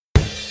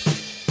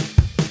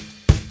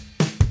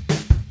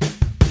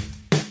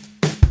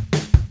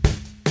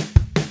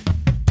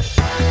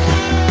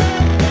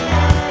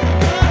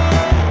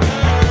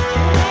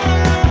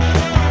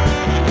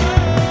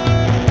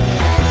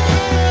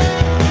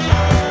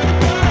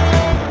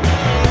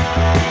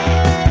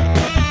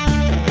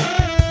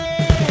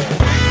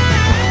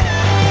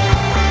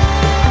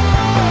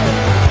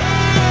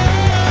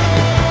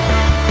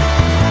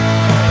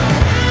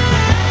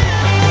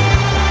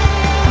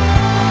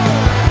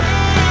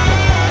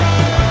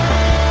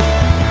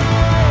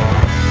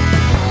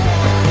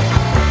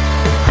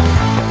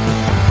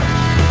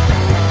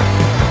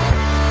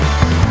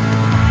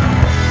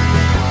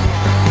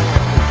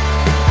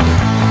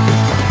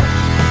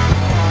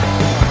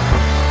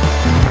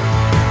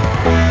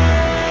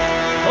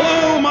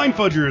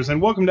Mind Fudgers, and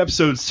welcome to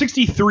episode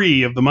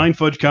 63 of the Mind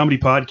Fudge Comedy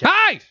Podcast.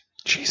 Hi!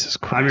 Jesus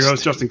Christ. I'm your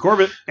host, Justin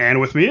Corbett, and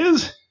with me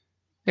is...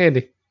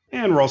 Andy.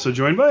 And we're also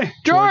joined by...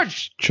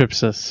 George!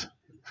 Trips us.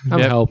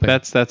 I'm helping.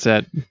 That's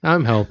it.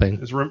 I'm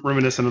helping. It's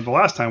reminiscent of the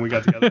last time we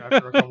got together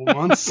after a couple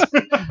months.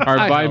 Our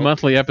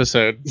bi-monthly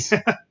episodes.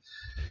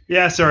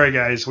 Yeah, sorry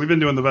guys. We've been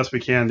doing the best we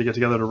can to get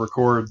together to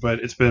record, but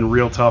it's been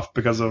real tough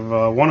because of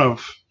one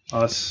of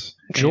us.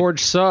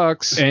 George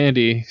sucks.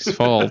 Andy's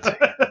fault.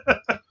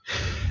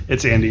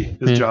 It's Andy.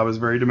 His job is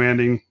very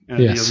demanding, and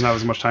he Yes. doesn't have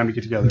as much time to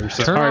get together.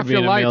 So. Turn hard off your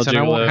being a male lights and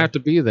I won't gigolo. have to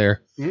be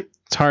there.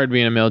 It's hard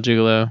being a male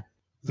gigolo.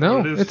 No,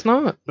 what it is? it's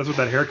not. That's what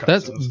that haircut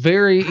That's says.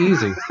 very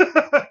easy.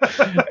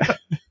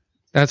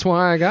 That's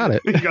why I got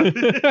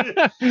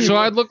it. So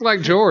I'd look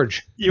like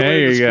George. You There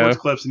went to you go. sports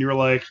clips and you were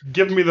like,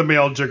 give me the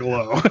male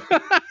gigolo.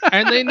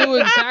 And they knew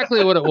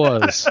exactly what it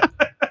was.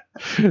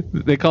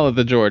 They call it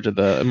the George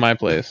at my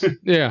place.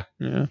 Yeah.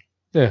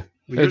 Yeah.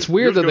 It's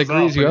weird that they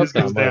grease you up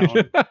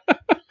that much.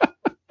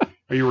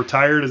 Are you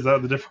retired? Is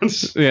that the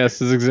difference? Yes,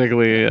 that's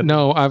exactly it.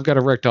 No, I've got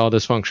erectile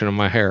dysfunction in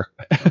my hair.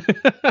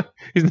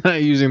 He's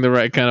not using the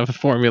right kind of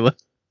formula.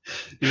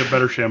 You need a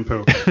better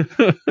shampoo.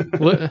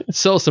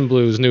 Selsun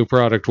Blue's new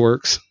product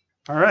works.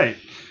 All right.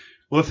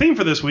 Well, the theme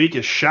for this week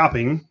is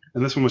shopping,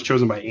 and this one was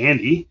chosen by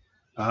Andy.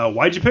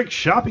 Why'd you pick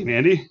shopping,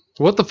 Andy?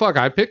 What the fuck?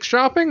 I picked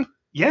shopping?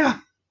 Yeah.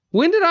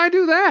 When did I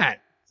do that?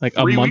 Like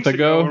 3 a month weeks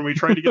ago. when we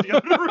tried to get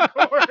together to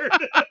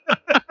record.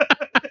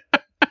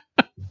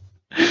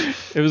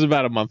 It was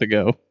about a month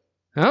ago.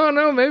 I don't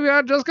know. Maybe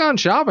I'd just gone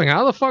shopping.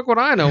 How the fuck would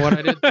I know what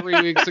I did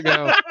 3 weeks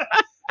ago?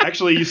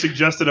 Actually, you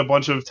suggested a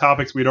bunch of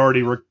topics we'd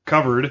already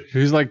covered. He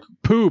was like,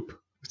 poop.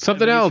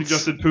 Something And then else. You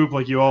suggested poop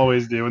like you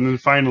always do, and then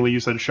finally you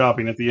said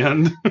shopping at the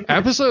end.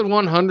 Episode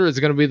 100 is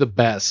going to be the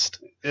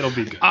best. It'll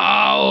be good.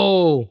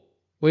 Oh,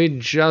 we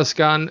just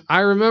gotten. I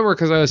remember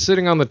because I was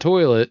sitting on the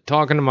toilet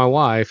talking to my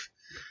wife,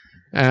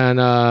 and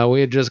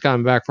we had just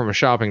gotten back from a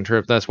shopping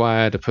trip. That's why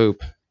I had to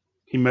poop.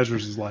 He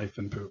measures his life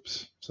in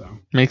poops, so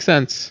Makes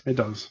sense. it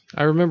does.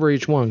 I remember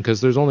each one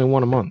because there's only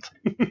one a month.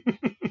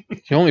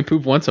 You only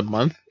poop once a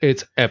month?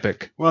 It's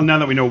epic. Well, now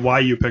that we know why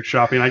you picked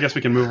shopping, I guess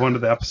we can move on to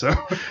the episode.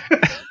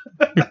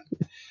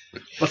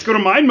 Let's go to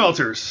Mind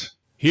Melters.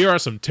 Here are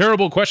some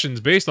terrible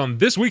questions based on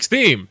this week's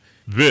theme.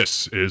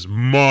 This is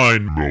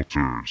Mind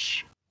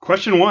Melters.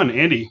 Question 1,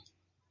 Andy.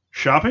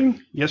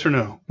 Shopping? Yes or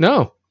no?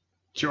 No,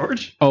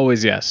 George?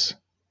 Always yes.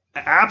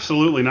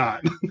 Absolutely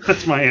not.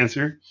 That's my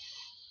answer.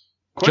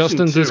 Question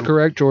Justin's 2, is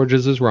correct.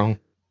 George's is wrong.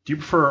 do you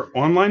prefer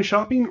online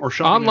shopping or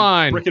shopping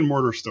Online. in brick and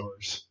mortar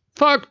stores?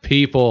 Fuck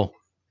people.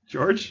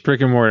 George?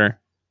 Brick and mortar.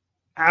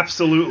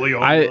 Absolutely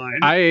online.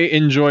 I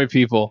enjoy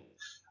people.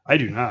 I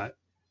do not.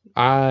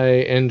 I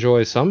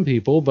enjoy some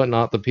people, but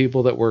not the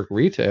people that work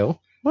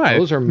retail. Why?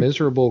 Those are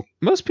miserable.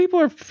 Most people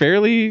are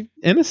fairly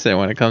innocent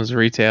when it comes to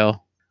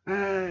retail.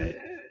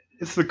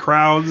 It's the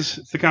crowds.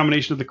 It's the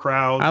combination of the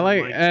crowds. I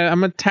like.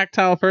 I'm a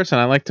tactile person.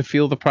 I like to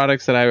feel the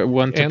products that I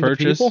want to And the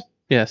purchase. people?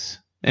 Yes,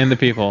 and the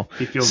people,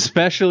 He feels.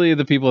 especially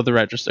the people at the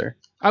register.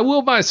 I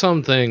will buy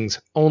some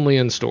things only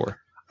in store.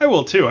 I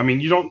will too. I mean,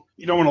 you don't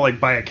want to like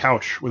buy a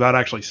couch without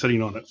actually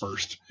sitting on it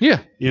first. Yeah,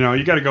 You know,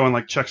 you got to go and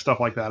like check stuff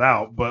like that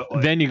out. But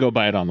like, Then you go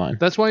buy it online.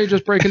 that's why you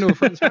just break into a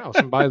friend's house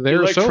and buy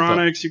their sofa.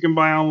 electronics you can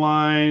buy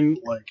online,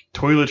 like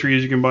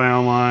toiletries you can buy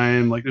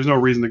online. Like, there's no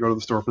reason to go to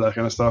the store for that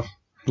kind of stuff.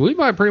 We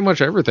buy pretty much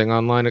everything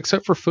online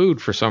except for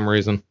food for some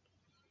reason.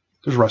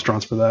 There's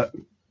restaurants for that.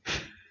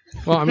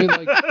 Well, I mean,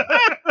 like,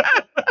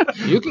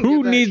 you can. Who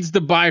get that- needs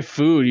to buy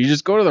food? You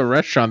just go to the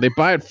restaurant. They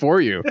buy it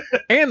for you,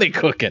 and they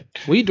cook it.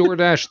 We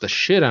DoorDash the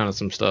shit out of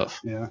some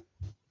stuff. Yeah,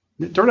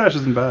 DoorDash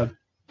isn't bad.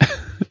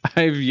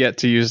 I've yet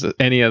to use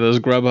any of those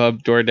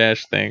Grubhub,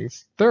 DoorDash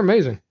things. They're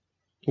amazing.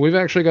 We've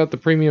actually got the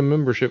premium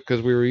membership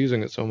because we were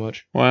using it so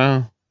much.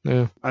 Wow,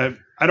 Yeah. I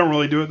don't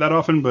really do it that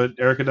often, but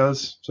Erica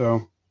does,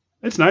 so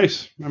it's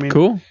nice. I mean,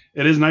 cool.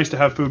 It is nice to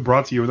have food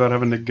brought to you without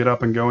having to get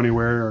up and go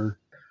anywhere or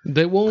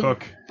They won't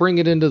cook. bring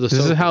it into the This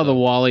is sofa, how the though.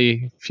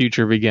 Wall-E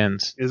future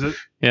begins. Is it?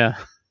 Yeah.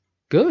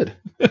 Good.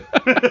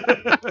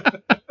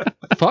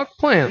 Fuck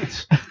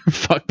plants.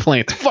 Fuck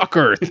plants. Fuck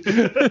Earth.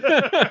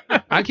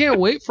 I can't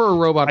wait for a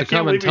robot I to can't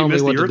come and believe we tell me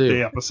missed what the to Earth do.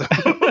 Day episode.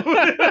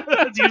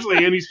 That's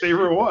usually Andy's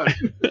favorite one.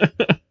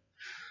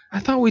 I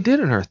thought we did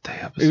an Earth Day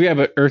episode. Yeah,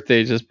 but Earth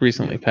Day just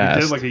recently We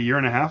passed. did like a year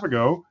and a half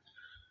ago.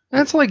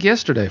 That's like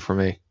yesterday for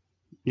me.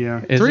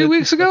 Yeah. Is 3 it?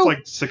 weeks ago? That's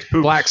like 6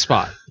 poops. Black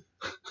spot.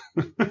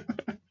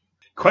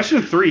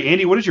 Question 3,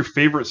 Andy, what is your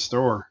favorite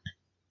store?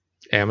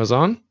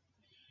 Amazon.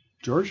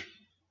 George?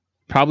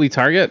 Probably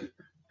Target.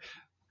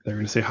 They're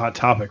going to say Hot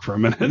Topic for a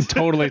minute.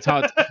 Totally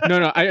hot.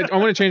 No, I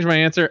want to change my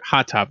answer.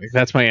 Hot Topic.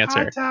 That's my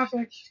answer. Hot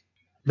Topic.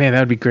 Man, that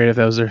would be great if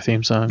that was their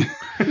theme song.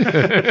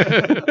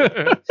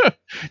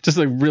 Just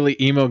like really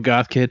emo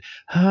goth kid.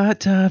 Hot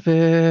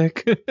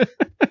Topic.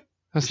 I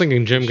was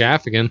thinking Jim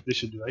Gaffigan. They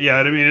should do that. Yeah,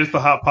 I mean, it's the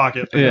Hot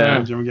Pocket.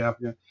 Yeah. Jim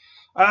Gaffigan.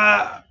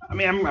 I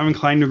mean, I'm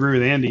inclined to agree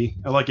with Andy.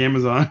 I like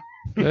Amazon.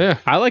 Yeah.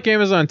 I like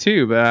Amazon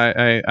too, but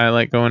I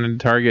like going into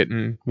Target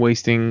and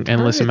wasting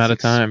endless amount of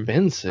time.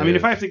 Expensive. I mean,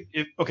 if I have to...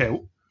 okay,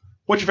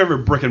 What's your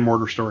favorite brick and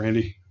mortar store,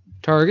 Andy?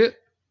 Target.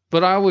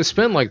 But I always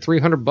spend like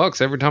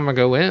 $300 every time I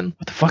go in.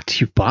 What the fuck do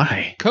you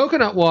buy?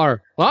 Coconut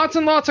water. Lots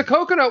and lots of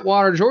coconut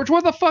water, George.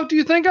 What the fuck do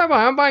you think I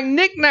buy? I'm buying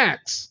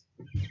knickknacks.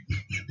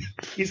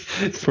 He's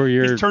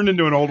Your turned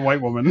into an old white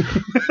woman.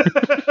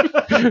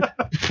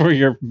 for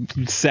your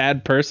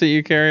sad purse that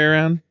you carry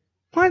around?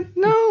 What?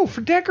 No,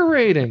 for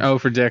decorating. Oh,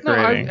 for No,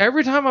 decorating.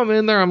 every time I'm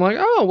in there, I'm like,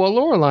 oh, well,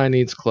 Lorelai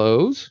needs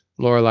clothes.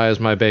 Lorelai is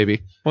my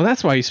baby. Well,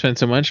 that's why you spend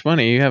so much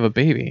money. You have a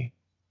baby.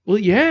 Well,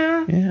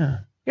 yeah. Yeah.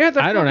 Yeah,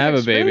 they're I don't fucking have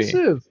a baby.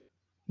 expensive.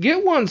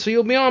 Get one so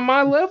you'll be on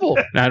my level.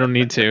 I don't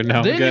need to.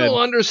 No, Then good. you'll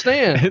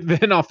understand.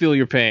 Then I'll feel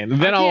your pain.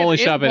 Then I'll only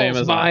shop at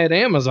Amazon. Buy at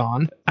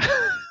Amazon.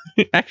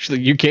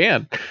 Actually, you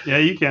can. Yeah,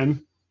 you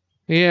can.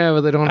 Yeah,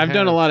 but they don't. I've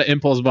done a lot of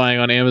impulse buying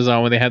on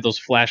Amazon when they had those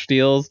flash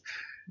deals.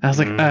 I was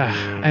like,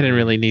 I didn't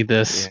really need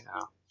this.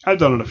 Yeah. I've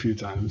done it a few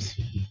times.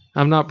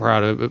 I'm not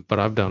proud of it, but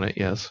I've done it.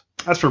 Yes.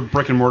 As for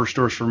brick and mortar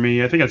stores for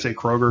me, I think I'd say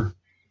Kroger.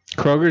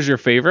 Kroger's your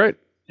favorite?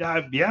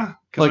 Yeah.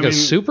 'Cause, Like a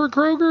super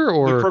Kroger the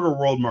or Kroger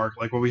World Mark,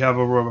 like what we have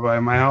over by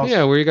my house.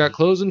 yeah, where you got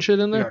clothes and shit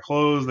in They there. got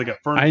clothes, they got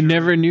furniture. I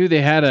never knew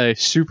they had a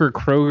super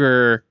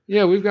Kroger.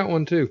 Yeah, we've got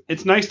one too.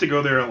 It's nice to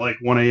go there at like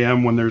 1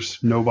 a.m. when there's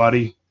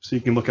nobody, so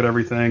you can look at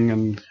everything.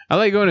 And I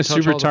like going to Touch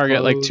Super all the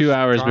Target like clothes, 2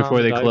 hours try on before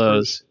the they diapers.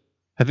 close.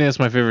 I think that's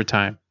my favorite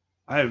time.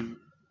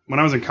 when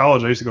I was in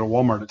college, I used to go to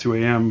Walmart at 2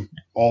 a.m.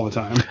 all the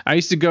time. I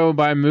used to go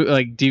buy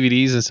like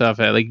DVDs and stuff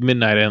at like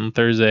midnight on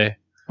Thursday.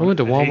 I went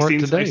to At Walmart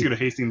Hastings, I used to today. go to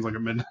Hastings like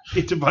at midnight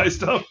to buy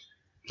stuff.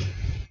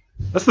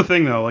 That's the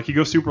thing, though. Like, you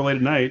go super late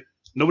at night,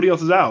 nobody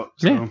else is out.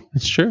 So. Yeah,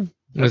 it's true.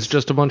 It's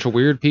just a bunch of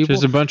weird people.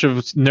 Just a bunch of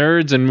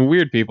nerds and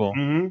weird people.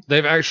 hmm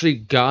They've actually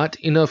got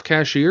enough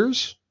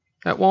cashiers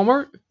at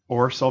Walmart.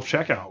 Or self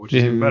checkout, which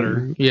is even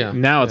better. Yeah.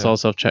 Now it's Yeah. all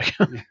self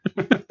checkout.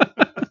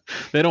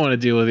 They don't want to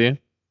deal with you.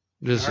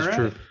 This All is right.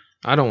 true.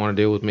 I don't want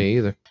to deal with me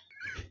either.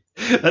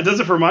 That does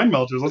it for Mind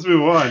Melters. Let's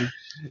move on.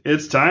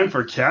 It's time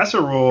for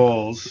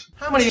casseroles.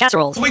 How many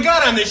casseroles we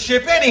got on this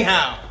ship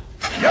anyhow?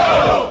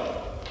 Yo!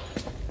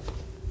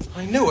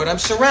 I knew it. I'm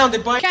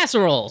surrounded by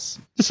Casseroles.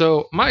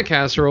 So my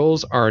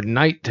casseroles are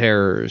night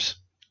terrors.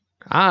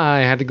 I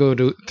had to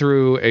go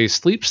through a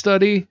sleep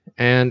study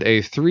and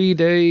a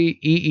 3-day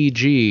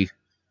EEG.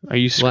 Are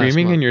you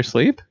screaming in month. your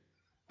sleep?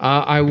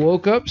 I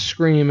woke up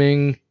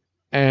screaming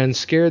and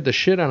scared the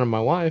shit out of my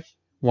wife.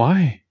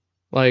 Why?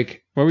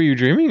 Like What were you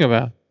dreaming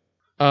about?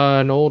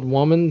 an old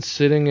woman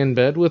sitting in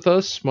bed with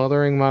us,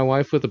 smothering my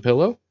wife with a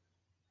pillow.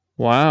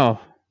 Wow.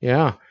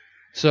 Yeah.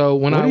 So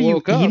when What I are you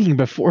woke up, eating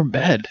before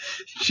bed?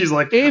 She's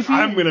like, If you-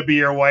 I'm going to be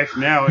your wife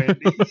now, Andy.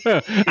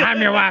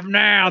 I'm your wife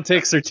now.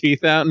 Takes her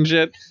teeth out and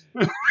shit.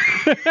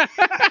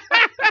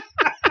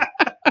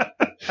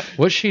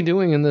 what's she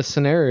doing in this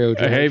scenario?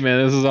 George? Hey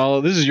man,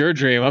 this is your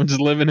dream. I'm just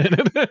living in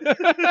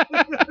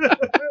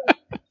it.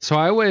 So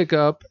I wake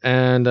up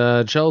and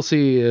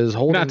Chelsea is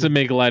holding. Not to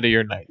make light of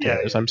your night Yeah,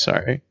 terrors. I'm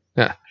sorry.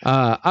 Yeah.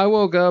 I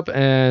woke up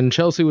and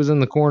Chelsea was in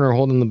the corner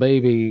holding the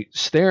baby,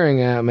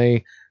 staring at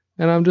me.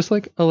 And I'm just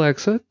like,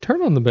 Alexa,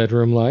 turn on the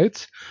bedroom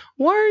lights.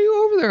 Why are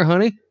you over there,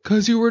 honey?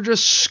 Because you were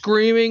just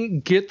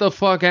screaming, get the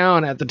fuck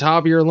out at the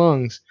top of your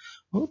lungs.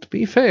 Well, to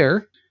be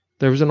fair,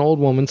 there was an old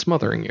woman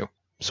smothering you.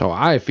 So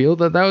I feel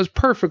that was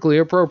perfectly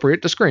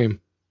appropriate to scream.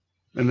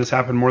 And this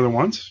happened more than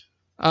once?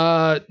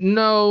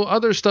 No,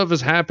 other stuff has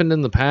happened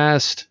in the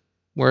past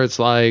where it's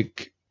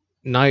like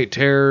night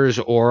terrors,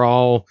 or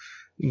I'll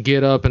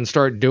get up and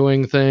start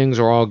doing things,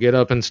 or I'll get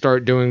up and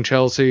start doing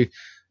Chelsea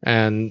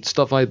and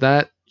stuff like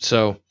that.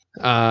 So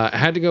I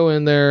had to go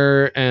in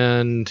there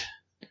to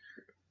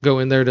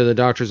the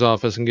doctor's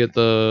office and get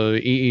the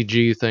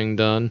EEG thing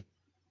done.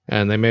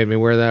 And they made me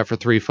wear that for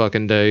 3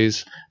 fucking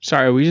days.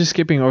 Sorry, are we just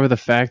skipping over the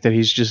fact that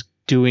he's just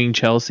doing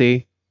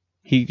Chelsea?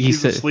 He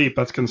He's said asleep.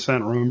 That's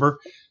consent, remember?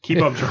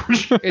 Keep up,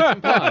 George. It's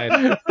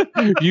implied.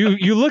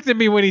 you looked at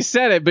me when he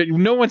said it, but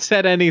no one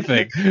said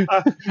anything.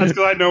 That's because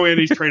I know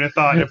Andy's train of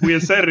thought. If we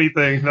had said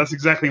anything, that's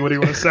exactly what he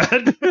would have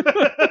said.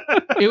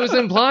 It was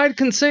implied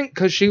consent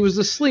because she was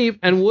asleep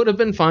and would have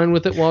been fine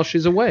with it while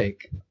she's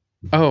awake.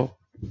 Oh,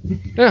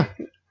 Yeah.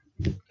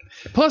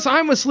 Plus,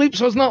 I'm asleep,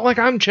 so it's not like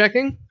I'm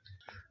checking.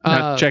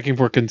 not checking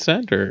for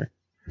consent, or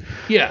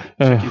Yeah.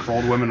 Keep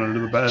old women under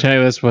the bed. Check,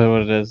 that's what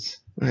it is.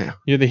 Yeah.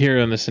 You're the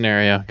hero in the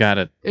scenario. Got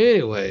it.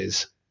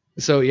 Anyways,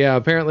 so yeah,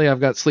 apparently I've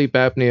got sleep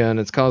apnea and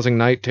it's causing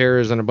night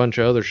terrors and a bunch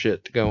of other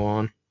shit to go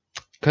on.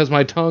 Because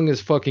my tongue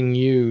is fucking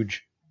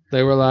huge.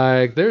 They were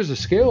like, there's a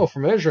scale for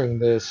measuring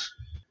this.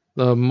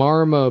 The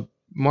Marmalade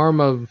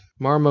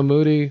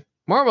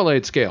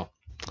scale.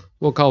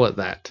 We'll call it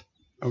that.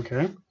 Okay.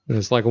 And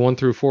it's like a 1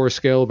 through 4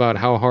 scale about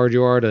how hard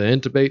you are to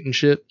intubate and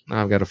shit.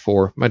 I've got a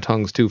 4. My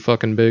tongue's too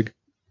fucking big.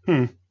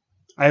 I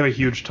have a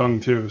huge tongue,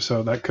 too,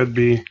 so that could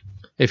be...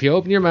 If you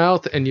open your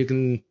mouth and you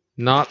can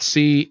not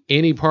see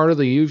any part of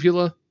the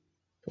uvula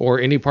or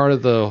any part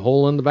of the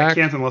hole in the I back,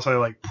 can't unless I,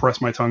 like, press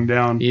my tongue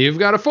down. you've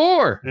got a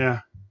 4.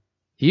 Yeah.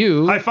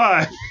 You High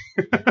five.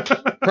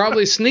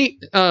 Probably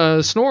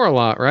snore a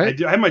lot, I right?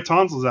 do. I have my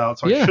tonsils out,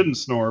 so Yeah. I shouldn't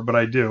snore, but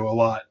I do a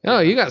lot. Oh,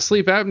 you got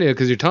sleep apnea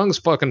because your tongue's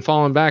fucking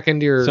falling back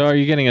into your. So are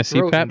you getting a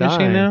throat CPAP and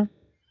machine dying.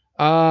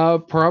 now?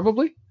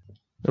 Probably.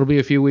 It'll be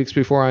a few weeks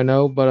before I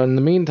know, but in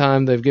the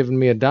meantime, they've given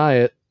me a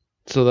diet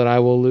so that I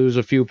will lose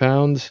a few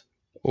pounds,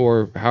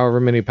 or however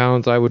many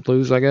pounds I would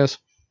lose, I guess.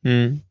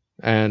 Hmm.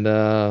 And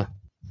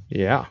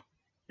yeah,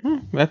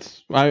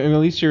 That's at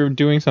least you're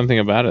doing something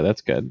about it.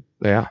 That's good.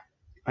 yeah.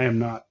 I am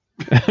not.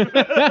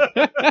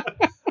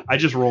 I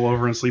just roll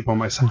over and sleep on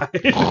my side.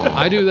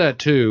 I do that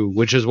too,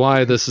 which is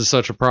why this is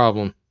such a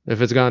problem.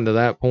 If it's gotten to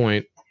that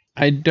point,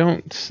 I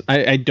don't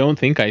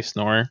think I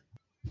snore.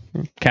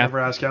 Ever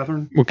ask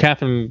Catherine? Well,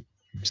 Catherine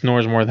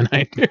snores more than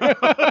I do.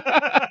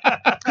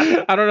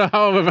 I don't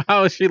know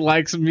how she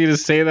likes me to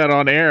say that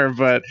on air,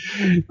 but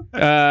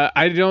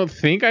I don't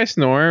think I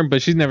snore.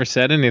 But she's never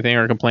said anything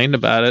or complained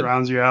about it.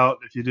 Drowns you out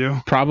if you do.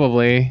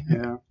 Probably.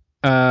 Yeah.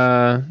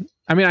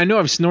 I mean, I know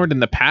I've snored in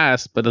the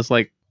past, but it's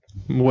like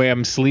the way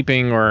I'm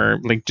sleeping or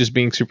like just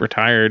being super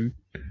tired.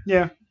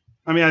 Yeah.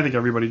 I mean, I think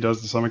everybody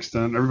does to some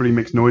extent. Everybody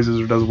makes noises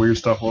or does weird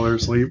stuff while they're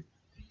asleep.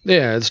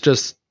 yeah, it's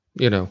just,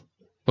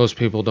 most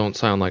people don't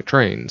sound like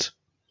trains.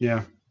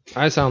 Yeah.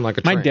 I sound like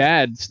a My train.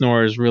 dad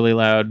snores really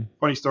loud.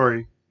 Funny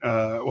story.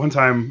 One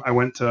time I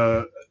went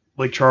to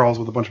Lake Charles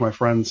with a bunch of my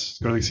friends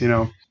to go to the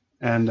casino,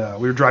 and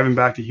we were driving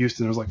back to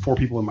Houston. There was like 4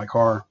 people in my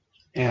car,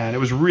 and it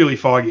was really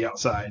foggy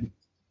outside,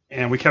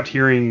 and we kept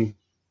hearing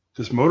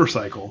this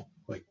motorcycle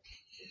like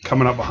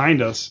coming up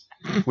behind us.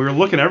 We were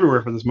looking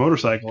everywhere for this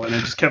motorcycle, and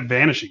it just kept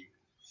vanishing.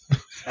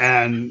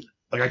 And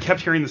like I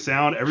kept hearing the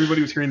sound.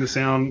 Everybody was hearing the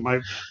sound.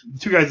 The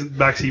 2 guys in the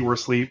back seat were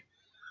asleep.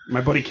 My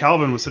buddy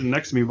Calvin was sitting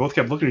next to me. We both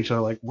kept looking at each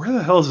other like, where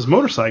the hell is this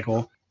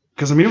motorcycle?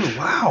 Because, I mean, it was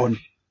loud.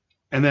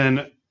 And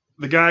then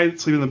the guy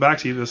sleeping in the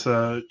backseat, this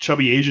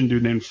chubby Asian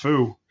dude named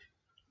Fu,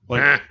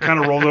 like kind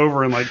of rolled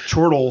over and like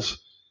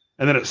chortles,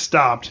 and then it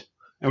stopped.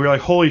 And we were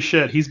like, holy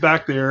shit, he's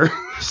back there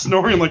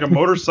snoring like a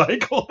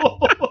motorcycle.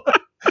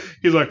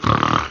 He's like,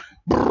 I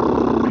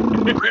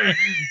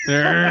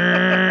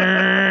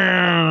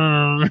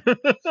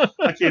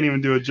can't even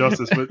do it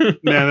justice, but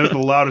man, that's the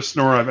loudest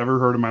snore I've ever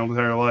heard in my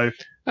entire life.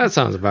 That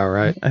sounds about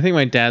right. I think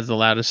my dad's the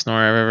loudest snore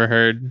I've ever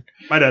heard.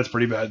 My dad's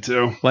pretty bad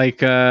too.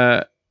 Like,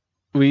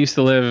 we used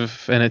to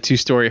live in a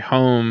 2-story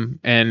home,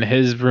 and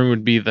his room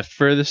would be the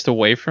furthest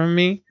away from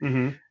me.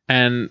 Mm-hmm.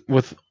 And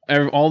with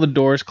all the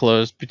doors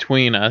closed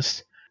between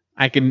us,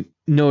 I can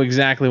know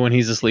exactly when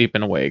he's asleep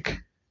and awake.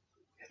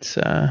 It's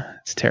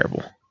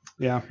terrible.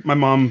 Yeah, my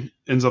mom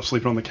ends up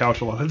sleeping on the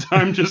couch a lot of the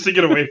time just to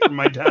get away from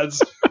my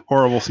dad's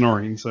horrible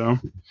snoring. So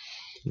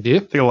Do you? I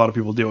think a lot of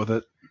people deal with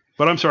it.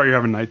 But I'm sorry you're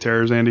having night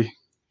terrors, Andy.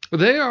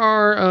 They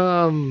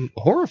are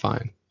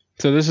horrifying.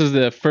 So this is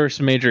the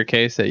first major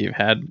case that you've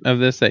had of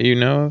this that you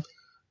know of?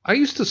 I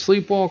used to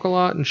sleepwalk a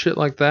lot and shit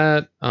like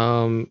that.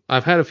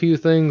 I've had a few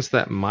things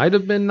that might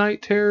have been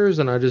night terrors,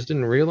 and I just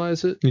didn't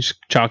realize it. You just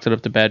chalked it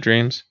up to bad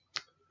dreams?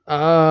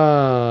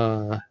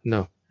 No,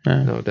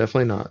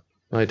 definitely not.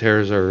 Night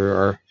terrors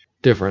are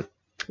different.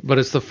 But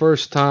it's the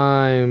first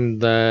time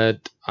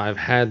that I've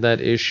had that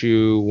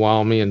issue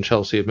while me and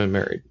Chelsea have been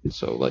married.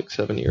 So like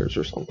 7 years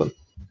or something.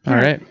 All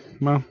right.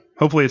 Well,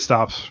 hopefully it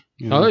stops.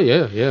 You know? Oh,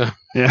 yeah.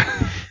 Yeah.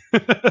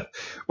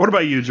 What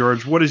about you,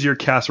 George? What is your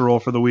casserole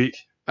for the week?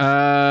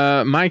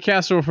 My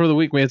casserole for the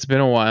week, man, it's been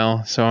a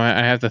while, so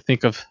I have to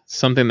think of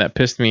something that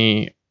pissed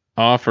me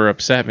off or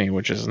upset me,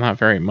 which is not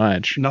very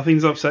much.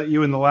 Nothing's upset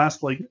you in the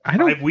last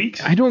 5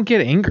 weeks? I don't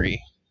get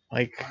angry.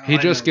 Like, He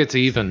just gets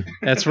even.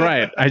 that's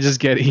right. I just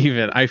get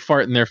even. I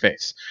fart in their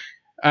face.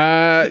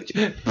 That's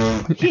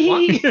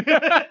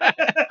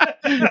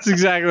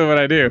exactly what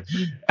I do.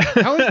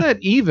 How is that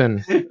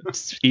even?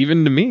 It's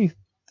even to me.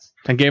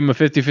 I gave him a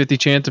 50-50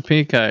 chance of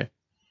pink eye.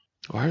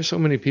 Why are so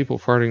many people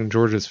farting in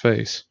George's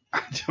face?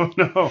 I don't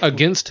know.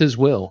 Against his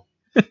will.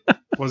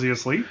 Was he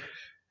asleep?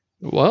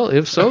 Well,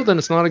 if so, then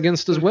it's not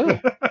against his will.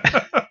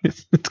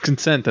 It's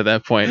consent at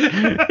that point.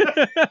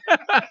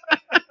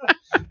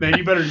 Man,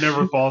 you better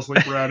never fall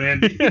asleep around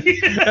Andy.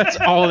 That's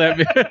all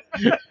that.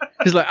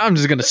 He's like, I'm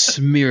just gonna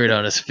smear it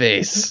on his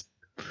face.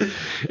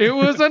 It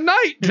was a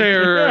night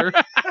terror.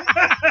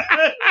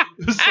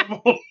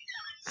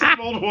 Some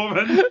old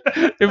woman.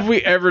 If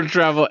we ever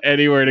travel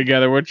anywhere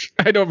together, which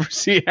I don't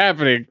foresee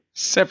happening,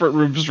 separate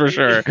rooms for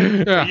sure.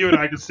 Yeah. You and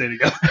I could stay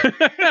together.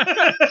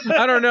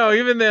 I don't know.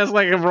 Even there's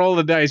like a roll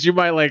of the dice. You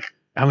might like,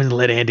 I'm gonna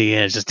let Andy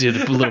in. Just do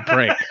the little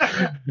prank.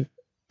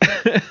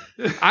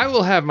 I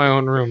will have my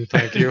own room,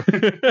 thank you.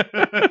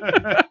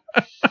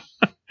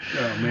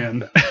 Oh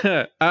man.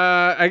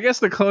 I guess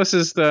the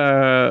closest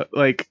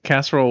like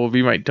casserole will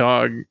be my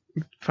dog.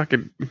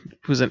 Fucking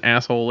who's an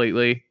asshole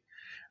lately.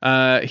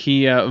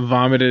 He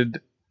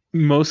vomited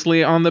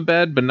mostly on the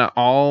bed, but not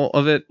all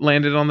of it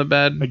landed on the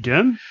bed.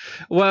 Again?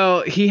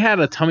 Well, he had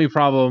a tummy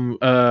problem.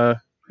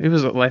 It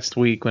was last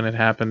week when it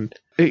happened.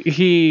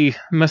 He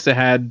must have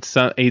had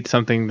ate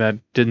something that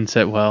didn't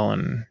sit well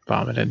and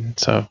vomited.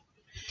 So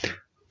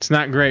it's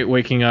not great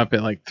waking up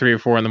at like 3 or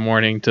 4 in the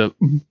morning to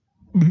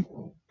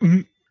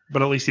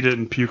But at least he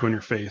didn't puke on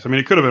your face. I mean,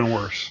 it could have been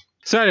worse.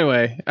 So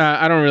anyway,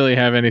 I don't really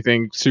have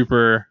anything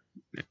super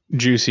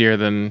juicier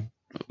than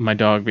my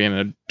dog being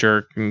a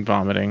jerk and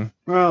vomiting.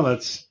 Well,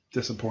 that's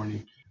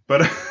disappointing.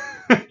 But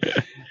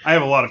I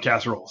have a lot of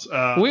casseroles.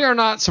 We are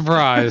not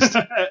surprised.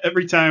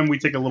 Every time we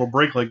take a little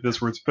break like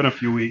this, where it's been a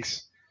few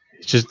weeks,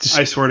 Just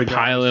I swear to God,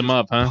 pile him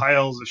up, huh?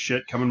 piles of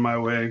shit coming my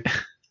way.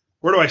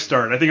 Where do I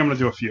start? I think I'm going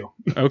to do a few.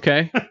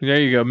 Okay, there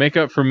you go. Make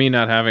up for me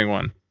not having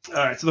one. All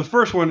right, so the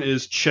first one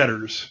is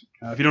Cheddar's.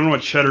 If you don't know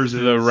what Cheddar's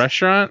is, The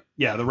restaurant,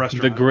 yeah, the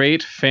restaurant, the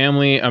great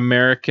family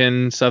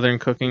American Southern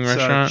cooking it's,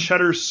 restaurant.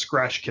 Cheddar's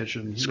Scratch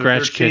Kitchen. Scratch they're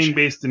a Kitchen. chain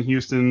based in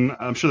Houston.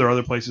 I'm sure there are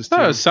other places too.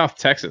 Oh, it's South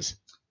Texas.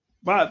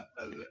 But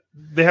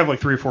they have like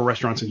 3 or 4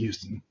 restaurants in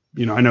Houston.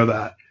 I know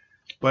that.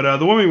 But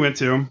the one we went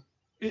to,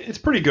 it's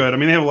pretty good. I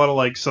mean, they have a lot of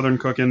like Southern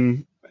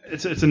cooking.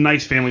 It's a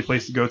nice family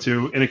place to go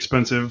to.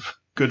 Inexpensive,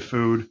 good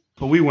food.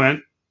 But we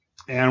went,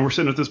 and we're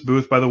sitting at this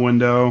booth by the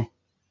window.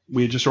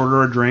 We had just ordered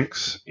our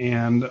drinks,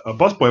 and a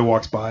busboy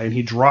walks by, and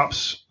he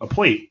drops a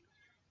plate.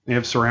 They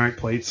have ceramic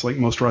plates like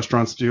most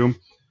restaurants do,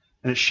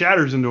 and it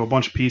shatters into a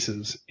bunch of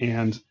pieces.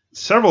 And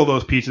several of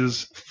those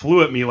pieces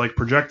flew at me like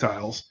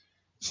projectiles,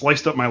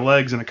 sliced up my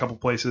legs in a couple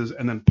places,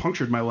 and then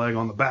punctured my leg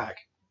on the back.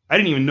 I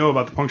didn't even know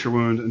about the puncture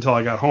wound until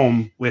I got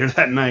home later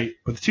that night,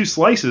 but the 2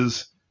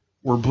 slices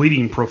were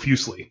bleeding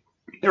profusely.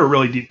 They were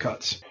really deep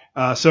cuts.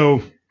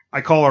 So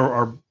I call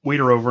our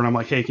waiter over, and I'm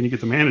like, hey, can you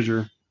get the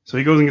manager? So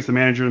he goes and gets the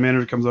manager. The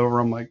manager comes over.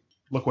 I'm like,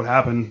 look what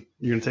happened.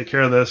 You're going to take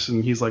care of this.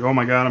 And he's like, oh,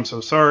 my God, I'm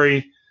so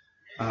sorry.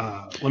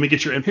 Let me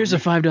get your info. Here's a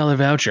 $5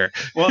 voucher.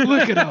 Well,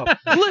 Look it up.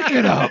 Look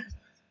it up.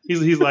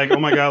 He's like, oh,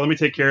 my God, let me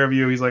take care of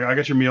you. He's like, I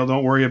got your meal.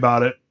 Don't worry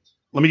about it.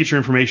 Let me get your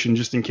information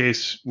just in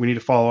case we need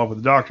to follow up with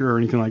the doctor or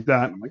anything like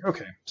that. I'm like,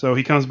 okay. So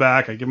he comes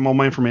back. I give him all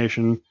my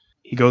information.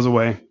 He goes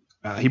away.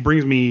 He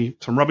brings me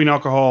some rubbing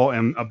alcohol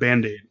and a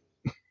Band-Aid.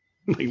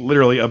 Like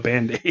literally a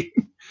Band-Aid.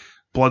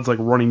 Blood's like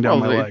running down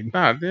my leg.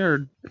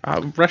 They're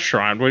a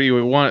restaurant. What do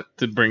you want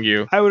to bring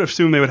you? I would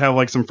assume they would have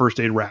like some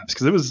first aid wraps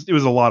because it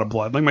was a lot of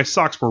blood. Like my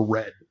socks were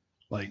red.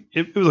 Like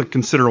it was a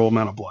considerable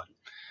amount of blood.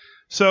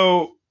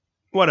 So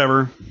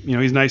whatever,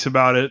 he's nice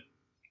about it.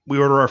 We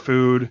order our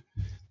food,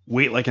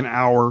 wait like an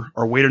hour.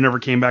 Our waiter never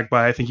came back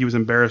by. I think he was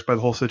embarrassed by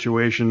the whole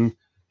situation.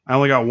 I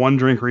only got 1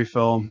 drink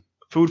refill.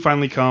 Food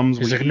finally comes.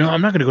 He's like, no,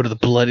 I'm not going to go to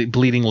the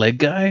bleeding leg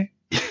guy.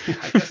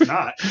 I guess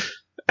not.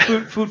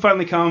 Food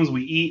finally comes.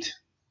 We eat.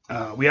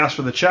 We ask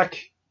for the check.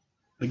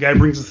 The guy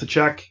brings us the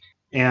check,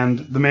 and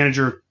the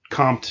manager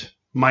comped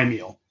my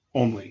meal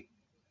only.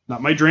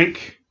 Not my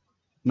drink,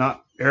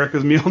 not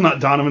Erica's meal, not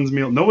Donovan's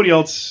meal. Nobody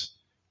else,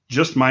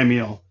 just my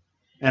meal.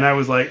 And I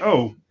was like,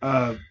 oh,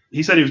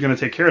 he said he was going to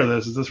take care of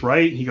this. Is this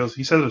right? He goes,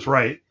 he said it's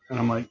right. And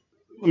I'm like,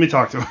 let me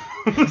talk to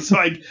him. So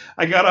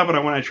I got up, and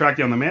I tracked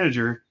down the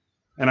manager,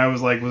 and I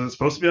was like, was it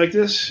supposed to be like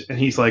this? And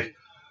he's like,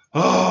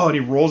 oh, and he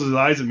rolls his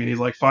eyes at me, and he's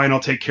like, fine,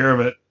 I'll take care of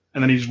it.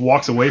 And then he just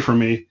walks away from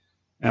me.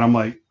 And I'm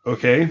like,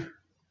 okay.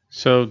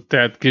 So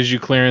that gives you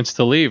clearance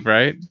to leave,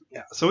 right?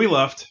 Yeah. So we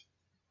left,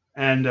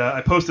 and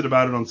I posted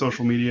about it on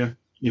social media,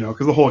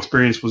 because the whole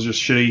experience was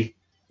just shitty.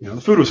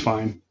 The food was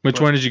fine. Which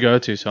one did you go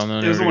to? So I'll know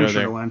It was the never one to in go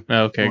there. Sugarland.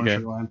 Oh, okay, The one in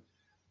good.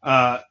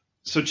 Sugarland.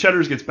 So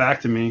Cheddar's gets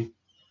back to me,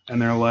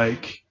 and they're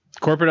like,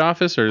 Corporate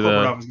office or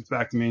corporate the office gets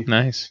back to me.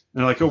 nice And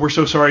they're like, oh, we're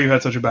so sorry you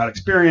had such a bad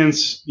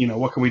experience.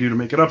 What can we do to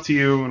make it up to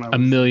you? And I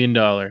 $1 million.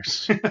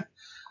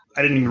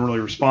 I didn't even really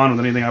respond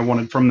with anything I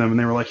wanted from them. And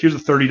they were like, here's a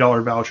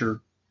 $30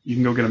 voucher. You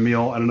can go get a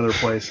meal at another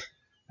place.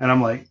 And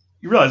I'm like,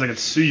 you realize I could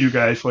sue you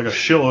guys for like a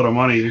shitload of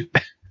money.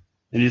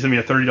 And you send me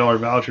a $30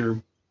 voucher.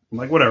 I'm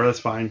like, whatever, that's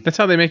fine. That's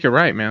how they make it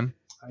right, man.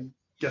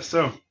 Guess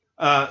so.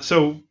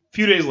 So a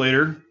few days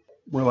later,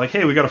 we're like,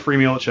 hey, we got a free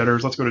meal at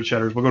Cheddar's. Let's go to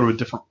Cheddar's. We'll go to a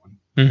different one.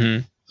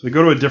 Mm-hmm. So we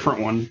go to a different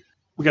one.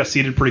 We got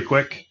seated pretty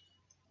quick.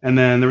 And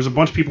then there was a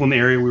bunch of people in the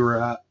area we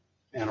were at.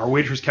 And our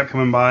waitress kept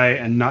coming by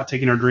and not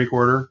taking our drink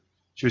order.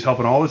 She was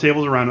helping all the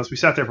tables around us. We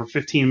sat there for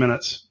 15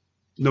 minutes.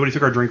 Nobody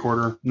took our drink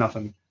order.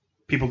 Nothing.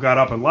 People got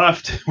up and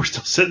left. We're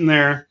still sitting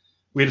there.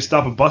 We had to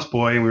stop a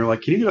busboy, and we were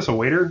like, can you get us a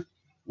waiter?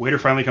 Waiter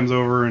finally comes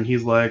over, and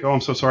he's like, oh,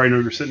 I'm so sorry. I know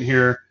you're sitting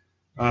here.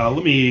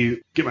 Let me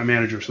get my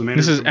manager. So the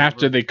manager This is comes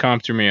after over. they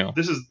comped your meal.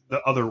 This is the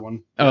other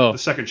one. Oh, The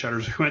second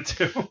Cheddar's we went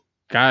to.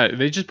 God,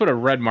 they just put a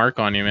red mark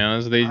on you,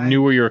 man. They I-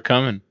 knew where you were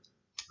coming.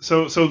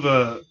 So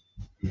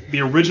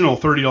the original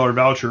 $30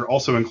 voucher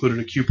also included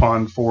a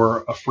coupon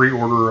for a free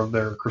order of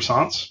their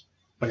croissants,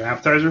 like an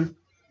appetizer.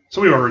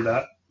 So we ordered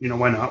that.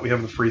 Why not? We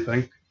have the free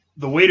thing.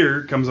 The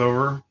waiter comes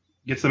over,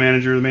 gets the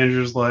manager. The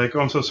manager's like,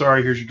 oh, I'm so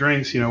sorry. Here's your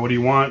drinks. What do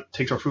you want?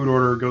 Takes our food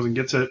order, goes and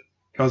gets it,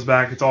 comes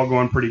back. It's all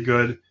going pretty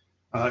good,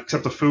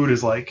 except the food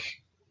is like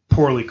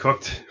poorly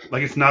cooked.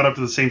 Like it's not up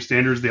to the same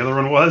standards the other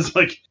one was.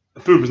 Like the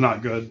food was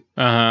not good.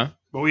 Uh-huh.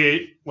 But we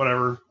ate,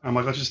 whatever. I'm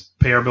like, let's just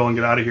pay our bill and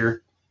get out of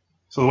here.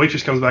 So the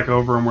waitress comes back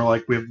over, and we're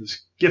like, we have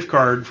this gift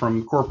card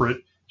from corporate.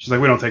 She's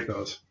like, we don't take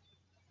those.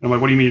 And I'm like,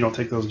 what do you mean you don't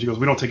take those? And she goes,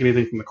 we don't take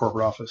anything from the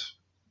corporate office.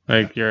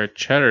 Like, you're at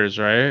Cheddar's,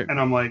 right? And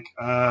I'm like,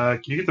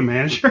 can you get the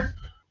manager?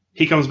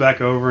 He comes back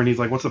over, and he's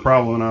like, what's the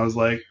problem? And I was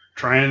like,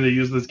 trying to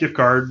use this gift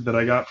card that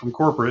I got from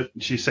corporate.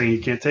 She's saying you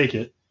can't take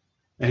it.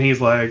 And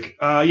he's like,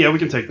 yeah, we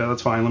can take that.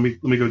 That's fine. Let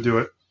me go do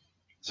it.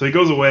 So he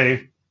goes away,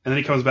 and then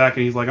he comes back,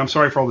 and he's like, I'm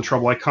sorry for all the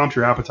trouble. I comped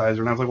your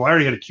appetizer. And I was like, well, I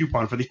already had a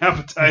coupon for the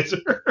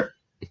appetizer.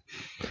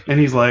 And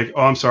he's like,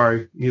 oh, I'm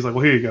sorry. And he's like,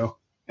 well, here you go.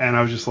 And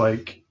I was just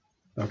like,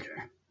 okay.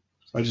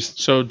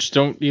 So just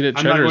don't eat at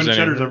I'm not Cheddar's going to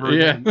Cheddar's anymore. ever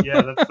again.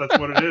 Yeah, that's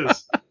what it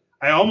is.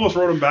 I almost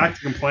wrote him back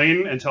to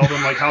complain and tell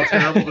them like how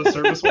terrible the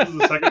service was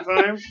the second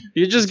time.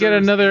 You just get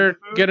another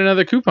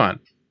coupon.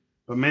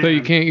 But man, So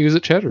you can't use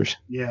at Cheddar's.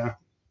 Yeah,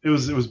 it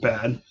was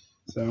bad.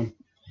 So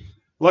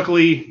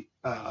luckily,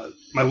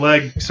 my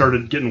leg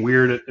started getting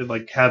weird. It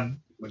like had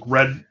like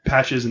red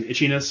patches and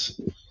itchiness.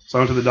 So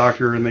I went to the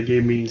doctor and they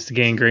gave me It's the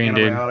gangrene,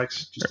 dude.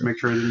 antibiotics just to make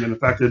sure I didn't get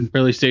infected.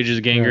 Early stages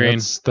of gangrene.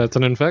 Yeah, that's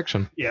an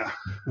infection. Yeah,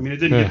 I mean it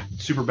didn't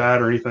get super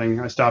bad or anything.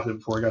 I stopped it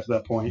before I got to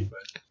that point,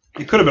 but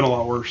it could have been a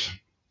lot worse.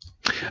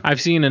 I've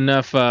seen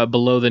enough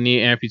below the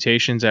knee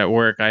amputations at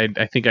work. I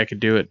think I could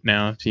do it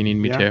now if you need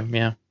me to.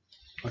 Yeah.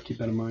 I'll keep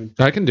that in mind.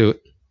 I can do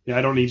it, Yeah,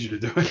 I don't need you to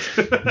do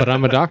it. but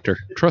I'm a doctor.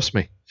 Trust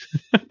me.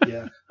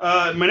 Yeah.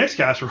 My next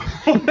casserole.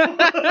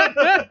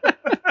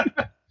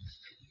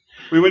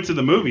 We went to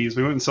the movies.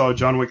 We went and saw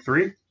John Wick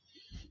 3.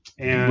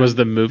 And Was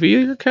the movie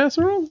your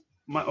casserole?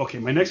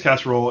 my next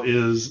casserole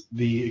is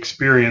the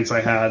experience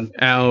I had.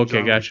 Oh, okay,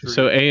 John Wick gotcha. 3.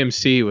 So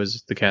AMC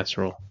was the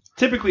casserole.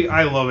 Typically,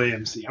 I love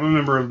AMC. I'm a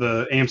member of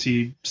the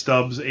AMC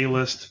Stubbs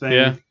A-list thing.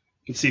 Yeah. You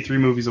can see 3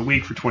 movies a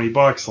week for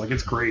 $20. Like,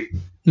 it's great.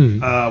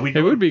 Hmm. We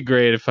It would be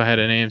great if I had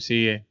an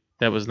AMC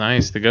that was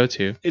nice to go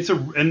to.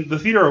 and the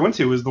theater I went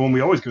to is the one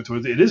we always go to.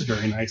 It is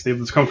very nice. They have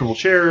those comfortable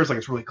chairs. Like,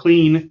 it's really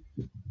clean.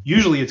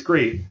 Usually, it's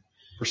great.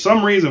 For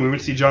some reason, we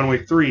went to see John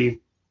Wick 3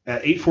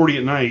 at 8:40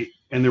 at night,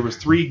 and there was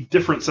 3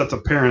 different sets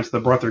of parents that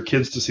brought their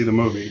kids to see the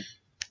movie.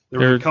 There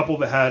was a couple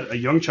that had a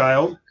young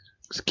child,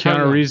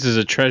 Keanu Reeves is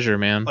a treasure,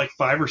 man. like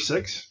 5 or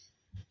 6.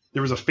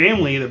 There was a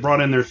family that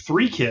brought in their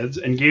 3 kids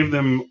and gave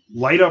them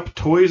light-up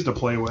toys to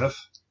play with,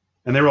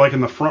 and they were like in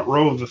the front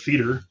row of the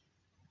theater.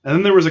 And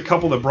then there was a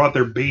couple that brought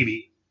their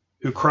baby,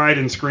 who cried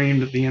and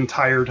screamed the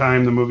entire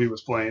time the movie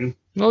was playing.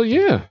 Well,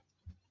 yeah.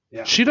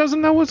 Yeah. She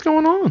doesn't know what's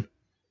going on.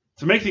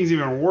 To make things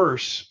even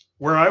worse,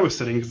 where I was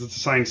sitting, because it's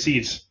assigned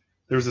seats,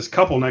 there was this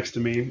couple next to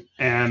me,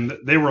 and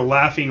they were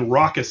laughing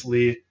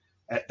raucously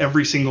at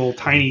every single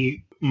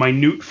tiny,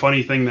 minute,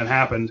 funny thing that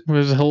happened.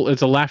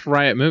 It's a laugh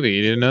riot movie.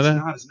 You didn't know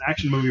that? It's an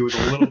action movie with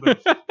a little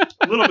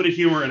bit of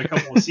humor and a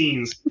couple of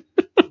scenes.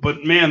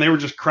 But man, they were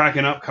just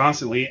cracking up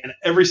constantly, and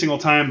every single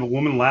time the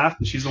woman laughed,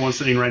 and she's the one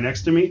sitting right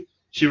next to me,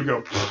 she would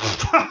go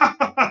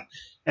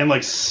and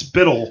like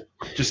spittle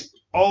just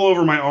all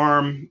over my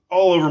arm,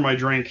 all over my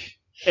drink,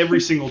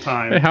 every single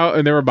time.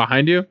 And they were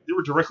behind you? They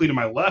were directly to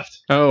my left.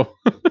 Oh.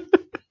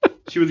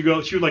 She would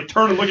like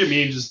turn and look at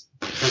me and just,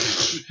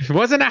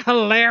 Wasn't that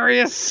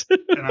hilarious?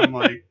 and I'm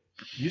like,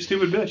 you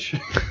stupid bitch.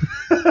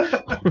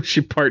 Was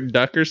she part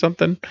duck or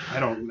something? I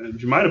don't know.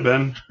 You might have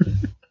been.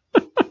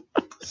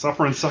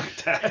 Suffering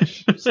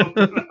succotash or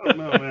something. I don't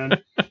know,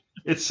 man.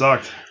 It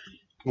sucked.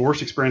 The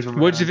worst experience I've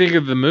ever What'd you had. think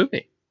of the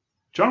movie?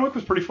 John Wick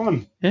was pretty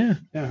fun. Yeah.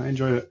 Yeah, I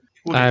enjoyed it.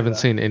 We'll get I to haven't that.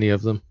 seen any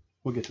of them.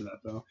 We'll get to that,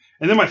 though.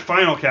 And then my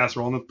final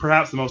casserole, and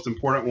perhaps the most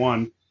important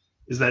one,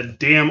 is that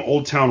damn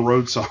Old Town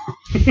Road song.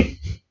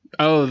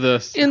 Oh,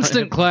 the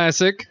Instant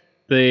classic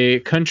the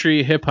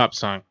country hip hop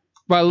song.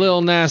 by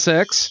Lil Nas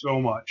X.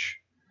 So much.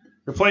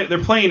 They're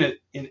playing it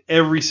in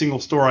every single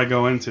store I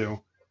go into.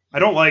 I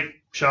don't like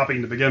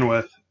shopping to begin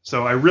with,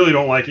 so I really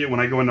don't like it when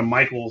I go into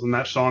Michael's and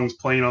that song's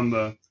playing on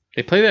the...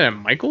 They play that at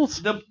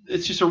Michael's?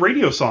 It's just a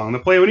radio song. They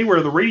play it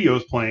anywhere the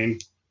radio's playing.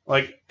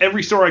 Like,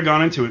 every store I've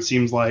gone into, it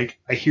seems like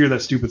I hear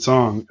that stupid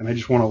song, and I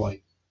just want to,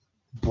 like,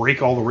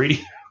 break all the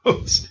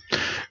radios.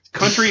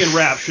 Country and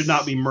rap should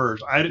not be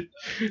merged. I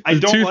The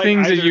don't two like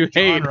things that either you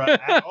hate. genre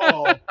at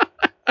all.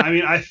 I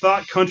mean, I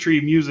thought country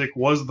music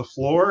was the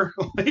floor,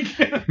 like,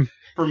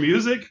 for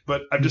music,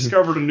 but I've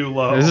discovered a new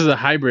low. This is a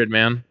hybrid,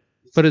 man.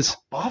 But his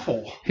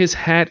Awful.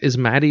 hat is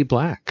Matty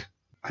Black.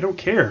 I don't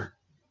care.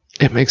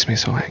 It makes me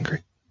so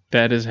angry.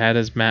 That his hat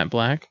is matte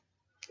black.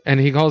 And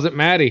he calls it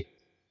Matty.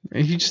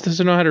 He just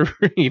doesn't know how to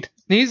read.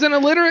 He's an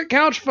illiterate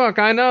couch fuck,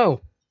 I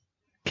know.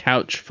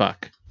 Couch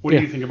fuck. What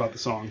Yeah. do you think about the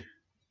song?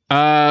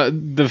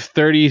 The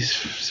 30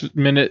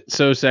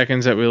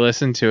 seconds that we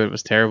listened to it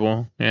was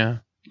terrible. Yeah.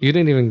 You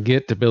didn't even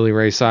get to Billy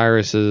Ray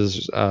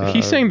Cyrus's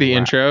He sang the rap.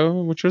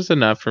 intro, which was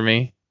enough for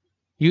me.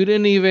 You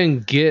didn't even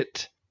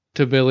get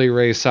to Billy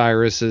Ray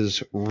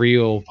Cyrus's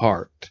real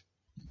part.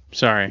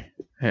 Sorry.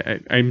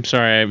 I'm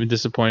sorry I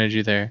disappointed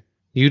you there.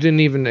 You didn't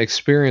even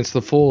experience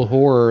the full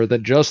horror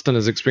that Justin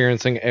is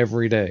experiencing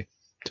every day.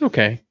 It's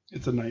okay.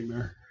 It's a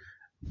nightmare.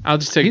 I'll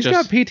just take He's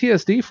got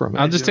PTSD from it.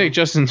 I'll just take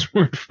Justin's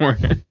word for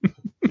it.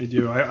 I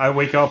do. I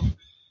wake up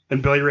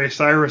and Billy Ray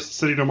Cyrus is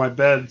sitting on my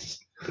bed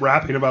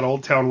rapping about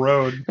Old Town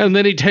Road, And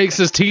then he takes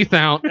his teeth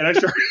out. and I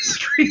start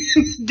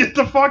screaming, "Get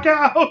the fuck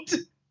out!"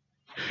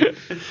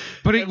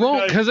 But he Every won't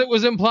night. because it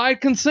was implied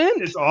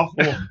consent. It's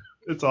awful.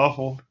 It's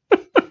awful.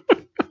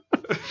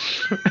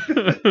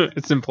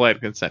 It's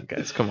implied consent,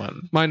 guys. Come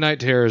on. My night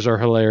terrors are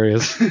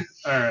hilarious. All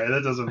right,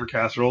 that does it for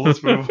casserole.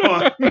 Let's move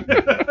on.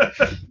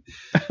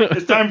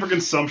 It's time for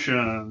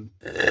consumption.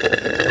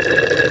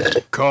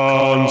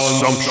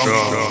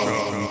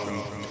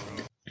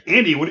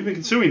 Andy, what have you been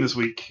consuming this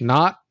week?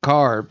 Not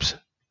carbs.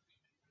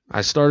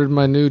 I started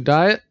my new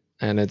diet,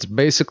 and it's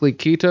basically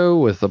keto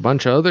with a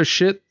bunch of other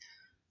shit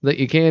that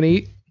you can't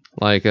eat,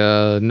 like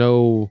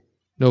no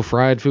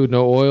fried food,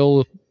 no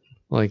oil,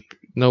 like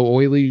no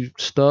oily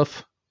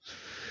stuff.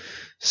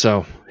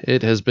 So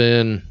it has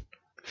been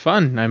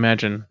Fun, I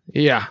imagine.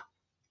 yeah.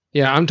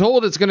 I'm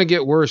told it's gonna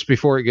get worse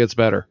before it gets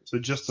better. So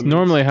just the It's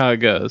normally how it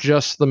goes.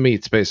 Just the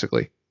meats,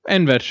 basically.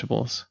 And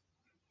vegetables.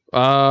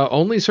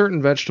 Only certain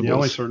yeah, vegetables.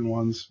 only certain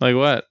ones. Like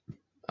what?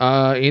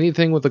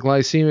 Anything with a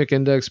glycemic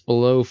index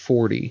below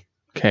 40.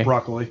 Okay.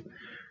 Broccoli.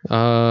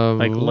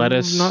 Like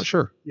lettuce? Not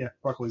sure. Yeah,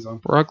 broccoli's on.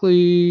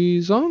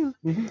 Broccoli's on?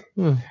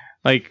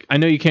 Like, I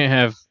know you can't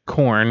have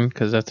corn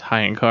because that's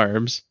high in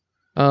carbs.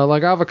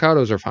 Like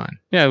avocados are fine.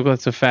 Yeah, well,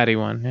 that's a fatty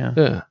one.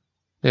 Yeah.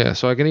 Yeah,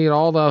 so I can eat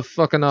all the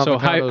fucking avocados. So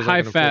high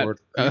I can fat, afford.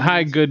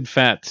 high good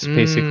fats,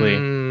 basically.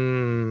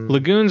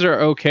 Legumes are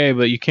okay,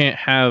 but you can't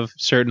have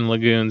certain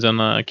legumes on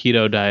a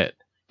keto diet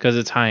because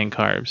it's high in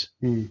carbs.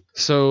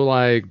 So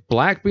like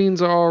black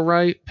beans are all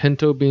right,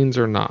 pinto beans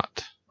are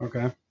not.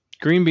 Okay.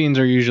 Green beans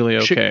are usually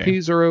okay.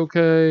 Chickpeas are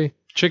okay.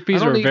 Chickpeas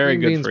I don't are eat very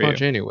green good beans for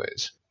much you.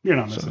 anyways. You're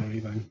not missing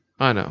anything.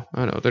 I know.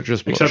 They're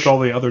just mush. Except all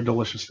the other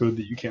delicious food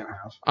that you can't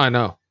I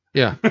know.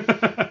 Yeah.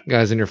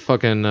 Guys in your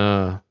fucking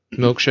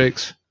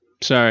milkshakes.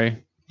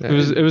 Sorry.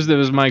 It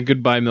was my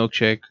goodbye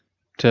milkshake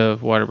to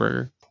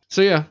Whataburger.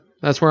 So yeah,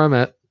 that's where I'm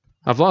at.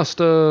 I've lost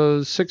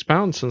 6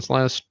 pounds since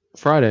last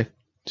Friday.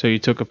 So you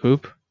took a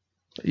poop?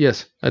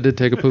 Yes, I did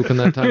take a poop in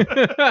that time.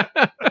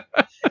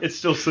 It's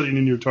still sitting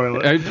in your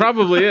toilet. It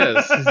probably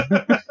is.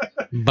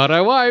 But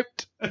I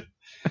wiped.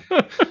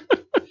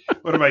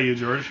 What about you,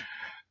 George?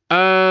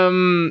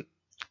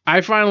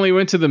 I finally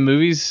went to the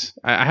movies.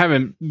 I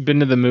haven't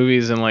been to the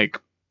movies in like,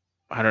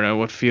 I don't know,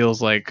 what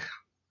feels like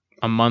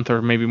a month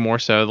or maybe more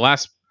so. The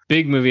last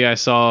big movie I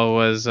saw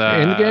was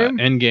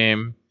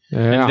Endgame. Yeah.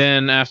 And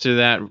then after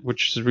that,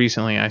 which is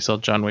recently, I saw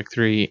John Wick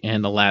 3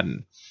 and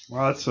Aladdin.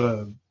 Well, it's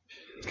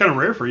kind of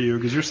rare for you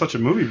because you're such a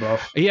movie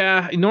buff.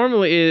 Yeah,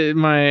 normally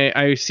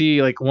I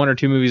see like 1 or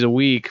 2 movies a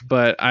week,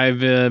 but I've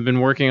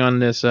been working on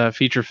this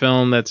feature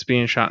film that's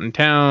being shot in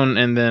town,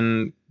 and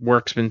then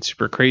work's been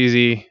super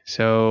crazy.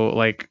 So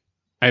like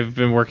I've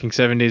been working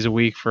 7 days a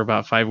week for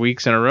about 5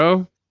 weeks in a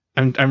row.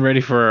 I'm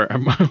ready for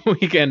a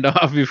weekend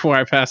off before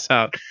I pass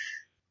out.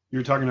 You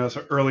were talking to us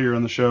earlier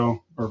in the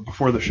show, or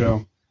before the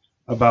show,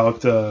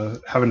 about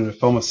having to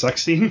film a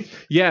sex scene.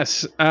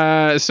 Yes.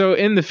 So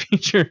in the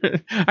feature,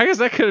 I guess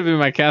that could have been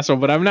my casserole,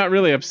 but I'm not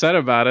really upset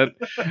about it.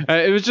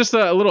 It was just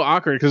a little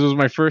awkward because it was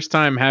my first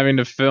time having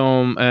to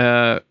film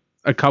a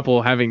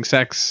couple having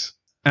sex.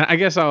 I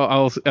guess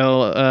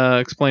I'll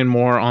explain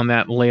more on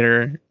that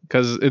later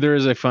because there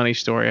is a funny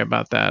story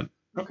about that.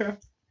 Okay.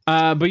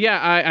 But yeah,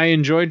 I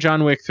enjoyed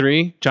John Wick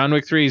 3. John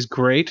Wick 3 is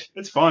great.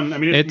 It's fun. I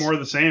mean, it's more of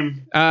the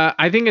same.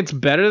 I think it's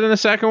better than the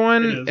second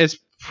one. It's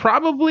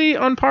probably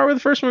on par with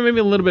the first one, maybe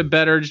a little bit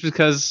better, just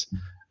because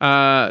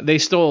they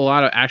stole a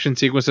lot of action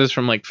sequences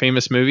from like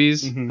famous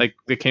movies, like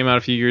that came out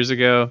a few years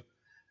ago,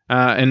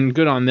 and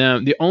good on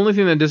them. The only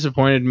thing that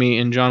disappointed me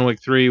in John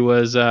Wick 3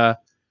 was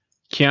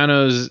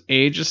Keanu's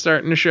age is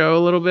starting to show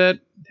a little bit.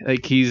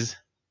 Like he's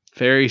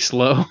very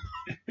slow.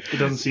 It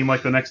doesn't seem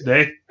like the next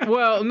day.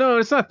 Well, no,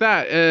 it's not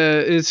that.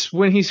 It's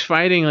when he's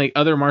fighting like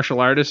other martial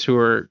artists who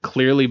are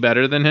clearly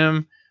better than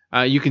him.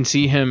 You can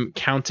see him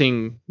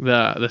counting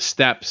the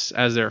steps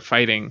as they're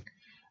fighting.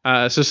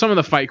 So some of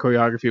the fight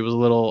choreography was a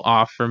little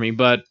off for me,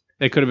 but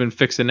they could have been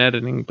fixed in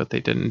editing, but they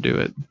didn't do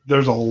it.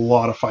 There's a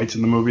lot of fights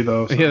in the movie,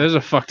 though. So. Yeah, there's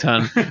a fuck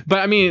ton. But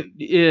I mean,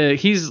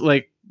 he's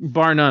like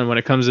bar none when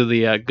it comes to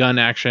the gun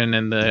action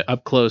and the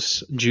up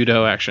close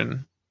judo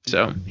action.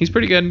 So he's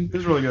pretty good.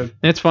 It's really good.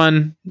 It's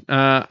fun.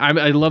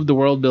 I love the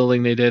world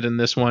building they did in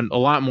this one a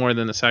lot more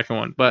than the second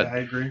one. But yeah, I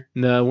agree.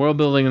 The world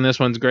building in this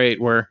one's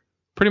great, where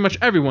pretty much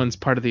everyone's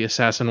part of the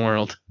assassin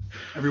world.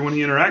 Everyone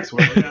he interacts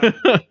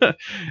with. Yeah.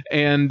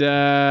 And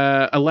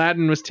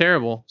Aladdin was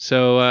terrible.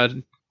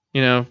 So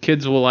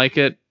kids will like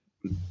it.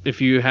 If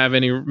you have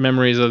any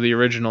memories of the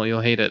original, you'll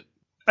hate it.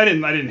 I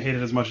didn't hate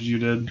it as much as you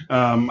did.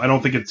 I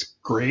don't think it's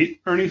great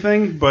or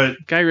anything, but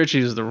Guy Ritchie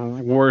is the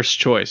worst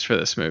choice for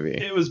this movie.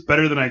 It was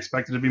better than I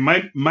expected it to be.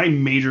 My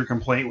major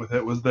complaint with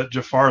it was that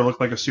Jafar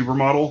looked like a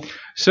supermodel.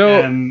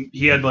 And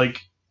he had like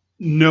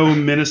no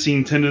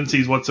menacing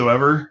tendencies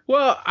whatsoever.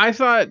 Well, I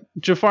thought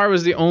Jafar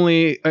was the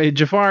only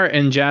Jafar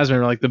and Jasmine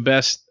were like the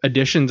best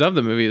additions of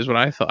the movie is what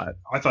I thought.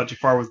 I thought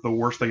Jafar was the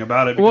worst thing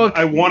about it. Well,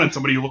 I wanted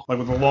somebody who looked like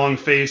with a long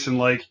face and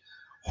like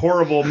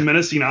horrible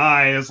menacing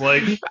eyes,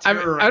 like I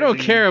don't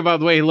care about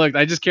the way he looked.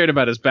 I just cared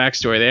about his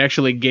backstory. They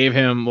actually gave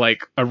him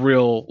like a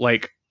real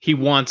like he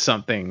wants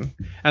something,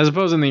 as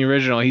opposed in the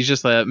original he's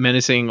just a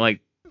menacing like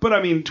But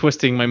I mean,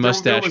 twisting my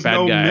mustache there was bad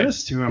no guy.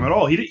 menace to him at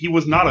all. He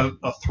was not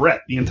a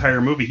threat the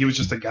entire movie. He was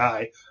just a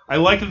guy. I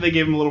like that they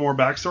gave him a little more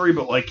backstory,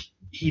 but like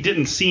he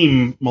didn't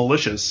seem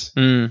malicious.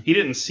 Mm. He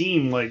didn't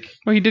seem like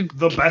Well, he did.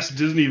 the best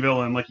Disney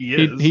villain like he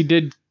is. He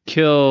did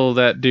kill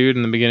that dude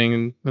in the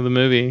beginning of the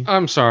movie.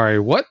 I'm sorry,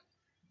 what?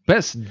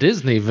 Best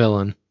Disney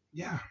villain?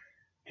 Yeah.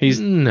 He's.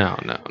 No.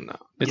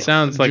 It Yes.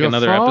 sounds like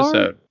another Jafar?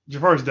 episode.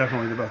 Jafar is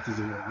definitely the best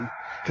Disney villain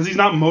because he's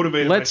not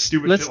motivated by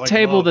stupid Let's shit like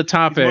table love. the He's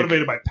topic.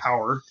 motivated by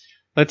power.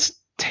 Let's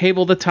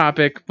table the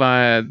topic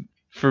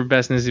for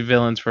best Disney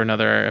villains for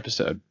another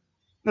episode.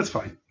 That's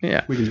fine.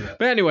 Yeah. We can do that.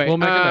 But anyway, We'll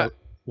make a note.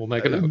 We'll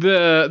make a note.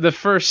 the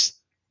first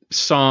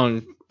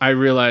song, I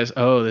realized,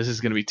 oh, this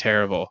is gonna be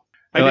terrible.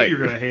 I Like- knew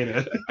you were gonna hate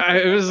it.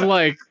 It was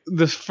like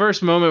the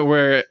first moment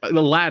where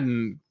the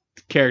Latin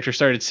character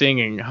started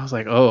singing. I was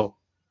like, oh,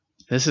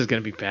 this is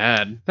gonna be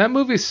bad. That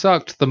movie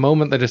sucked the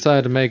moment they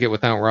decided to make it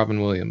without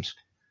Robin Williams.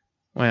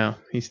 Well,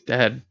 he's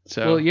dead.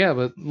 So Well, yeah,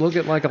 but look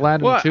at like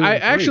Aladdin Well, 2 I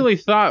and 3. actually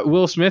thought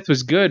Will Smith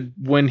was good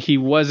when he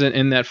wasn't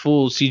in that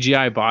full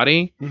CGI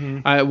body.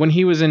 Mm-hmm. When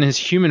he was in his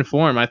human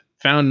form, I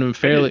found him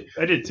fairly.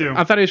 I did too.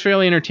 I thought he was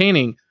fairly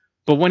entertaining.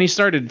 But when he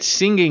started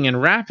singing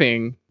and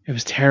rapping, it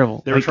was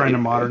terrible. They were trying to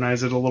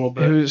modernize it a little It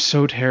bit. was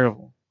so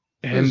terrible.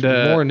 There's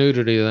And more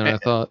nudity than I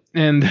thought.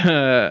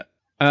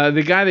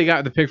 the guy they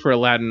got the pick for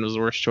Aladdin was the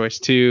worst choice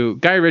too.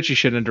 Guy Ritchie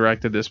shouldn't have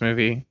directed this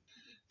movie.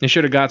 They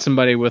should have got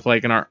somebody with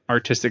like an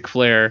artistic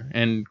flair,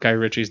 and Guy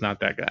Ritchie's not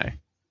that guy.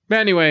 But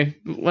anyway,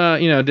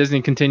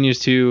 Disney continues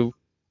to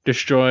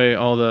destroy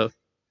all the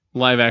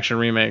live action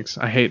remakes.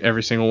 I hate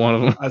every single one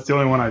of them. That's the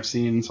only one I've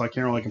seen, so I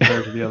can't really compare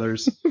it to the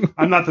others.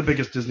 I'm not the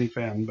biggest Disney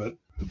fan, but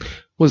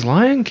Was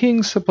Lion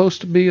King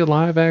supposed to be a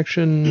live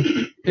action?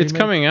 It's remake?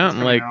 coming out It's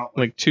in coming out,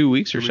 like 2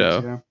 weeks or 2 so.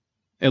 weeks,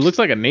 yeah. It looks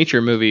like a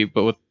nature movie,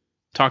 but with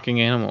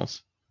talking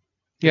animals.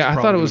 Yeah, It's I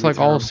thought probably it was gonna like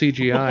be all terrible.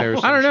 CGI or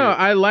something. I don't know.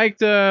 I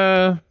liked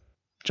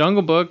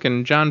Jungle Book,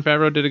 and Jon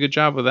Favreau did a good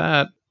job with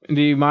that.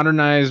 The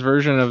modernized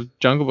version of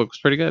Jungle Book was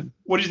pretty good.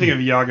 What do you think of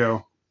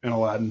Iago in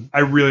Aladdin? I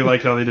really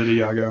liked how they did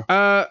Iago.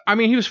 I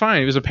mean, he was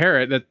fine. He was a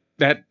parrot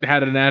that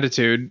had an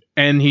attitude,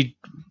 and he,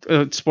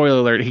 spoiler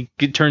alert, he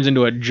turns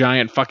into a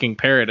giant fucking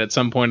parrot at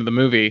some point in the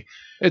movie.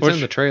 It's Which-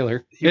 in the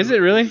trailer. Is it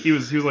really? He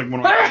was like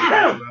one of my favorite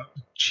things about it.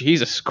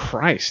 Jesus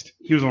Christ.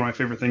 He was one of my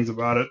favorite things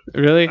about it.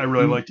 Really? I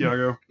really liked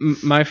Iago.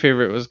 My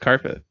favorite was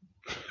Carpet.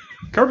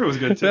 Carpet was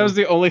good too. That was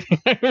the only thing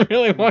I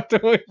really walked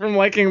away from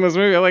liking this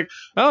movie. I'm like,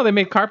 oh, they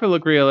made Carpet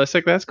look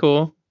realistic. That's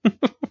cool.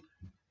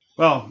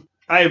 Well,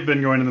 I have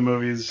been going to the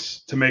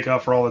movies to make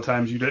up for all the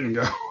times you didn't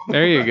go.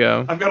 There you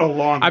go. I've got a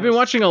long. I've been list.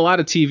 watching a lot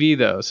of TV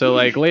though, so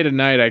like late at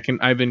night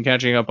I've been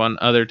catching up on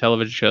other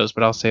television shows,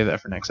 but I'll save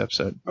that for next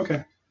episode.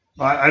 Okay.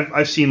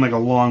 I've seen like a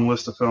long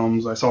list of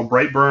films. I saw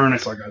Brightburn. I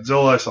saw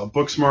Godzilla. I saw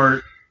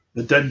Booksmart.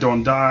 The Dead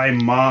Don't Die.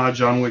 Ma.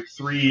 John Wick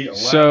 3. Aladdin,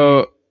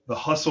 So The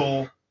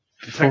Hustle.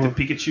 Detective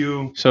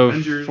Pikachu. so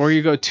Avengers. before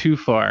you go too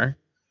far,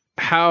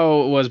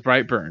 how was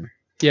Brightburn?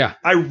 Yeah.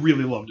 I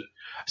really loved it.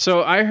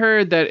 So I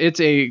heard that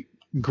it's a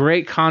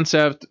great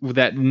concept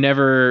that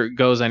never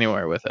goes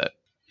anywhere with it.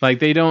 Like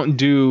they don't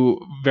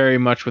do very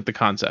much with the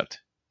concept.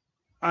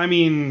 I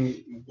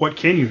mean, what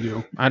can you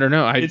do? I don't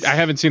know. I It's-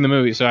 haven't seen the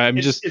movie, so I'm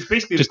It's just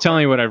basically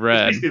telling you what I've It's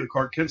read. basically the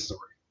Clark Kent story.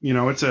 You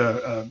know, it's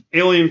a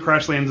alien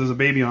crash lands as a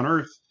baby on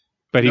Earth.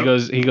 But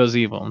Nope. he goes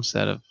evil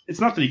instead of.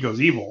 It's not that he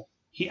goes evil.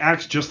 He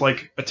acts just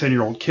like a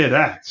 10-year-old kid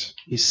acts.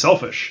 He's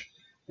selfish,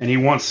 and he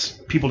wants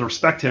people to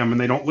respect him, and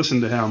they don't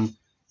listen to him.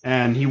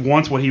 And he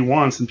wants what he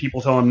wants, and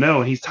people tell him no,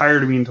 and he's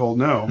tired of being told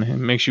no. It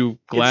makes you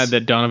glad It's-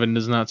 that Donovan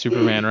is not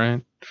Superman,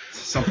 right?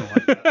 Something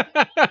like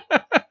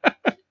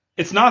that.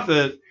 It's not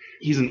that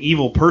he's an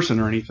evil person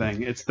or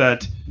anything. It's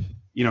that,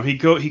 you know, he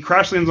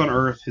crash lands on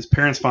Earth. His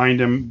parents find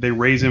him. They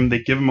raise him. They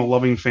give him a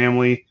loving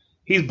family.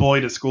 He's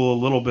bullied at school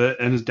a little bit,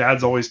 and his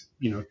dad's always,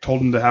 you know,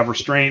 told him to have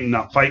restraint and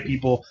not fight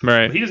people.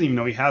 Right. But he doesn't even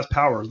know he has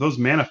powers. Those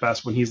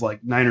manifest when he's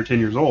like 9 or 10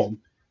 years old.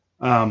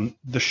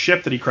 The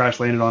ship that he crash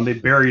landed on, they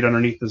buried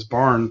underneath this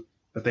barn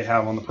that they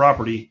have on the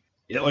property.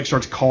 It like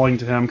starts calling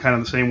to him, kind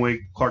of the same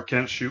way Clark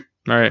Kent's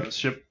Right.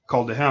 ship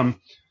called to him.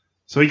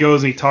 So he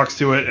goes and he talks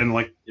to it, and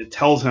like it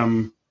tells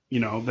him, you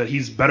know, that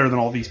he's better than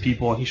all these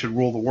people and he should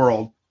rule the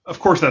world. Of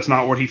course, that's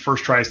not what he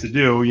first tries to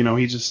do. You know,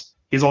 he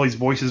has all these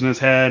voices in his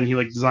head, and he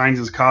like designs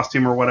his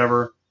costume or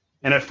whatever.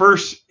 And at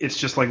first, it's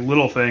just like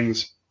little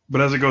things,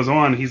 but as it goes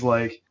on, he's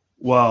like,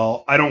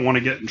 well, I don't want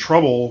to get in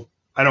trouble.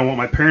 I don't want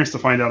my parents to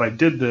find out I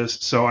did this,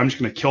 so I'm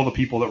just going to kill the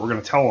people that were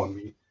going to tell on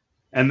me.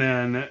 And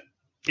then,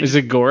 Is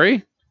it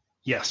gory?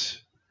 yes,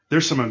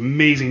 there's some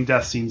amazing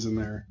death scenes in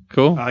there.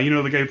 Cool. You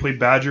know the guy who played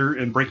Badger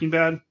in Breaking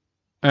Bad?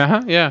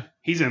 Yeah.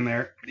 He's in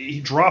there. He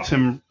drops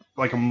him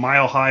like a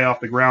mile high off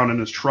the ground in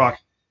his truck,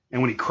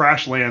 and when he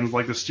crash lands,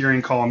 like the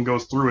steering column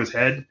goes through his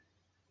head.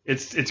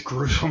 It's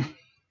gruesome.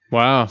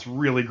 Wow. It's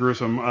really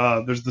gruesome.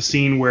 There's the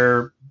scene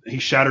where he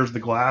shatters the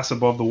glass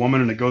above the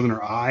woman, and it goes in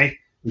her eye,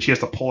 and she has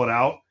to pull it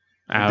out.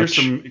 There's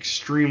Ouch. some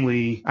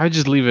extremely I would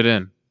just leave it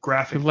in.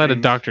 graphic. Let a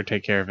things. doctor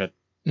take care of it.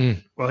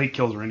 Well, he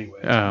kills her anyway.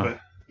 Oh.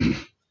 But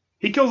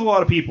he kills a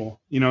lot of people.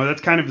 You know, that's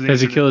kind of his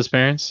Does he answer. kill his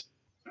parents?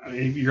 I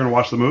mean, you're gonna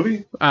watch the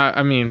movie?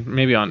 I mean,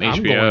 maybe on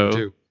I'm HBO. going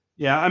to.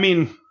 Yeah, I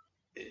mean,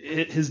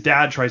 his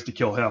dad tries to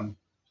kill him.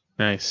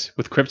 Nice.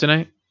 With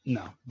kryptonite?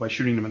 No, by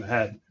shooting him in the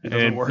head. It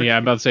doesn't work. Yeah,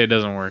 I'm about to say it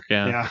doesn't work.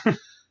 Yeah. Yeah.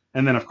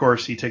 And then, of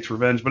course, he takes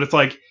revenge. But it's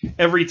like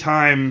every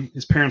time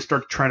his parents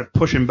start trying to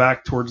push him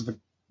back towards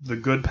the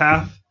good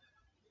path,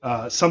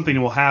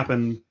 something will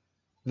happen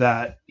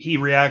that he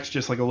reacts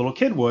just like a little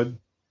kid would,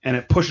 and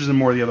it pushes him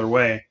more the other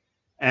way.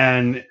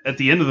 And at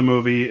the end of the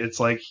movie, it's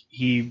like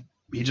he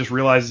just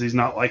realizes he's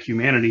not like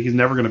humanity. He's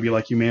never going to be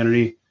like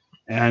humanity.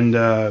 And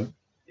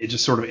it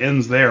just sort of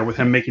ends there with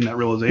him making that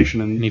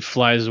realization. And he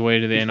flies away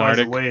to the he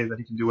Antarctic. flies away that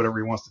he can do whatever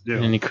he wants to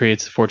do. And he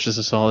creates the Fortress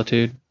of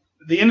Solitude.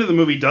 The end of the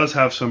movie does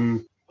have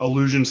some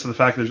allusions to the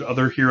fact that there's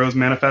other heroes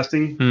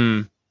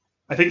manifesting.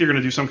 I think they're going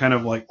to do some kind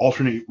of like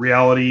alternate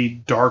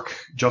reality, dark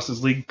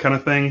Justice League kind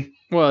of thing.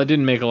 Well, it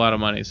didn't make a lot of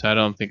money, so I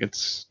don't think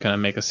it's going to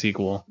make a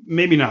sequel.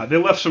 Maybe not. They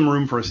left some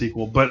room for a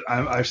sequel, but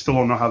I still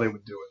don't know how they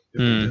would do it if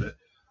they did it.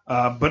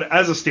 But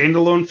as a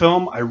standalone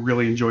film, I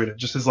really enjoyed it,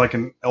 just as like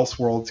an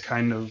Elseworlds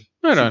kind of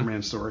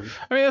Superman story.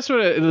 I mean, that's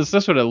what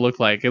it looked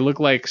like. It looked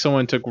like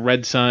someone took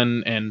Red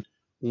Sun and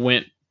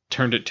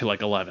turned it to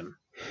like 11.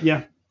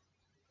 Yeah.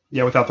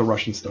 Yeah, without the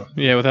Russian stuff.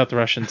 Yeah, without the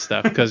Russian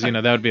stuff, because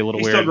that would be a little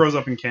he weird. Still grows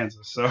up in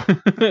Kansas, so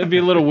it'd be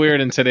a little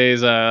weird in today's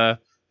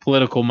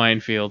political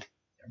minefield.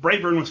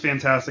 Brightburn was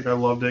fantastic. I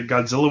loved it.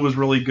 Godzilla was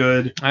really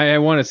good. I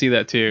want to see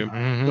that too.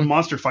 The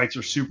monster fights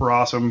are super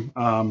awesome.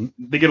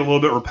 They get a little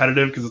bit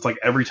repetitive because it's like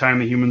every time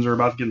the humans are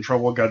about to get in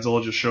trouble,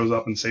 Godzilla just shows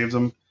up and saves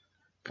them.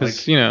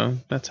 Because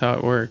that's how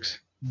it works.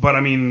 But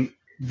I mean,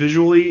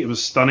 visually, it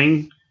was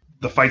stunning.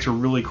 The fights were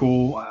really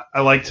cool.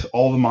 I liked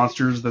all the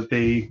monsters that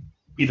they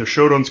either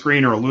showed on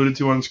screen or alluded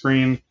to on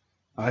screen.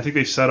 I think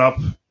they've set up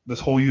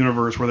this whole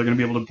universe where they're going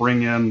to be able to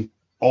bring in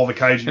all the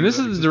kaiju. And this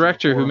is the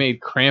director who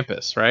made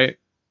Krampus, right?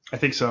 I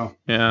think so.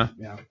 Yeah.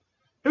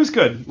 It was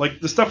good.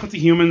 Like, the stuff with the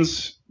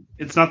humans,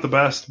 it's not the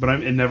best,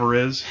 but it never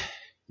is.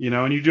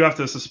 And you do have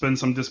to suspend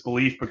some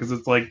disbelief because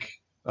it's like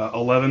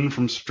 11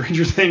 from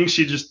Stranger Things.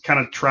 She just kind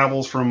of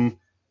travels from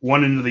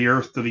one end of the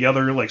earth to the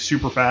other, like,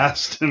 super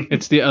fast. And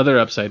it's the other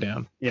upside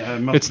down. Yeah,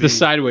 it's the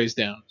sideways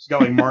down. She's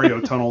got like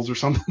Mario tunnels or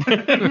something.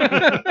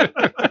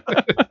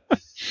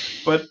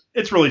 But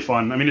it's really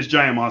fun. I mean, it's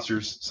giant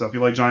monsters, so if you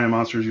like giant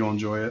monsters, you'll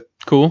enjoy it.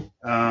 Cool.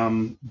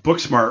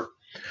 Booksmart.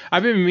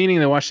 I've been meaning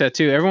to watch that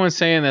too. Everyone's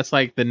saying that's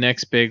like the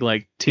next big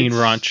like teen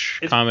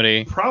raunch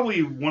comedy.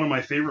 Probably one of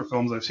my favorite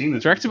films I've seen.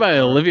 Directed by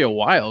Olivia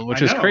Wilde,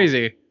 which is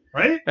crazy.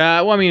 Right?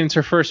 Well, I mean, it's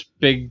her first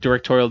big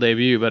directorial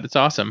debut, but it's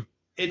awesome.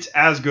 It's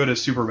as good as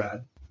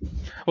Superbad.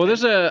 Well,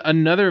 there's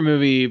another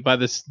movie by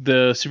the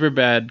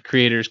Superbad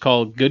creators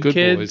called Good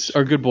Kids Boys.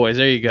 or Good Boys.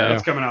 There you go. Yeah,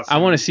 it's coming out soon.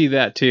 I want to see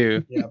that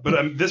too. Yeah,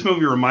 but this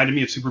movie reminded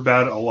me of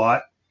Superbad a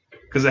lot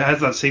because it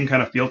has that same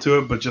kind of feel to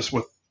it, but just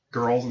with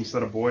girls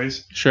instead of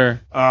boys.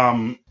 Sure.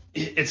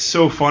 It's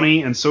so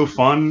funny and so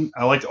fun.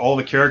 I liked all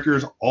the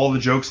characters. All the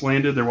jokes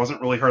landed. There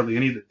wasn't really hardly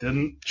any that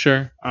didn't.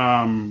 Sure.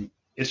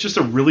 It's just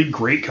a really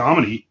great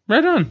comedy.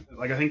 Right on.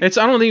 Like, I think I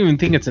don't even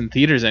think it's in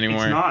theaters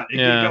anymore. it's not. It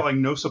got like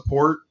no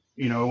support.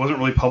 It wasn't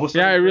really published.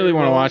 Yeah, I really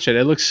want to watch it.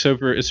 It looks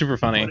super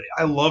funny. But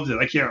I loved it.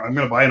 I'm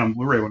gonna buy it on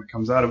Blu-ray when it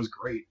comes out. It was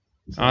great.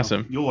 So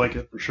awesome. You'll like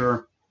it for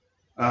sure.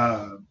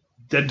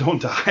 Dead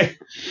Don't Die.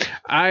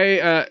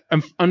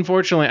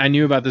 Unfortunately, I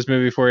knew about this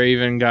movie before I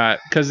even got,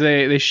 because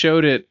they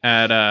showed it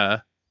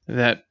at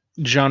that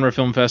genre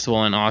film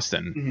festival in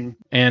Austin,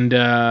 and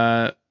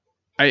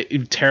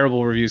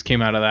terrible reviews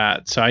came out of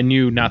that, so I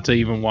knew not to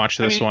even watch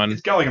this one.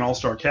 It's got like an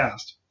all-star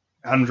cast.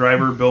 Adam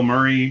Driver, Bill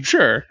Murray.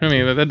 Sure, I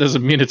mean, but that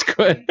doesn't mean it's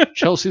good.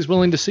 Chelsea's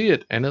willing to see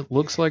it, and it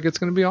looks like it's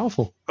going to be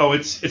awful. Oh,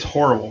 it's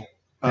horrible.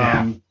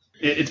 Yeah.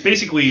 It's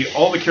basically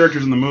all the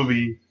characters in the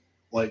movie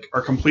like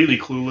are completely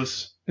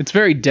clueless. It's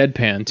very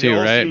deadpan too, they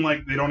all right? seem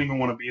like they don't even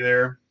want to be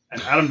there.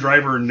 And Adam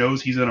Driver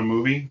knows he's in a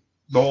movie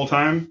the whole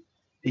time.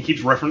 He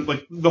keeps referencing,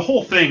 like, the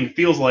whole thing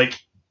feels like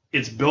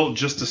it's built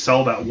just to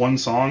sell that one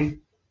song.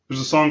 There's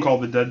a song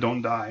called "The Dead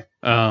Don't Die."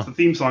 It's the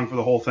theme song for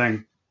the whole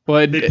thing.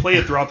 Well, they play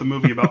it throughout the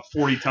movie about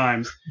 40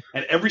 times,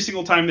 and every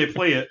single time they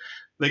play it,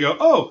 they go,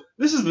 "Oh,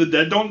 this is The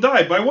Dead Don't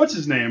Die by what's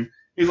his name."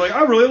 He's like,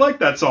 "I really like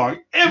that song."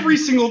 Every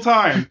single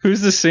time.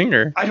 Who's the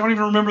singer? I don't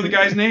even remember the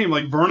guy's name,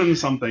 like Vernon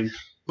something.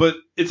 But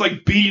it's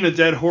like beating a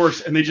dead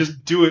horse, and they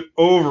just do it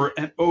over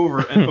and over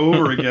and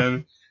over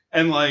again.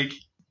 And like,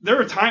 there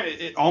are times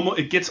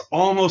it gets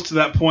almost to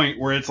that point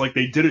where it's like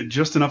they did it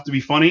just enough to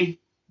be funny,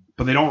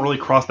 but they don't really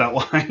cross that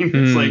line.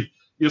 It's like,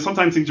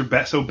 sometimes things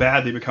are so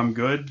bad they become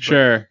good.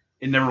 Sure.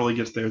 It never really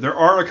gets there. There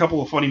are a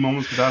couple of funny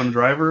moments with Adam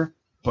Driver,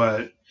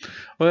 but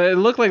well, it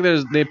looked like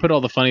they put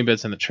all the funny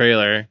bits in the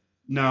trailer.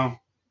 No,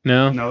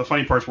 the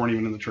funny parts weren't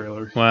even in the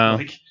trailer. Wow.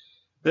 Like,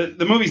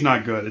 the movie's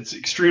not good. It's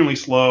extremely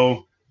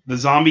slow. The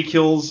zombie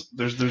kills,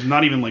 there's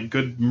not even like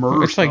good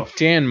murder It's stuff. like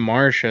Dan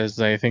Marsh, as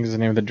I think is the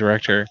name of the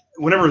director.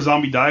 Whenever a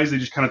zombie dies, they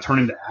just kind of turn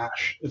into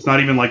ash. It's not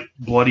even like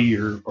bloody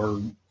or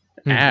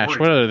ash.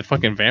 What are the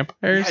fucking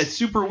vampires? Yeah, it's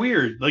super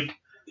weird. Like,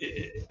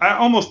 I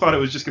almost thought it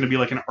was just going to be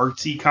like an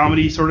artsy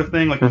comedy sort of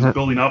thing, like it was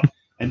building up,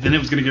 and then it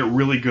was going to get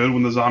really good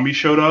when the zombies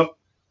showed up.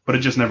 but it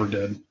just never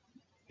did.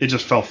 It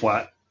just fell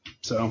flat.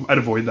 So I'd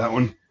avoid that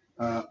one.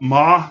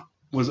 Ma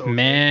was okay.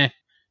 Meh.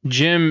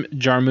 Jim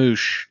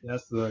Jarmusch.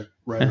 That's the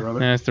writer of it.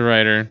 That's the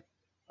writer.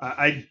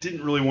 I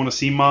didn't really want to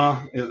see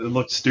Ma. It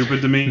looked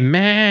stupid to me.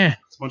 Meh.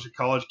 It's a bunch of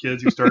college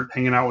kids who start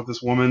hanging out with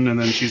this woman, and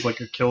then she's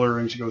like a killer,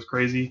 and she goes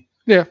crazy.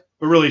 Yeah.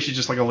 But really, she's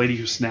just like a lady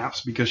who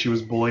snaps because she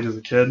was bullied as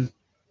a kid.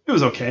 It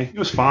was okay. It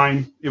was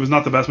fine. It was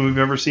not the best movie I've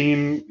ever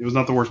seen. It was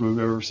not the worst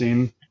movie I've ever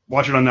seen.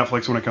 Watch it on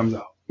Netflix when it comes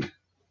out.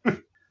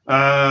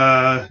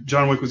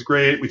 John Wick was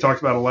great. We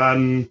talked about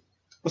Aladdin.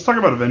 Let's talk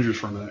about Avengers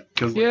for a minute.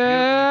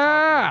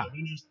 Yeah.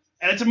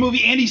 And it's a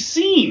movie Andy's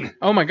seen.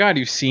 Oh my God,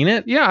 you've seen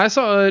it? Yeah, I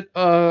saw it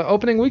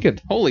opening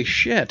weekend. Holy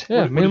shit.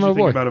 Yeah, What me did and you my think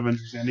boy. about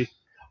Avengers, Andy?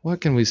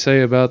 What can we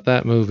say about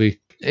that movie?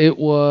 It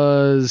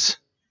was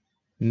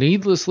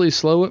needlessly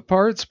slow at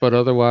parts, but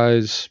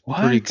otherwise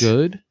pretty What?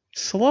 good.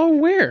 Slow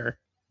where?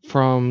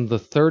 From the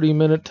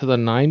 30-minute to the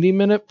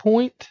 90-minute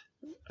point.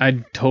 I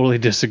totally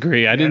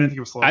disagree. I didn't think it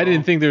was slow at I didn't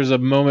all. think there was a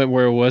moment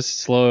where it was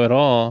slow at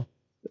all.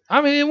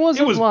 I mean, it It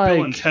wasn't was like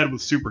Bill and Ted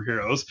with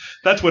superheroes.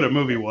 That's what a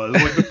movie was.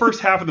 Like the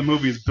first half of the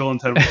movie is Bill and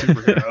Ted with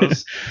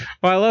superheroes.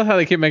 Well, I love how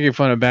they keep making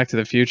fun of Back to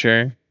the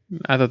Future.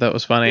 I thought that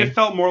was funny. It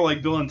felt more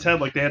like Bill and Ted,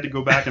 like they had to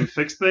go back and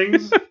fix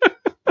things.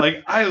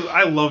 Like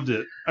I loved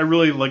it. I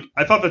really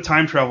I thought the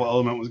time travel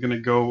element was going to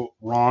go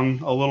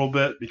wrong a little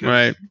bit because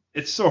Right.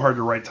 it's so hard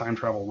to write time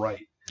travel right.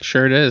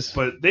 Sure it is.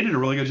 But they did a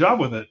really good job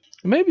with it.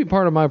 maybe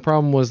part of my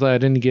problem was that I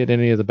didn't get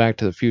any of the Back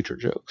to the Future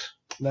jokes.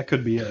 That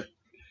could be it.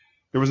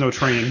 There was no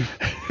train.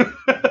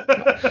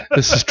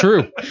 This is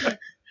true.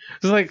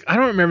 It's like, I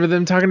don't remember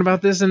them talking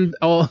about this in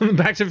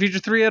Back to the Future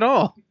 3 at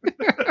all.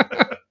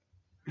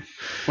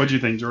 What'd you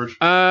think, George?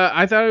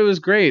 I thought it was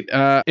great.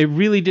 It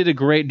really did a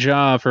great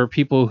job for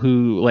people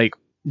who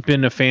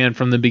been a fan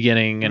from the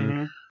beginning,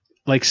 and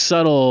Mhm.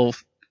 subtle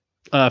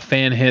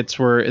fan hits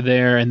were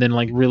there, and then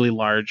really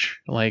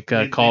large They did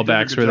a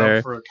callbacks good were job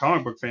there. for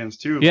comic book fans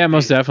too. Yeah, Like,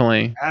 most they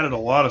definitely. added a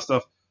lot of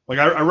stuff. Like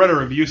I read a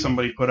review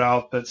somebody put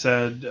out that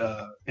said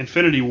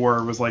Infinity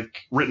War was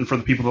written for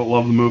the people that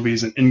love the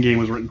movies, and Endgame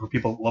was written for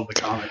people that love the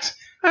comics.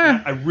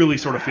 I really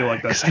sort of feel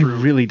like that's Because I true.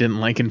 really didn't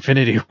like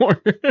Infinity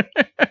War.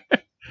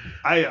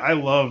 I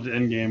loved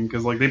Endgame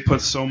because they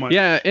put so much.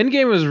 Yeah,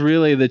 Endgame was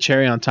really the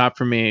cherry on top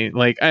for me.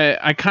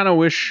 I kind of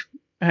wish.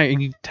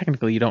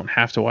 Technically, you don't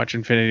have to watch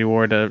Infinity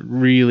War to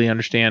really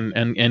understand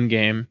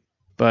Endgame,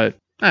 but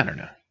I don't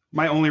know.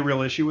 My only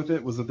real issue with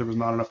it was that there was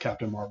not enough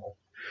Captain Marvel.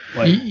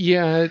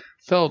 Yeah, it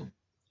felt.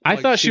 I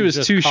like thought she was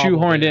just too cobbled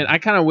shoehorned in. I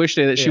kind of wish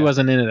that she Yeah.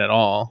 wasn't in it at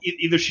all.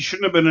 Either she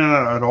shouldn't have been in it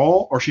at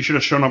all, or she should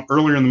have shown up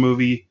earlier in the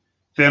movie.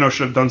 Thanos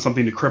should have done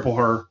something to cripple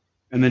her,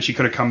 and then she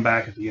could have come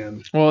back at the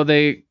end. Well,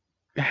 they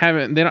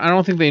haven't. I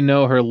don't think they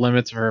know her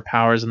limits of her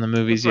powers in the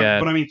movies That's right, yet.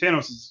 But I mean,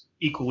 Thanos is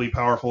equally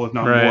powerful, if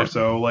not Right. more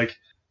so.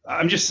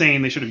 I'm just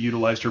saying they should have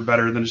utilized her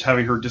better than just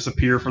having her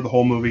disappear for the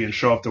whole movie and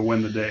show up to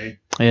win the day.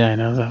 Yeah, I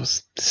know that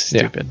was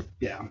stupid.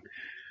 Yeah.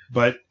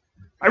 But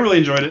I really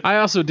enjoyed it. I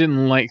also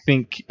didn't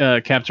think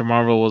Captain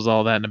Marvel was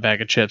all that in a bag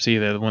of chips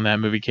either when that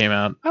movie came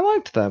out. I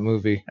liked that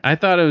movie. I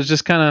thought it was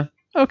just kind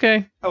of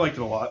okay. I liked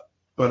it a lot.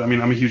 But I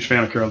mean, I'm a huge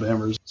fan of Carol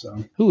Danvers. So,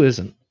 all Who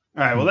isn't?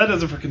 right. Well, that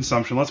does it for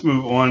consumption. Let's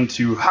move on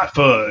to hot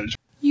fudge.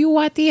 You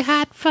want the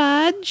hot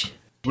fudge?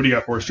 What do you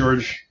got for us,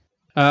 George?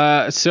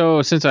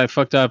 So since I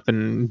fucked up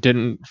and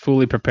didn't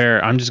fully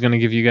prepare, I'm just going to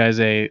give you guys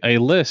a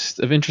list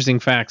of interesting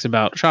facts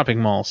about shopping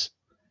malls.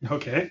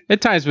 Okay.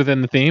 It ties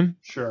within the theme.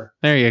 Sure.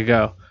 There you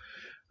go.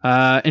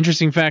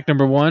 Interesting fact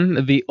number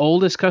 1: the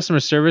oldest customer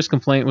service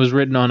complaint was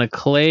written on a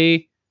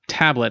clay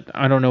tablet.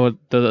 I don't know what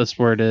this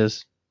word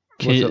is.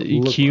 What's it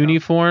look like?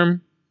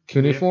 Cuneiform,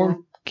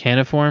 Cuneiform?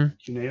 cuneiform,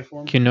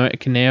 Cuneiform?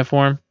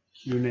 cuneiform,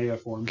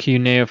 Cuneiform.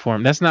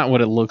 cuneiform. That's not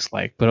what it looks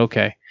like, but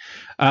okay.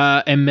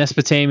 In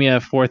Mesopotamia,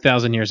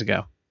 4,000 years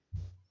ago.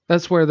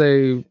 That's where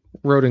they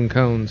wrote in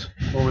cones.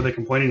 What were they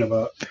complaining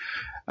about?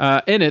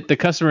 In it, the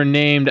customer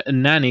named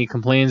Nani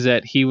complains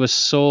that he was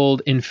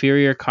sold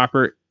inferior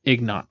copper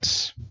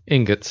ingots.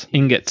 Ingots.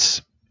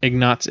 Ignats,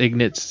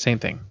 same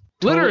thing.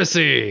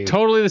 Literacy!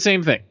 Totally the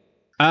same thing.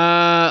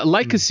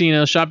 Like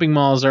casinos, shopping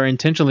malls are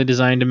intentionally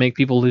designed to make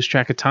people lose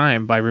track of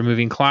time by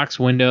removing clocks,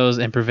 windows,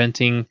 and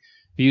preventing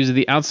views of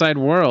the outside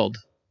world.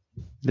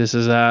 This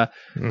is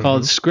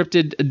called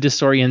scripted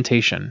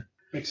disorientation.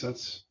 Makes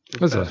sense.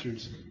 What's that?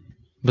 Bastards.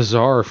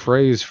 Bizarre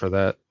phrase for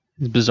that.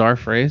 Bizarre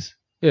phrase.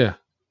 Yeah.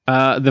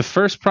 The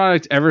first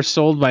product ever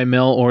sold by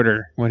mail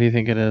order. What do you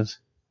think it is?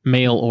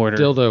 Mail order.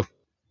 Dildo.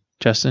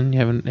 Justin, you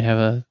have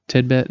a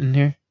tidbit in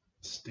here?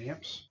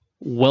 Stamps?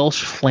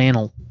 Welsh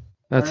flannel.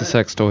 That's a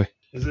sex toy.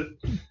 Is it?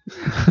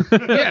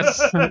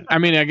 Yes. I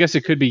mean, I guess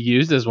it could be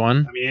used as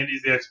one. I mean,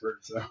 Andy's the expert,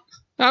 so.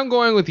 I'm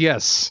going with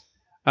yes.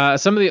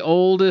 Some of the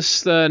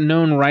oldest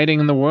known writing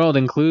in the world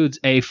includes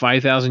a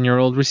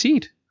 5,000-year-old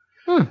receipt.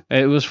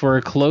 It was for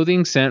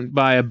clothing sent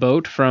by a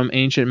boat from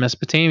ancient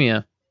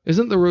Mesopotamia.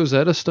 Isn't the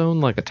Rosetta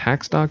Stone like a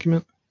tax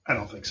document? I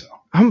don't think so.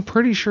 I'm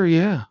pretty sure,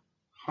 yeah.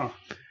 Huh.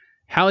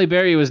 Halle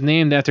Berry was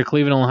named after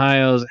Cleveland,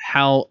 Ohio's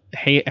Hale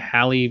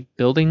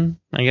Building,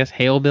 I guess,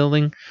 Hale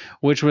Building,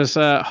 which was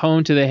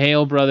home to the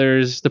Hale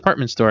Brothers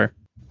department store.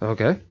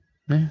 Okay.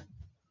 Yeah.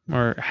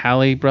 Or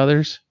Halle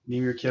Brothers.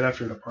 Name your kid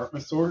after a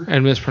department store.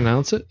 And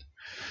mispronounce it?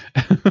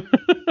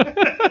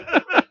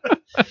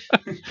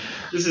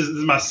 This is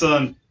my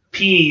son,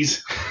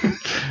 Peas.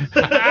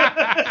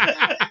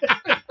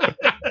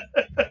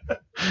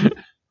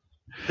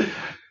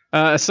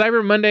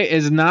 Cyber Monday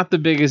is not the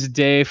biggest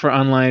day for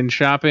online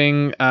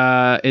shopping.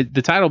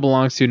 The title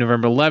belongs to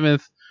November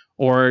 11th,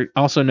 or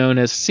also known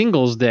as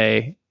Singles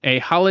Day, a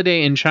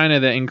holiday in China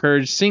that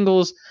encouraged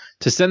singles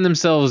to send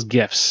themselves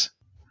gifts.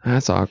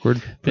 That's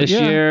awkward. This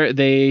year,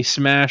 they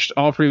smashed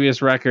all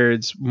previous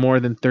records, more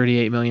than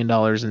 $38 million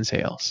in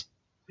sales.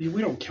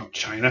 We don't count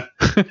China.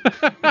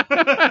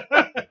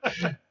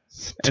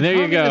 And there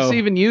you go. Does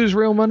even use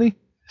real money?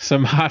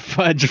 Some hot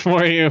fudge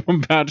for you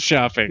about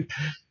shopping.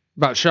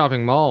 About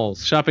shopping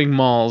malls. Shopping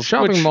malls.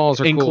 Shopping which malls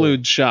are cool.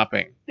 include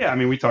shopping. Yeah, I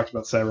mean, we talked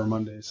about Cyber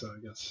Monday, so I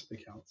guess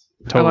it counts.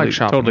 I like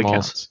shopping malls.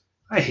 Counts.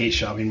 I hate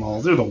shopping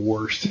malls. They're the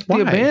worst. The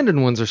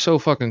abandoned ones are so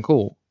fucking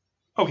cool.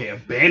 Okay,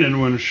 abandoned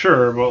ones,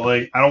 sure, but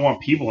like, I don't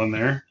want people in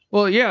there.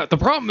 Well, yeah, the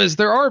problem is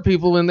there are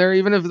people in there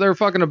even if they're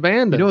fucking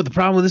abandoned. You know what the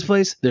problem with this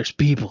place? There's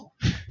people.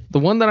 The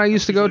one that I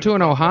used to go to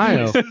in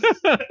Ohio.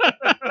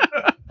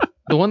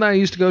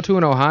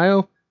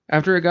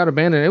 After it got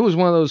abandoned, it was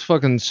one of those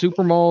fucking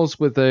super malls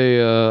with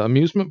a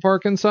amusement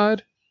park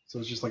inside. So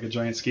it's just like a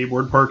giant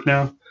skateboard park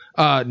now?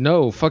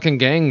 No, fucking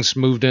gangs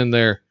moved in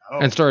there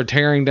and started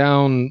tearing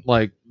down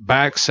like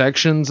back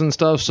sections and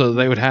stuff so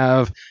they would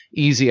have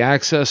easy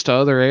access to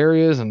other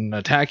areas and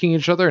attacking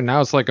each other. And now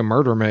it's like a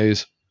murder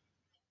maze.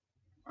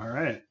 All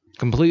right.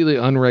 Completely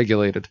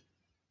unregulated.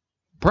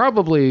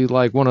 Probably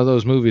like one of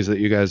those movies that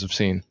you guys have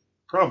seen.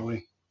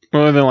 Probably.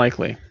 More than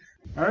likely.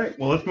 All right,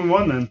 well, let's move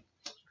on then.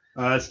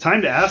 It's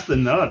time to ask the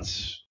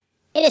nuts.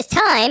 It is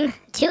time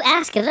to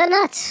ask the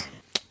nuts.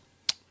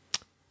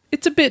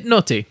 It's a bit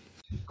nutty.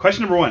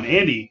 Question number 1.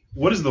 Andy,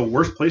 what is the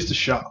worst place to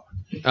shop?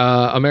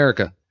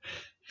 America.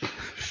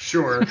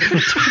 Sure.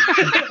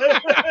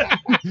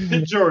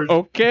 George.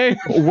 Okay.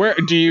 Where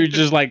do you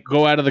just like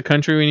go out of the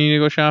country when you need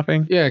to go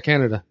shopping? Yeah,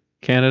 Canada.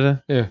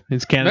 Canada? Yeah.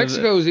 It's Canada.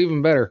 Mexico is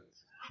even better.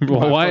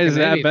 Well, why is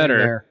that better?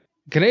 There.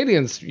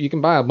 Canadians, you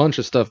can buy a bunch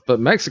of stuff, but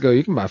Mexico,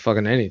 you can buy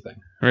fucking anything.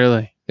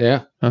 Really?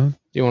 Yeah. Huh?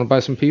 You want to buy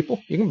some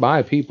people? You can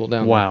buy people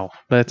down there. Wow.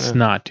 Let's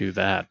not do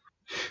that.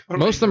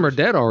 Most of them are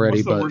dead already,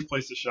 What's the but worst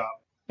place to shop?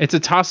 It's a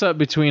toss-up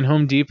between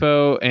Home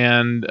Depot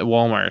and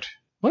Walmart.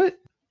 what?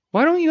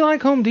 Why don't you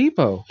like Home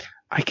Depot?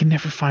 I can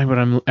never find what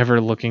I'm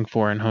ever looking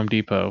for in Home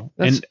Depot.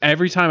 And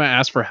every time I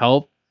ask for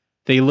help,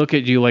 they look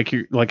at you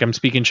like I'm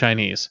speaking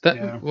Chinese.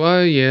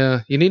 Well,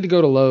 yeah. You need to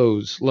go to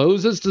Lowe's.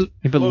 Lowe's is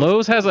But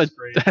Lowe's has a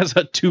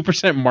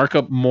 2%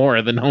 markup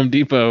more than Home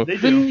Depot. They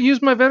Then do.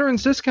 use my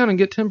veterans discount and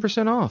get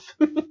 10% off.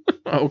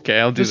 Okay,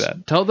 I'll do Just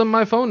that. tell them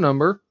my phone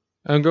number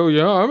and go,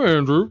 yeah, I'm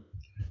Andrew.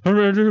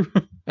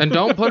 And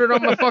don't put it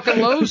on my fucking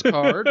Lowe's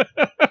card.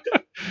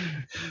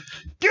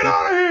 Get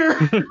out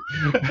of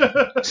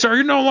here! Sir,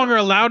 you're no longer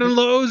allowed in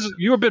Lowe's.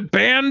 You have been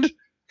banned.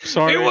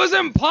 Sorry. It was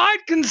implied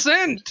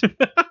consent.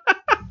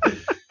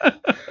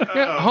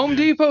 Yeah, Home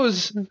Depot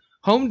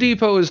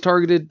is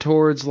targeted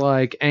towards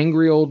like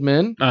angry old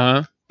men,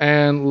 Uh-huh.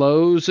 and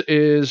Lowe's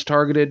is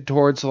targeted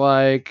towards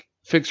like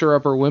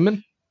fixer-upper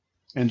women.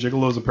 And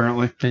Gigolos,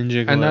 apparently.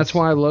 And that's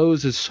why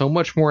Lowe's is so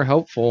much more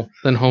helpful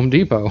than Home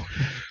Depot.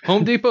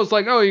 Home Depot's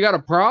like, oh, you got a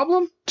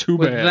problem Too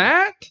with bad.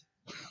 that?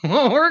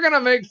 Well, we're going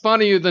to make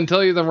fun of you then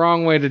tell you the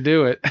wrong way to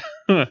do it.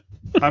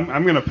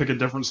 I'm going to pick a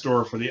different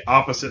store for the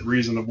opposite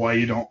reason of why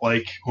you don't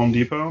like Home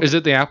Depot. Is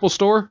it the Apple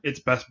Store?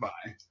 It's Best Buy.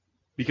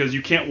 Because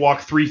you can't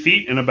walk 3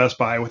 feet in a Best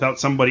Buy without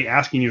somebody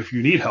asking you if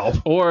you need help.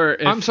 Or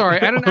if, I'm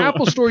sorry. At an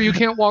Apple Store, you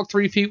can't walk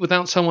 3 feet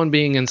without someone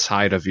being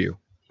inside of you.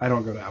 I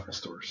don't go to Apple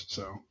stores,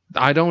 so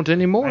I don't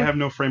anymore. I have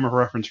no frame of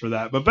reference for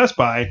that. But Best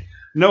Buy,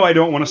 no, I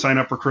don't want to sign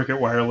up for Cricket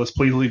Wireless.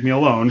 Please leave me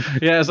alone.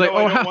 Yeah, it's like, No,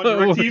 I don't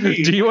want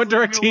DirecTV. do you want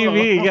Just leave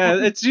me DirecTV? alone.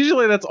 Yeah, it's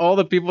usually that's all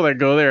the people that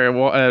go there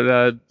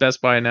at Best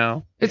Buy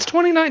now. It's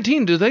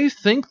 2019. Do they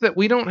think that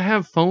we don't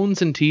have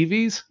phones and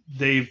TVs?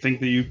 They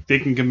think that they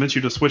can convince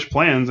you to switch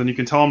plans, and you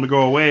can tell them to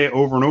go away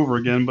over and over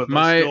again. But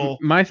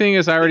My thing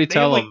is, I already they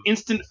tell have, them. like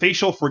instant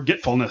facial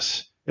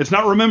forgetfulness. It's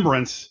not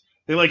remembrance.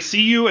 They like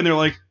see you and they're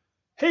like,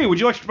 "Hey, would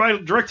you like to buy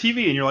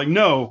DirecTV?" And you're like,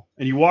 "No,"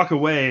 and you walk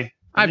away.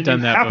 I've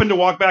done that. Happen to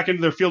walk back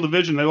into their field of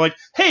vision. They're like,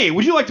 "Hey,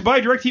 would you like to buy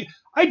DirecTV?"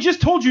 I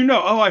just told you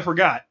no. Oh, I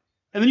forgot.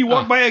 And then you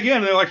walk by again,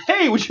 and they're like,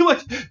 "Hey, would you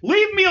like to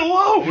leave me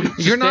alone?"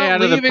 You're Stay not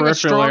out of the leaving a peripheral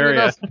strong area.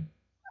 enough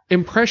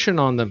impression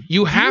on them.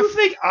 You Do have you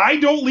think I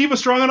don't leave a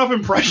strong enough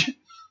impression?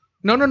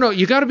 no.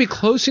 You got to be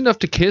close enough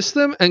to kiss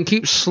them and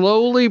keep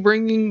slowly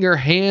bringing your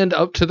hand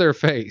up to their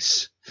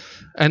face,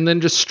 and then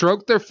just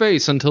stroke their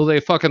face until they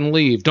fucking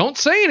leave. Don't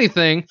say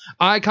anything.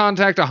 Eye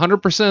contact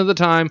 100% of the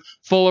time.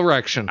 Full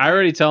erection. I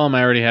already tell them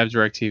I already have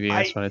DirecTV.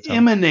 That's what I tell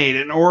them. emanate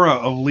an aura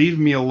of leave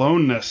me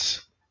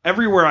aloneness.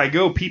 Everywhere I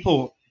go,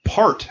 people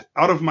part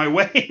out of my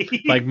way.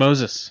 Like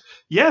Moses.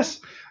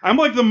 Yes, I'm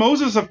like the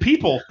Moses of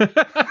people.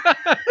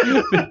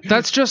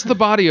 That's just the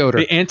body odor.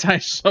 The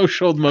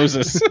antisocial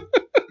Moses.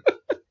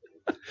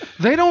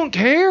 They don't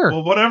care.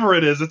 Well, whatever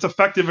it is, it's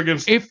effective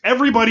against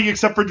everybody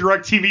except for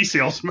DirecTV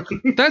salesmen.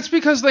 That's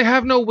because they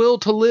have no will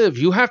to live.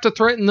 You have to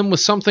threaten them with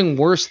something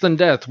worse than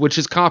death, which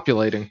is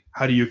copulating.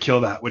 How do you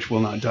kill that which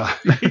will not die?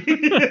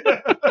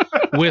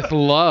 With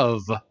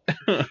love.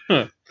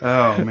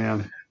 Oh,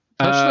 man.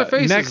 Touch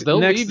their faces. They'll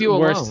next leave you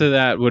alone. worst to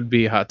that would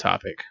be Hot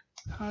Topic.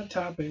 Hot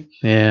Topic.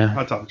 Yeah.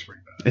 Hot Topic's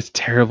pretty bad. It's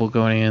terrible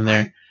going in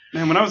there.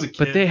 Man, when I was a kid,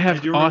 But they I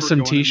have do remember awesome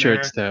going in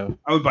t-shirts, there. though.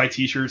 I would buy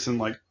t-shirts and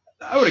like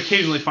I would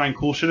occasionally find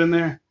cool shit in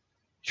there.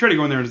 You try to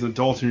go in there as an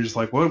adult and you're just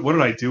like, what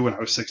did I do when I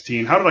was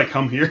 16? How did I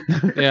come here?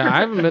 Yeah, I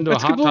haven't been to a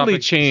It's Hot completely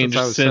Topic changed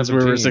since I was since we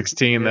 17. were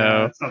 16, Yeah,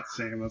 though. it's not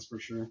the same, that's for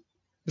sure.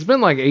 It's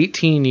been like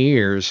 18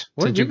 years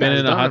What, since you've been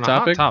in a Hot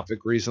Topic?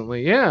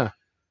 recently. Yeah.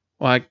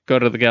 Well, I go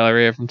to the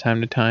Galleria from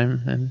time to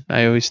time, and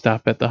I always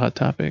stop at the Hot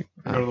Topic.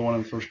 I go to the one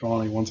in First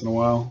Colony once in a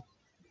while.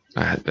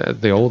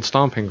 The old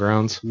stomping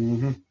grounds.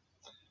 Mm-hmm.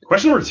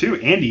 Question number 2,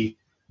 Andy,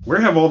 where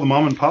have all the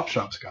mom and pop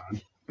shops gone?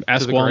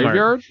 Ask To the Walmart.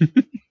 graveyard?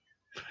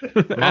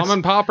 Mom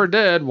and Pop are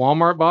dead.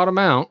 Walmart bought them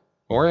out.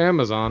 Or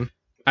Amazon.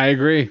 I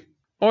agree.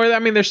 Or I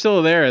mean, they're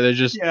still there. They're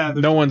just Yeah,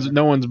 they're no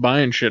still one's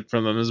buying shit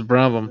from them. Is a They're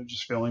problem.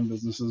 just failing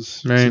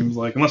businesses, Right. it seems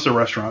like. Unless they're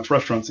restaurants.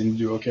 Restaurants seem to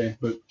do okay,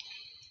 but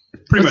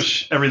pretty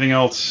much everything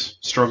else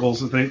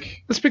struggles, I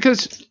think. That's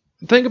because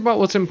think about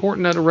what's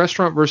important at a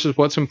restaurant versus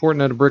what's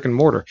important at a brick and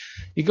mortar.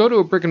 You go to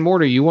a brick and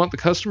mortar, you want the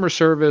customer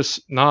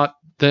service, not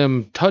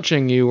them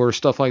touching you or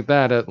stuff like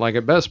that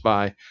at Best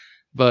Buy,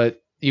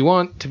 but you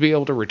want to be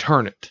able to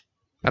return it.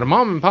 At a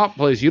mom and pop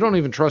place, you don't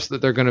even trust that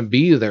they're going to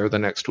be there the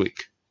next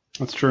week.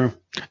 That's true.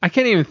 I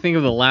can't even think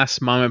of the last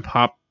mom and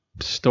pop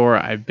store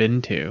I've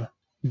been to.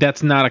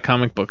 That's not a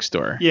comic book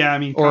store. Yeah, I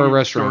mean, Or a comic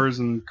restaurant. stores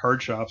and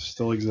card shops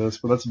still exist,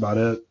 but that's about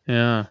it.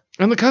 Yeah.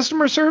 And the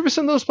customer service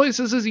in those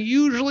places is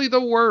usually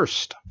the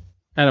worst.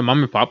 At a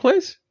mom and pop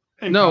place?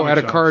 And No, comic at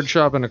a shops. card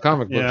shop and a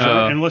comic book Yeah,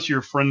 shop. unless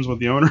you're friends with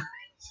the owner.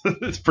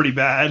 It's pretty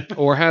bad.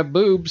 Or have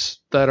boobs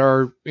that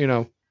are,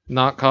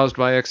 not caused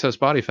by excess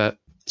body fat.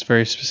 It's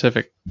very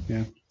specific.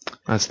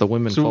 That's the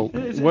women So fault.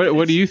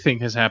 what do you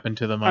think has happened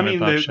to the mom I mean,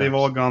 and pop shops? they've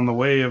all gone the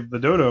way of the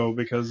dodo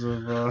because of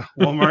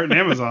Walmart and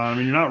Amazon. I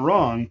mean, you're not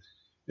wrong.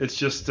 It's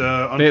just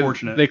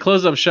unfortunate. They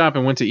closed up shop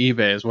and went to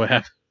eBay is what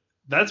happened.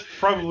 That's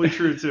probably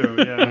true, too.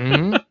 Yeah.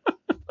 Mhm.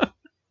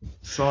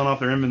 Selling off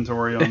their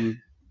inventory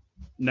on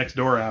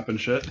Nextdoor app and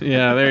shit.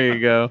 Yeah, there you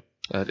go.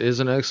 That is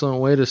an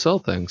excellent way to sell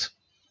things.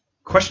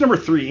 Question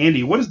number 3,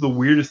 Andy. What is the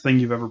weirdest thing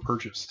you've ever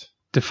purchased?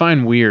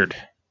 Define weird.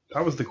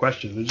 That was the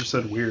question. It just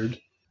said weird.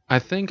 I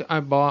think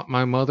I bought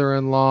my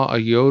mother-in-law a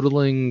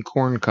yodeling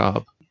corn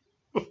cob.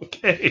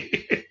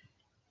 Okay.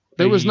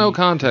 There was no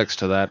context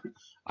to that.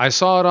 I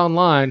saw it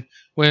online,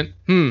 went,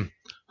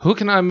 who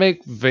can I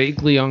make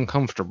vaguely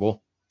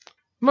uncomfortable?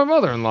 My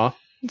mother-in-law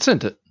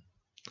sent it.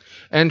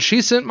 And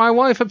she sent my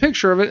wife a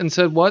picture of it and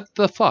said, what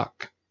the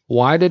fuck?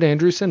 Why did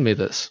Andrew send me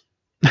this?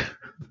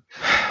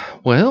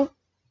 Well,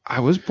 I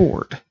was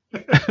bored.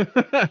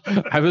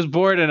 I was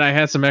bored and I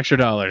had some extra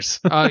dollars.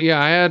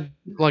 Yeah, I had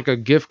like a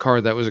gift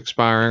card that was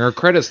expiring or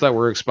credits that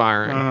were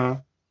expiring. Uh-huh.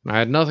 I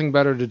had nothing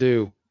better to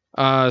do.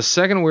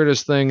 Second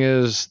weirdest thing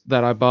is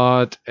that I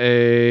bought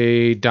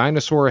a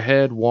dinosaur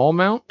head wall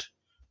mount.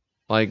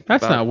 Like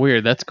That's not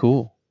weird. That's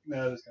cool.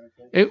 Yeah, that is kind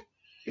of cool.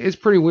 It's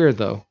pretty weird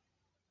though.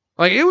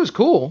 Like it was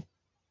cool.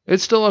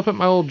 It's still up at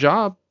my old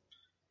job.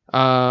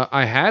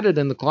 I had it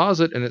in the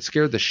closet and it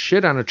scared the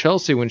shit out of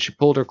Chelsea when she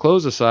pulled her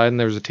clothes aside and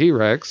there was a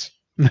T-Rex.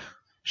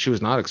 She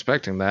was not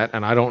expecting that,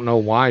 and I don't know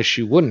why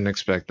she wouldn't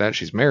expect that.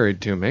 She's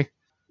married to me.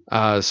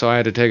 So I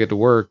had to take it to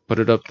work, put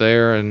it up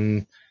there,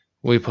 and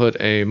we put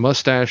a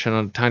mustache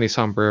and a tiny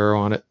sombrero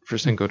on it for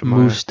Cinco de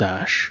Mayo.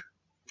 Mustache.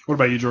 What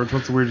about you, George?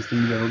 What's the weirdest thing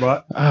you've ever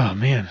bought? Oh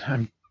man,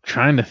 I'm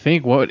trying to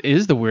think. What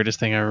is the weirdest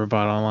thing I ever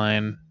bought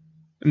online?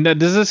 Now,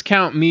 does this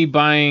count me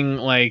buying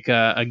like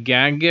a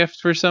gag gift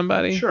for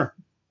somebody? Sure.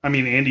 I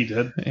mean, Andy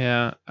did.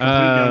 Yeah.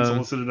 Completely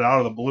unsolicited out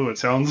of the blue, it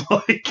sounds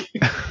like.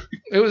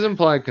 It was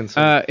implied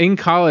consent. In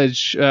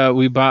college,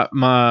 we bought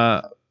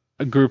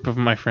a group of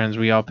my friends.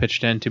 We all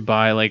pitched in to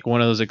buy like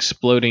one of those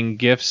exploding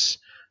gifts.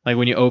 Like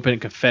when you open it,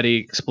 confetti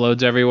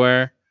explodes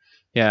everywhere.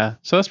 Yeah.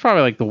 So that's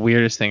probably like the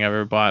weirdest thing I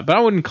ever bought. But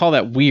I wouldn't call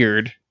that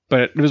weird.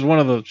 But it was one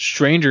of the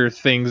stranger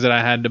things that I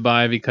had to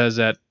buy because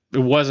it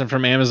wasn't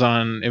from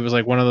Amazon. It was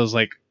like one of those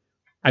like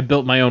I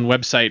built my own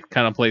website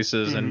kind of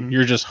places, and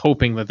you're just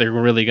hoping that they're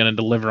really going to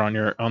deliver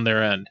on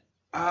their end.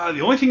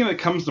 The only thing that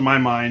comes to my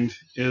mind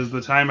is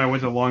the time I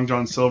went to Long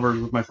John Silver's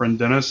with my friend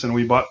Dennis, and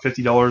we bought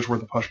 $50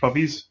 worth of Hush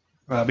Puppies.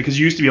 Because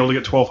you used to be able to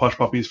get 12 Hush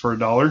Puppies for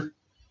 $1.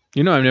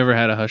 You know, I've never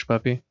had a Hush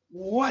Puppy.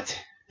 What?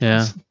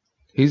 Yeah.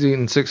 He's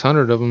eaten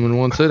 600 of them in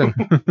one sitting.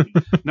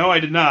 No, I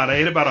did not. I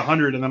ate about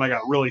 100, and then I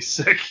got really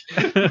sick.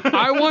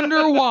 I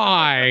wonder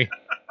why.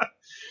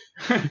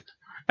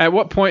 At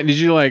what point did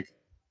you like,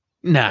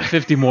 nah,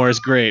 50 more is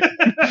great?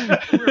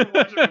 We were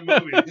watching a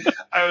movie.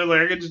 I was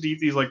like, I could just eat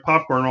these like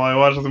popcorn while I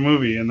watch the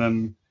movie, and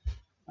then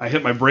I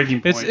hit my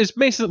breaking point. It's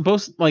basically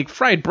both like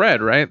fried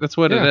bread, right? That's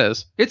what Yeah. it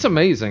is. It's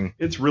amazing.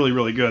 It's really,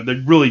 really good.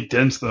 They're really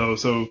dense though,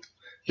 so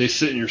they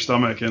sit in your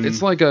stomach, and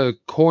It's like a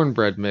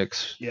cornbread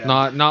mix, Yeah.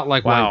 not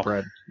like Wow. white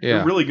bread. they're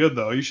Yeah. really good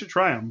though. You should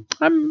try them.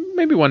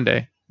 Maybe one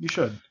day. You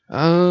should.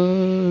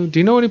 Do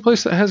you know any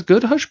place that has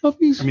good hush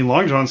puppies? I mean,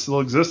 Long John still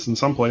exists in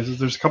some places.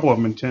 There's a couple of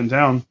them in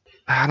town.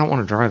 I don't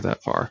want to drive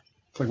that far.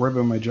 It's like right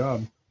by my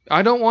job.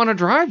 I don't want to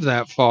drive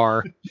that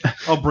far.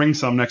 I'll bring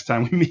some next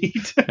time we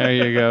meet. There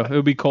you go.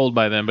 It'll be cold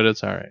by then, but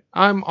it's all right.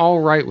 I'm all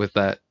right with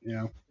that.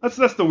 Yeah, that's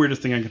the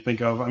weirdest thing I can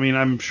think of. I mean,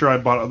 I'm sure I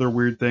bought other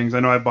weird things.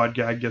 I know I bought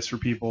gag gifts for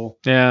people.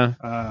 Yeah.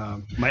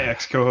 My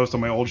ex co-host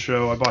on my old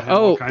show, I bought him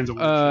all kinds of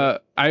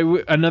weird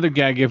shit. Another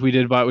gag gift we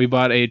did we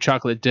bought a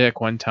chocolate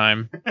dick one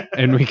time,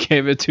 and we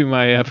gave it to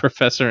my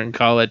professor in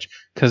college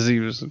because he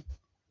was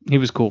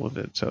cool with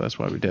it, so that's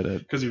why we did it.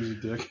 Because he was a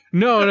dick.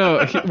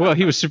 No,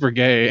 he was super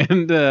gay,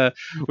 and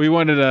we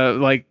wanted to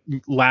like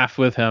laugh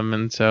with him,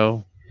 and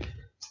so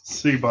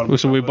So,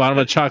 we bought him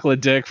a chocolate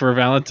dick for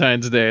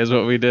Valentine's Day. Is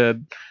what we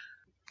did.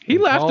 He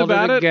laughed Called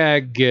about a it.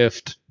 gag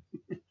gift.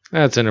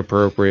 That's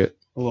inappropriate.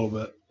 A little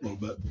bit.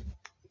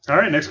 All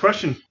right, next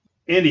question.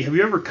 Andy, have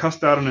you ever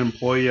cussed out an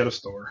employee at a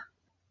store?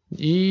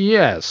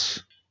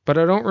 Yes, but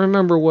I don't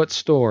remember what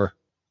store.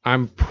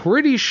 I'm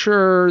pretty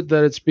sure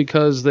that it's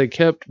because they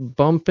kept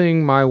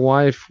bumping my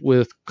wife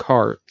with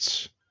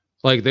carts.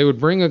 Like they would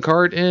bring a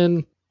cart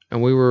in,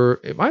 and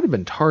it might have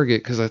been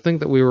Target, because I think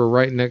that we were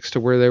right next to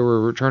where they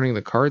were returning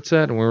the carts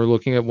at, and we were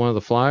looking at one of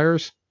the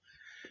flyers,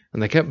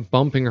 and they kept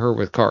bumping her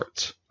with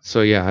carts.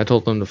 So yeah, I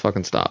told them to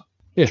fucking stop.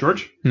 Yeah.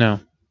 George? No,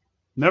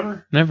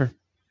 Never? never.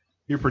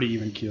 You're pretty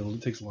even keeled.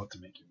 It takes a lot to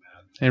make you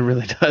mad. It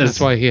really does. That's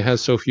why he has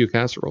so few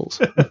casseroles.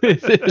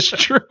 It is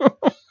true.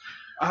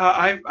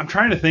 I'm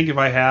trying to think if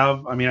I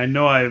have. I mean, I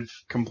know I've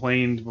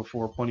complained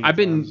before plenty of I've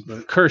been times,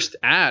 but cursed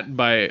at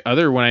by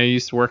when I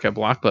used to work at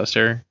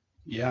Blockbuster.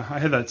 yeah, I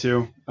had that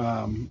too.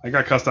 I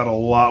got cussed out a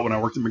lot when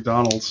I worked at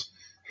McDonald's.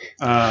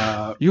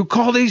 You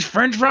call these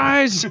French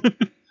fries?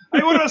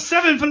 I ordered a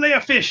 7 fillet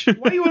of fish.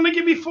 Why do you want to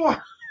give me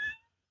 4?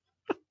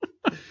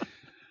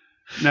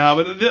 No,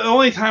 but the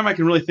only time I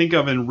can really think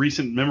of in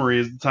recent memory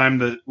is the time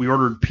that we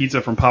ordered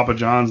pizza from Papa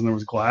John's and there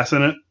was glass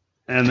in it.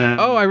 And then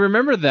Oh, I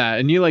remember that,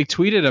 and you like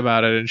tweeted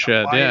about it and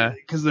shit. Yeah.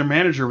 because their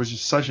manager was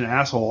just such an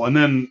asshole. And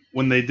then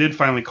when they did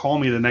finally call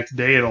me the next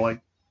day to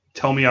like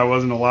tell me I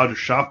wasn't allowed to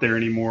shop there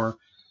anymore,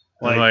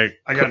 Like,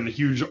 I got in a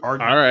huge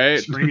argument, all right.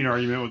 screaming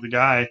argument with the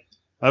guy.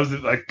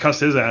 I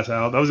cussed his ass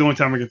out. That was the only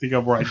time I could think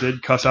of where I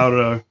did cuss out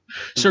a.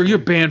 Sir, you're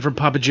banned from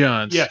Papa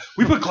John's. Yeah,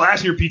 we put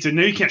glass in your pizza.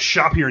 Now you can't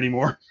shop here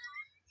anymore.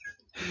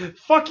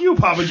 Fuck you,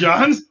 Papa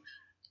John's.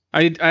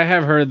 I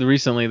have heard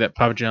recently that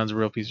Papa John's a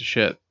real piece of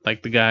shit.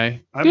 Like the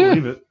guy. I Yeah.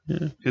 believe it.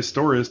 Yeah. His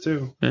store is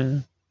too. Yeah.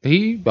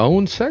 He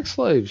owned sex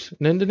slaves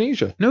in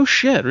Indonesia. No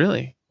shit,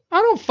 really. I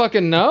don't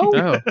fucking know.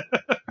 Oh.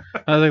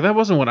 I was like, that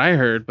wasn't what I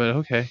heard, but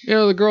okay. You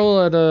know, the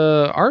girl at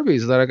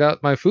Arby's that I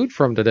got my food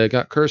from today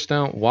got cursed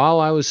out while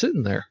I was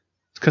sitting there.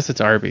 It's because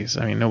it's Arby's.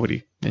 I mean,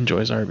 nobody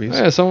enjoys Arby's.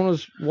 Yeah, someone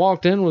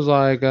walked in, was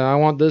like, I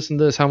want this and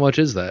this. How much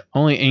is that?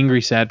 Only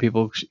angry, sad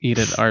people eat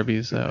at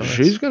Arby's. So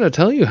She's going to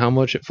tell you how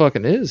much it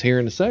fucking is here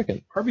in a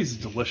second. Arby's is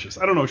delicious.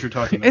 I don't know what you're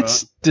talking about.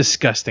 it's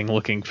disgusting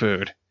looking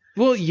food.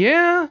 Well,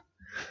 yeah.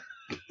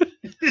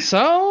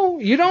 So,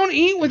 you don't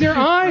eat with your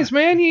eyes,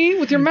 man. You eat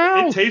with your It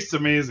mouth. tastes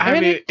amazing. I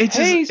mean, it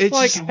tastes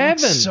like heaven.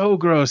 So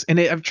gross, and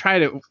I've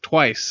tried it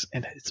twice,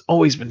 and it's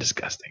always been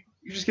disgusting.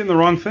 You're just getting the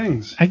wrong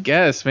things. I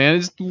guess,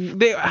 man.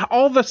 They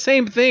all the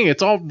same thing.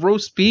 It's all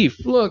roast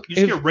beef. Look, You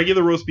just get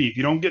regular roast beef.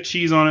 You don't get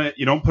cheese on it.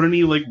 You don't put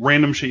any like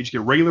random shit. You just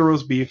get regular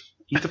roast beef.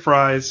 Eat the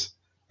fries.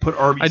 Put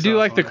Arby's. I do sauce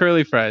like on the it.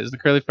 curly fries. The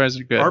curly fries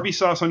are good. Arby's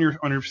sauce on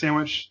your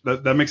sandwich.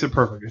 That makes it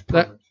perfect. It's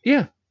that, perfect.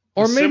 yeah.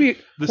 Or The maybe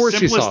the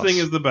horseshoe simplest sauce. thing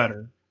is the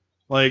better.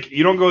 Like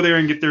you don't go there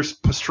and get their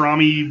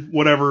pastrami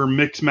whatever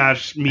mix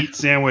match meat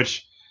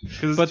sandwich.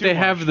 But they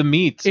have the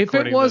meats. If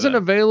it wasn't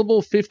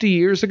available 50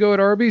 years ago at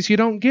Arby's, you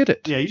don't get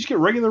it. Yeah, you just get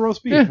regular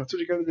roast beef. Yeah. That's what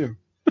you got to do.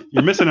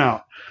 You're missing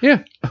out.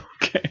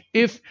 okay,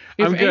 If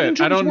I'm good.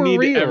 angels I don't were need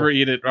real, to ever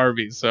eat at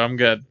Arby's, so I'm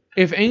good.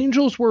 if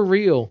angels were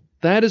real,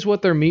 that is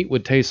what their meat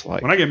would taste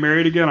like. When I get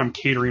married again, I'm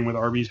catering with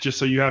Arby's just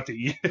so you have to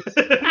eat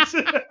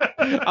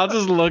it. I'll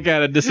just look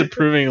at it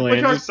disapprovingly Look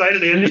and how just,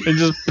 excited Andy and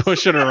just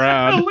push it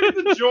around. Look at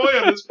the joy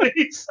on his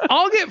face.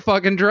 I'll get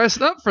fucking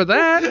dressed up for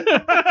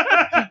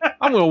that.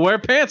 I'm gonna wear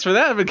pants for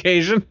that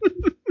occasion.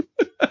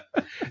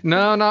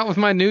 No, not with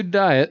my nude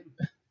diet.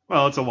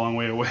 Well, it's a long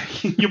way away.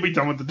 You'll be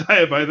done with the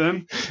diet by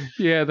then.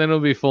 Yeah, then it'll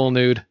be full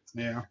nude.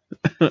 Yeah.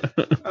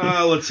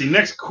 Let's see.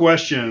 Next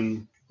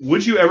question.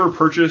 Would you ever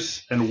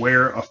purchase and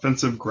wear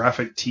offensive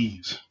graphic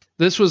tees?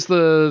 This was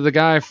the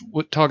guy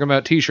talking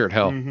about T-shirt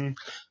hell. Mhm.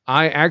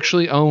 I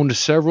actually owned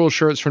several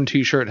shirts from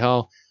T-shirt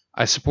hell.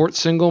 I support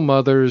single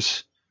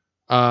mothers.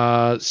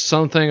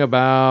 Something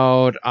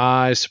about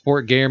I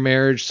support gay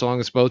marriage so long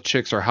as both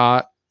chicks are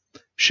hot.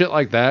 Shit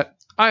like that.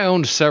 I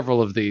owned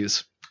several of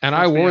these, and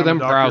I Trust me, wore I'm a them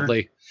doctor.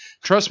 proudly.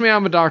 Trust me,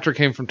 I'm a doctor.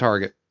 Came from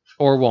Target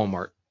or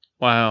Walmart.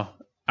 Wow,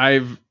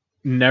 I've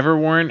never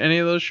worn any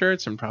of those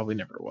shirts and probably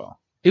never will.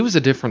 It was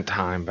a different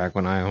time back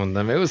when I owned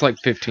them. It was like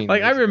 15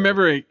 Like, I years ago.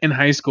 remember in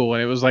high school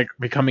when it was like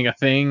becoming a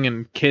thing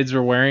and kids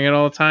were wearing it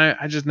all the time.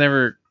 I just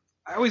never.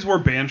 I always wore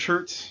band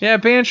shirts. Yeah,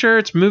 band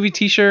shirts, movie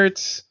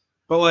T-shirts,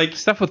 But like,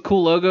 stuff with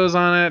cool logos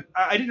on it.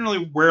 I didn't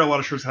really wear a lot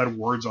of shirts that had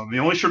words on them. The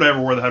only shirt I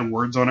ever wore that had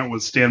words on it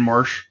was Stan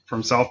Marsh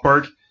from South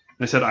Park.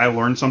 And it said, "I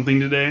learned something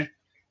today."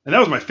 And that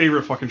was my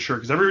favorite fucking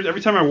shirt. Because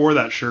every time I wore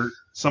that shirt,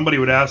 somebody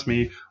would ask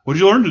me, "What'd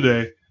you learn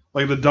today?"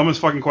 Like the dumbest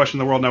fucking question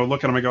in the world. And I would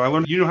look at them and go, "I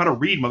learned you know how to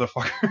read,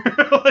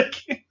 motherfucker."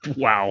 Like,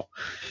 Wow.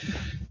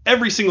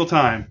 every single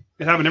time.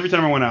 It happened every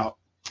time I went out.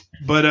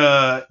 But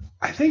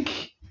I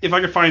think if I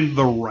could find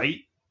the right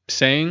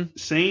Saying?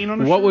 saying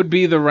on a What shirt, would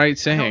be the right I don't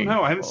saying?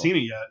 know. I haven't seen it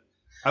yet.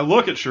 I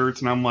look at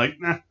shirts and I'm like,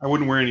 nah, I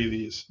wouldn't wear any of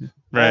these all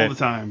Right. the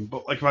time.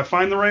 But like if I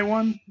find the right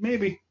one,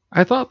 maybe.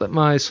 I thought that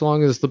my "so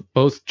long as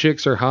both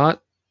chicks are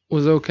hot"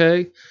 was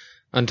okay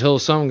until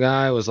some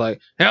guy was like,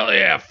 "Hell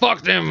yeah,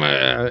 fuck them,"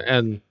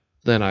 and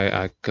then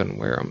I couldn't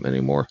wear them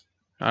anymore.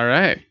 All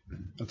right.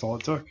 That's all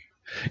it took.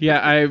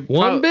 Yeah,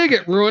 One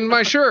bigot ruined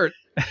my shirt.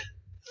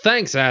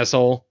 Thanks,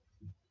 asshole.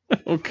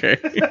 Okay.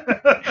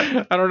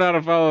 I don't know how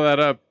to follow that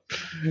up.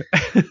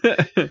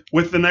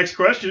 With the next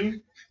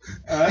question,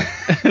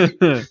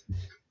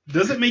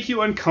 does it make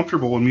you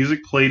uncomfortable when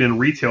music played in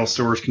retail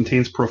stores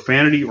contains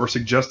profanity or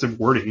suggestive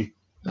wording?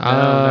 No,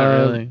 not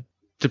really.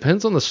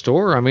 Depends on the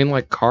store. I mean,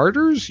 like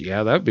Carter's?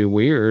 Yeah, that'd be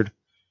weird.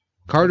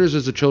 Carter's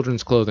is a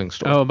children's clothing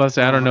store. Oh, but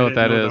I don't know what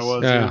that didn't is. know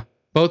was, yeah.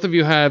 Both of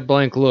you had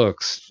blank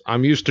looks.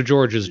 I'm used to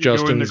George's. You go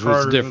into Justin's was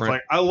Carter's and it's different.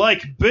 like, I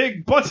like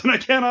big butts and I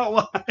cannot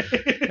lie.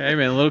 Hey,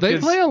 man, little They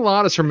kids. play a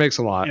lot of Sir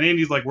Mix-a-Lot. And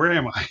Andy's like, where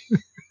am I?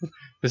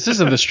 This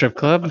isn't the strip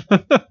club.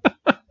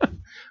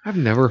 I've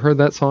never heard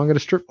that song at a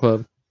strip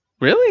club.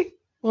 Really?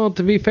 Well,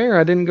 to be fair,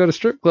 I didn't go to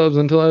strip clubs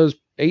until I was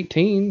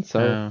 18, so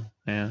Oh,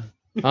 yeah.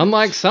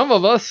 unlike some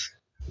of us.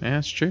 Yeah,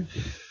 it's true.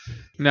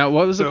 Now,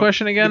 what was the So,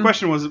 question again? The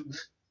question was,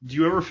 do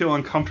you ever feel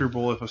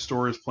uncomfortable if a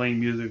store is playing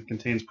music that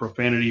contains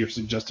profanity or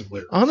suggestive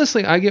lyrics?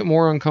 Honestly, I get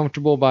more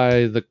uncomfortable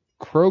by the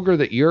Kroger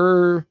that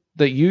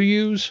you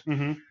use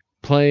Mm-hmm.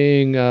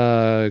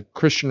 playing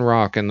Christian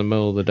rock in the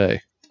middle of the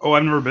day. Oh,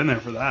 I've never been there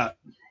for that.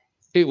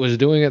 It was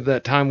doing it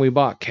that time we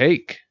bought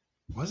cake.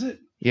 Was it?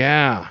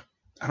 Yeah.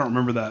 I don't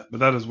remember that, but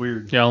that is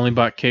weird. Yeah, I only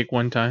bought cake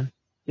one time.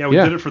 Yeah, we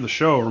Yeah. did it for the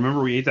show.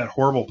 Remember we ate that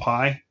horrible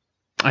pie?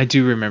 I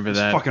do remember It's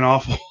that. fucking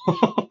awful.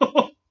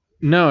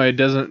 No, it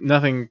doesn't.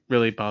 Nothing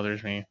really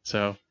bothers me.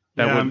 So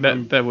that Yeah, would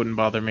I'm that wouldn't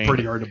bother me.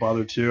 Pretty hard to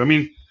bother too. I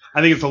mean,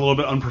 I think it's a little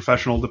bit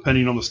unprofessional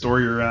depending on the store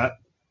you're at.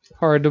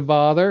 Hard to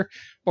bother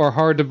or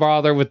hard to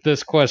bother with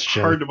this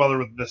question? Hard to bother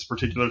with this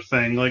particular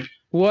thing. Like,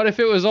 What if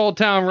it was Old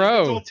Town if it's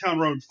Road? Old Town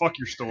Road, fuck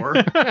your store.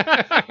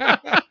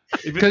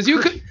 Because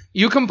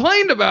you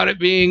complained about it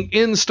being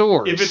in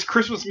stores. If it's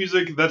Christmas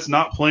music that's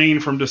not playing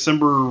from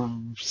December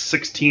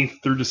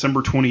 16th through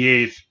December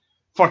 28th,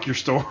 fuck your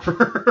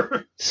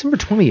store. December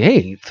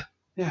 28th?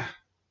 Yeah.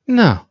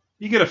 No.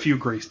 You get a few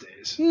grace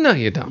days. No,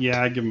 you don't.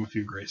 Yeah, I give them a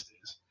few grace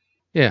days.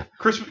 Yeah.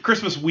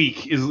 Christmas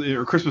week is,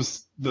 or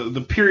Christmas,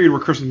 the period where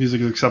Christmas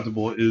music is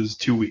acceptable is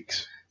 2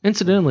 weeks.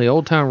 Incidentally,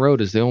 Old Town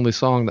Road is the only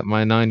song that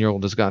my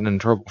 9-year-old has gotten in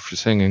trouble for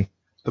singing.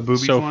 The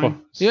boobies So line? far.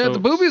 Yeah, So- the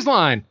boobies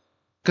line.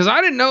 Because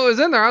I didn't know it was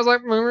in there. I was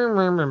like, "Meh,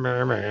 meh, meh,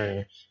 meh,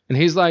 meh." And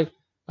he's like,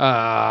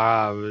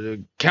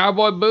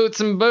 cowboy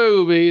boots and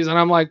boobies. And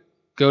I'm like,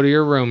 go to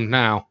your room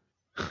now.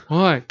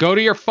 What? Go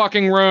to your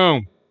fucking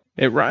room.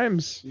 It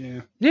rhymes.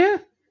 Yeah. Yeah.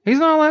 He's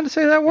not allowed to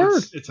say that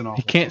word. It's an awful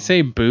He can't song.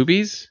 say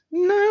boobies.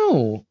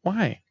 No.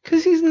 Why?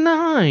 Because he's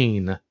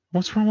 9.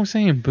 What's wrong with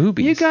saying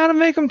boobies? You gotta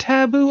make them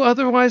taboo.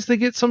 Otherwise, they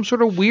get some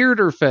sort of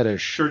weirder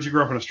fetish. Sure, you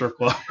grew up in a strip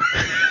club.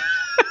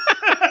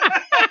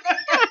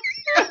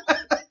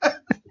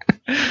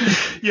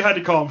 You had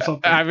to call him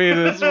something. I mean,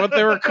 that's what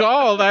they were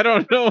called. I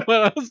don't know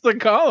what else to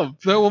call them.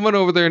 That woman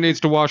over there needs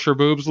to wash her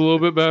boobs a little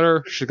bit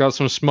better. She's got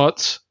some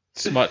smuts.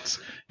 Smuts.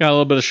 Got a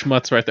little bit of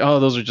schmutz right there.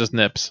 Oh, those are just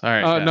nips. All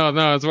right. Oh, yeah.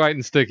 no, it's white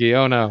and sticky.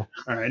 Oh, no.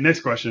 All right,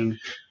 next question.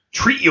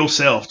 Treat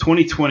yourself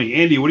 2020.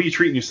 Andy, what are you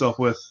treating yourself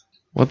with?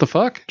 What the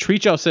fuck?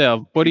 Treat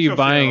yourself. What are Treat you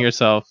buying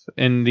yourself. yourself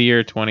in the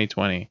year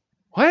 2020?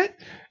 What?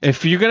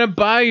 If you're going to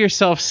buy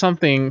yourself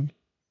something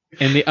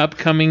in the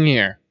upcoming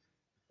year,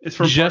 It's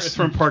from Just- it's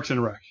from Parks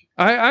and Rec.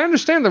 I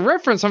understand the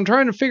reference. I'm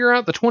trying to figure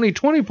out the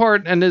 2020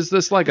 part, and is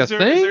this like a Is there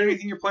thing?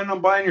 anything you're planning on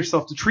buying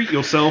yourself to treat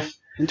yourself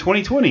in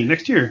 2020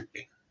 next year?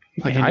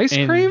 Like and- ice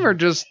and- cream or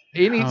just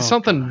eating Oh,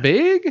 something God.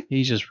 big?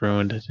 he just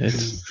ruined it.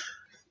 It's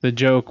the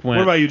joke went.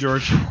 What about you,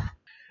 George?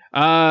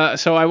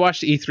 So I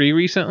watched E3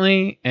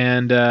 recently,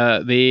 and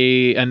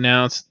they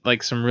announced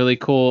like some really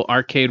cool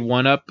arcade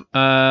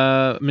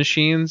 1-up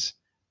machines.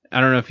 I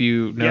don't know if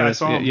you Yeah, I noticed.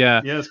 saw him.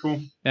 Yeah, Yeah, that's cool.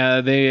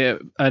 they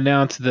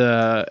announced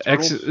the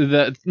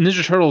the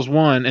Ninja Turtles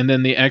 1, and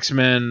then the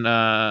X-Men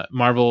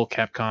Marvel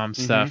Capcom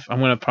stuff. I'm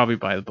gonna probably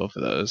buy both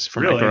of those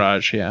for my Really?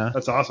 garage. Yeah,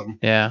 That's awesome.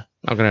 yeah,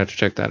 I'm gonna have to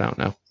check that out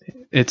now.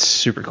 it's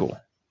super cool.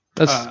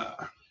 That's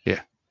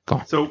yeah. Go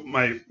on. So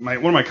my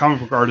one of my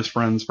comic book artist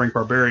friends, Frank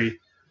Barberi,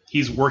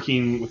 he's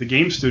working with a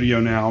game studio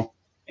now,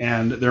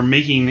 and they're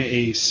making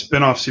a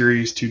spin-off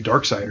series to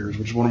Darksiders,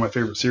 which is one of my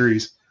favorite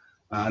series.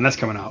 and that's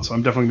coming out. So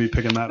I'm definitely gonna be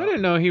picking I that up.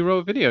 didn't know he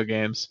wrote video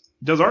games.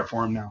 He does art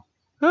for him now.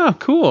 Oh,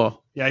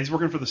 cool. Yeah, he's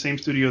working for the same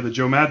studio that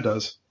Joe Mad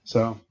does.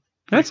 So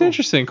That's cool.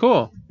 interesting.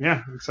 Cool.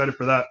 yeah, I'm excited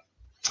for that.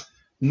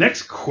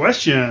 Next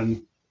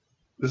question.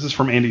 This is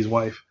from Andy's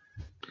wife.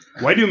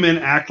 Why do men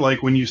act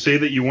like when you say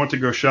that you want to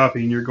go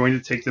shopping, you're going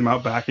to take them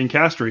out back and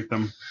castrate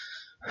them?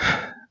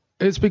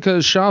 It's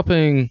because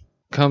shopping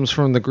comes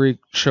from the Greek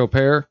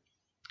choper,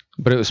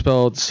 but it was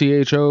spelled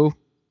CHOPPER.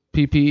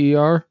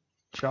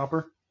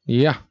 Chopper?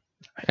 Yeah.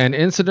 And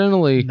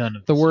incidentally, None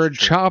of the this is word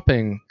true.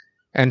 chopping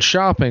and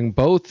shopping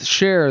both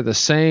share the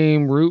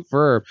same root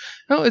verb.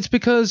 No, it's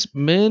because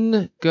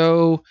men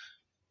go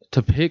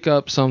to pick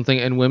up something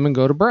and women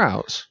go to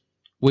browse.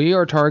 We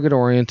are target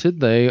oriented.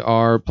 They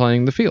are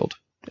playing the field.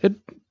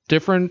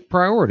 Different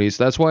priorities.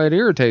 That's why it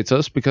irritates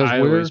us because I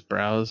always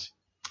browse.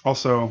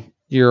 Also,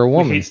 you're a we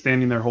woman. hate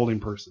standing there holding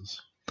purses.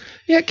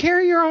 Yeah,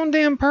 carry your own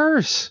damn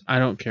purse. I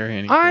don't carry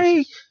any. I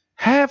purses.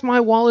 have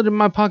my wallet in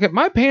my pocket.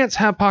 My pants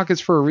have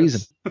pockets for a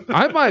reason.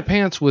 I buy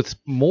pants with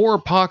more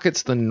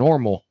pockets than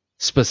normal,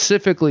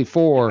 specifically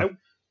for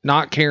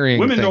not carrying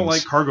Women things. don't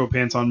like cargo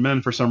pants on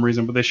men for some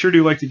reason, but they sure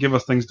do like to give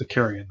us things to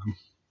carry in them.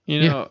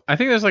 You know, I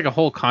think there's like a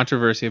whole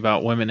controversy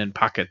about women in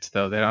pockets,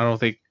 though. That I don't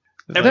think.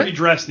 Every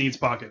dress needs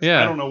pockets.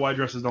 Yeah. I don't know why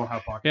dresses don't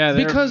have pockets. Yeah,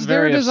 they're Because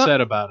they're very desi-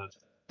 upset about it.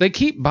 They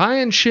keep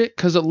buying shit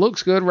because it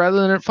looks good rather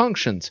than it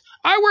functions.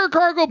 I wear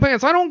cargo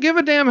pants. I don't give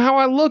a damn how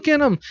I look in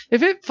them.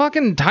 If it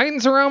fucking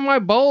tightens around my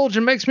bulge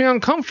and makes me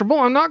uncomfortable,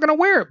 I'm not going to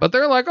wear it. But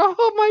they're like,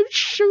 oh, my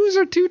shoes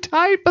are too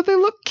tight, but they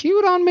look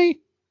cute on me.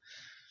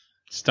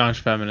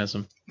 Staunch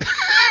feminism.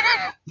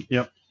 We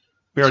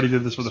already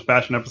did this for the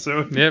fashion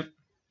episode. Yep.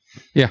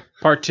 Yeah.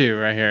 Part 2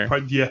 right here.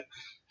 Yeah.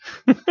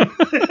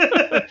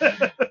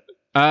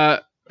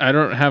 I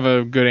don't have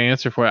a good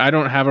answer for it. I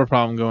don't have a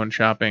problem going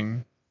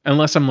shopping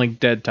unless I'm like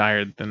dead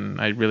tired. Then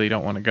I really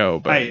don't want to go.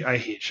 But I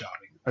hate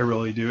shopping. I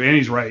really do. And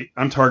he's right.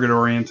 I'm target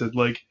oriented.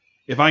 Like,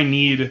 if I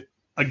need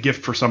a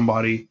gift for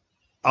somebody,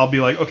 I'll be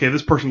like, okay,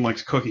 this person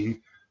likes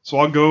cooking. So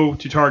I'll go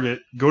to Target,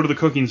 go to the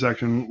cooking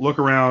section, look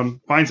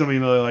around, find something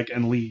that I like,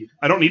 and leave.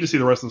 I don't need to see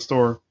the rest of the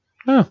store.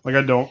 Huh. Like,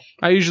 I don't.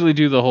 I usually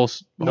do the whole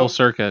Nope,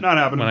 circuit not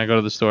happening. when I go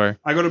to the store.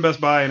 I go to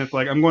Best Buy, and it's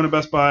like, I'm going to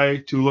Best Buy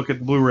to look at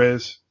the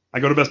Blu-rays. I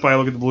go to Best Buy, I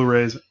look at the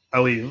Blu-rays, I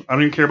leave. I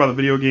don't even care about the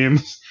video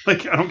games.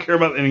 Like, I don't care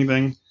about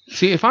anything.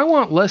 See, if I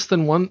want less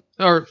than one,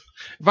 or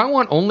if I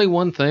want only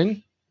one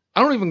thing,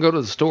 I don't even go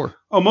to the store.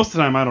 Oh, most of the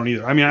time I don't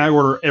either. I mean, I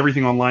order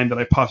everything online that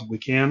I possibly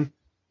can.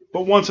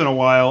 But once in a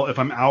while, if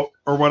I'm out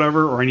or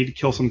whatever, or I need to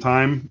kill some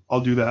time,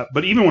 I'll do that.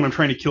 But even when I'm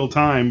trying to kill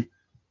time,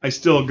 I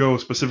still go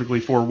specifically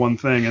for one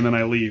thing, and then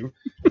I leave.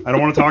 I don't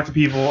want to talk to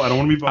people. I don't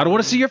want to be bothered. I don't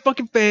want to see your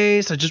fucking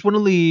face. I just want to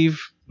leave.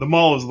 The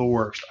mall is the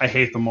worst. I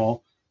hate the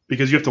mall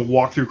because you have to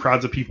walk through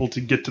crowds of people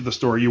to get to the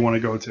store you want to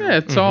go to. Yeah,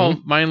 it's all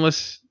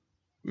mindless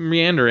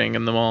meandering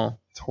in the mall.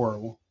 It's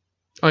horrible.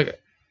 Like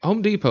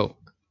Home Depot,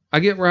 I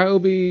get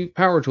Ryobi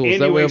power tools. Andy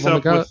that way wakes I've only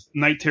up got. with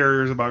night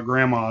terrors about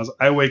grandmas.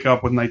 I wake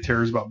up with night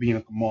terrors about being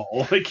at the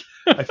mall. Like,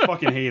 I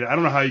fucking hate it. I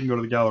don't know how you can go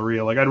to the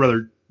Galleria. Like, I'd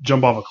rather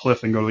jump off a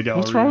cliff than go to the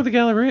Galleria. What's wrong with the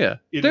Galleria?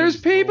 It There's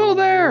is people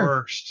the there.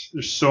 Worst.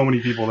 There's so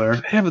many people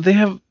there. Yeah, but they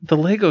have the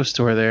Lego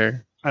store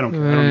there. I don't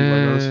care. I don't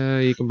need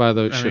Legos. You can buy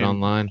those I shit mean,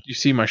 online. You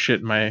see my shit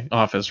in my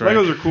office, right?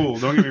 Legos are cool.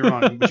 Don't get me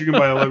wrong, but you can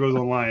buy Legos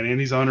online, and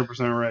he's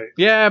 100% right.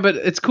 Yeah, but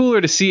it's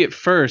cooler to see it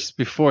first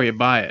before you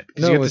buy it.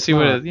 'Cause No, you have to it's see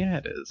what not. it. Yeah,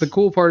 it is. The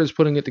cool part is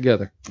putting it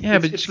together. yeah,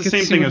 but It's you the get to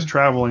same see thing what- as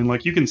traveling.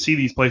 Like, you can see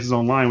these places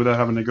online without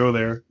having to go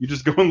there. You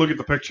just go and look at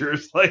the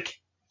pictures. Like,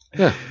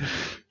 Yeah.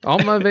 All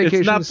my vacations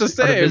It's not the are to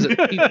same.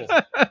 visit people.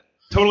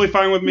 totally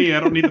fine with me. I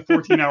don't need the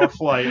 14-hour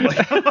flight.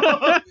 Like, you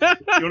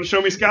want to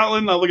show me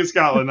Scotland? I'll look at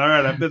Scotland. All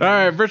right, I've been All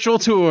right, virtual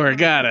tour.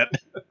 Got it.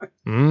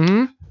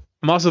 Mm-hmm.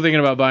 I'm also thinking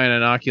about buying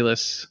an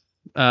Oculus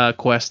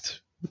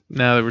Quest.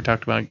 Now that we're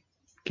talking about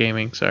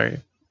gaming, sorry.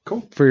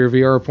 Cool. For your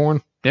VR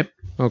porn? Yep.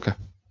 Okay.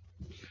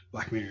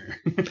 Black Mirror.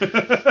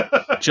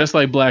 Just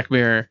like Black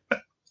Mirror.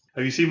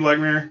 Have you seen Black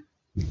Mirror?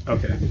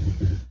 Okay.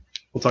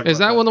 We'll talk Is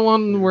about that one the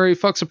one where he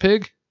fucks a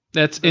pig?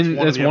 That's one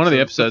of the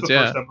episodes. That's the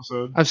Yeah. first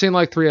episode. I've seen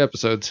like 3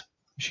 episodes.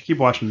 You should keep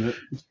watching it.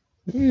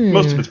 Hmm.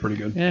 Most of it's pretty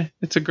good. Yeah,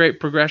 it's a great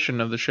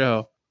progression of the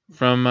show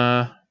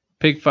from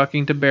pig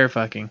fucking to bear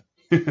fucking.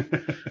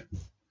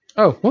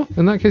 Oh, well,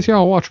 in that case, yeah,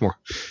 I'll watch more.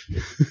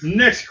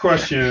 Next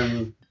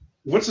question.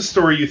 What's a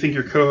story you think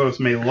your co-host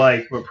may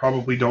like but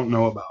probably don't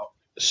know about?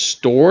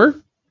 Store?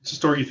 It's a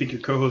story you think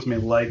your co-host may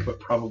like but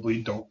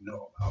probably don't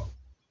know about.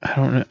 I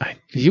don't know.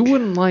 You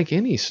wouldn't like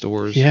any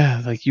stores.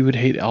 Yeah, like you would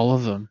hate all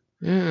of them.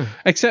 Yeah.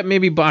 Except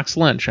maybe Box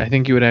Lunch. I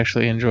think you would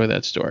actually enjoy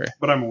that story.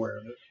 But I'm aware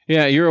of it.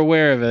 Yeah, you're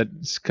aware of it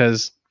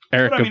because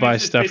Erica But I mean, buys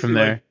it's stuff from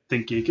basically there. Like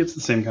Think Geek. It's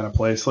the same kind of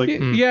place. Like, Yeah,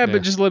 yeah.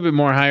 but just a little bit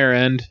more higher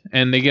end,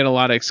 and they get a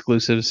lot of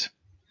exclusives.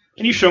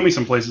 can you show me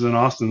some places in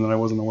Austin that I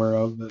wasn't aware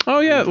of? That Oh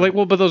yeah,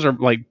 but those are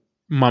like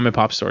mom and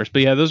pop stores.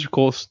 But yeah, those are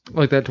cool.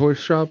 Like that toy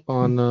shop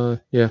on,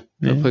 that Yeah.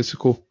 place is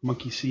cool.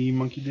 Monkey See,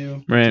 Monkey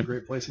Do. Right. It's a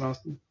great place in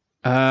Austin.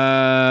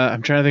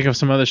 I'm trying to think of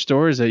some other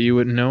stores that you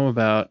wouldn't know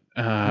about.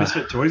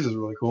 Misfit Toys is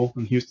really cool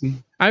in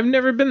Houston. I've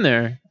never been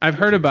there. I've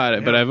heard about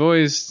it, but Yeah. I've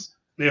always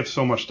They have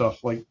so much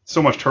stuff, like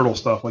so much turtle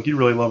stuff. Like you'd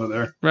really love it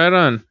there. Right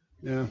on.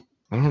 Yeah.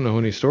 I don't know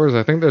any stores.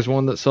 I think there's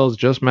one that sells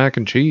just mac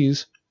and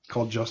cheese.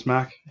 Called Just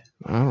Mac.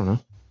 I don't know.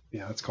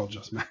 Yeah, it's called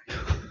Just Mac.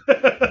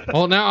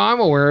 Well, now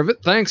I'm aware of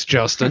it. Thanks,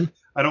 Justin.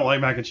 I don't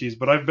like mac and cheese,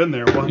 but I've been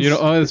there once.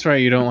 Oh, that's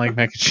right. You don't like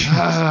mac and cheese.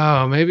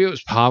 Oh, maybe it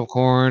was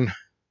popcorn.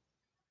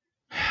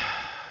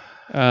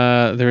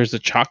 There's a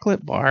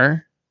chocolate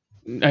bar.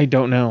 I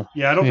don't know.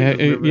 Yeah, I don't think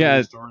there's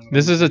yeah, stores.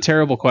 This is a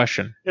terrible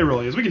question. It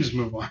really is. We can just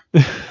move on.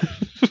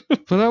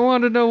 But I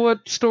want to know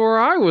what store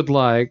I would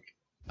like.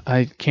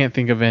 I can't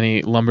think of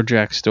any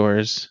lumberjack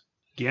stores.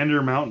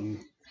 Gander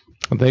Mountain.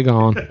 They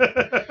gone.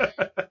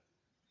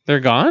 They're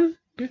gone?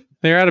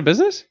 They're out of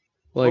business?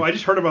 Like I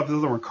just heard about this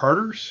other one,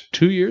 Carter's.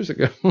 2 years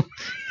ago.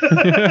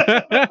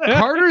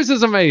 Carter's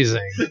is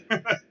amazing.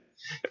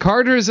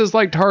 Carter's is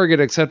like Target,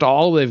 except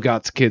all they've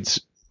got's kids'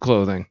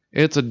 clothing.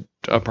 It's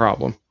a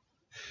problem.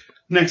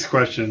 Next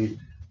question.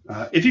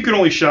 If you could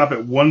only shop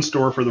at one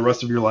store for the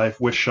rest of your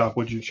life, which shop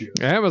would you choose?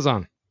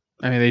 Amazon.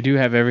 I mean, they do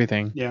have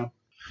everything. Yeah.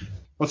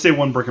 Let's say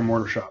one brick and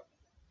mortar shop.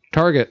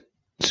 Target.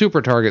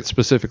 Super Target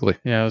specifically.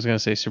 Yeah, I was going to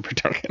say Super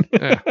Target.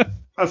 Yeah.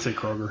 I'd say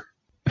Kroger.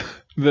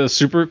 The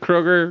Super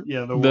Kroger?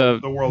 Yeah,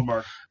 the World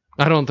Mark.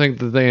 I don't think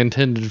that they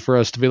intended for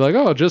us to be like,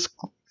 oh, just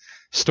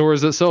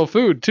stores that sell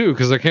food too,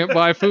 because I can't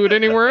buy food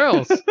anywhere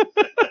else.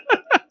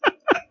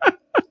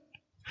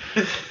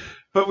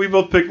 But we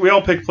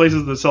all pick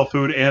places that sell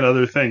food and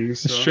other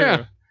things. So. Sure.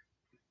 Yeah.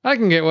 I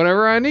can get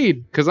whatever I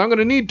need, because I'm going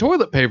to need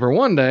toilet paper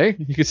one day,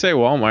 You could say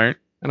Walmart.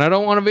 and I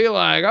don't want to be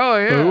like, oh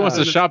yeah, Who wants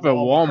to shop at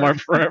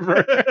Walmart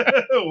forever?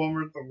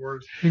 Walmart's the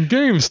worst.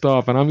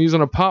 GameStop, and I'm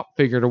using a pop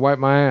figure to wipe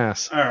my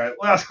ass. All right,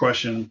 last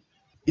question.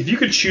 If you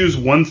could choose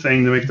one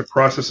thing to make the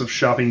process of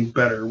shopping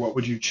better, what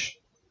would you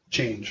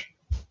change?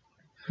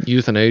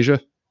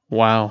 Euthanasia?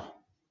 Wow.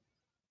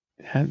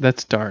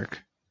 That's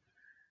dark.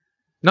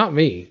 Not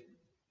me.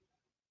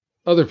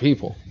 Other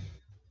people.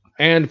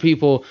 And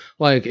people,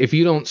 like, if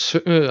you don't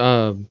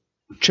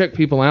check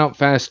people out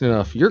fast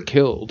enough, you're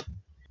killed.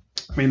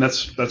 I mean,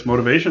 that's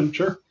motivation,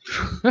 sure.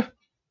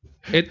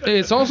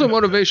 It's also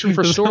motivation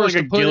for There's stores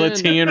like a to put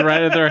guillotine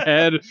right at their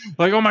head.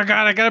 Like, oh my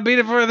god, I gotta beat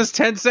it before this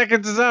 10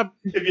 seconds is up.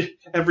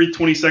 Every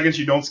 20 seconds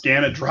you don't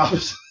scan, it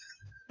drops.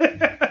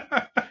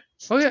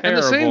 Oh yeah, and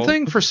the same Terrible.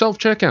 thing for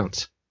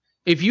self-checkouts.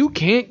 If you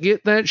can't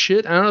get that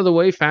shit out of the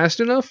way fast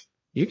enough,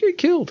 you get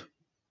killed.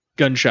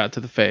 Gunshot to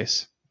the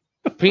face.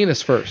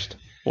 Penis first.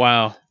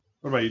 Wow.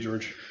 What about you,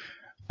 George?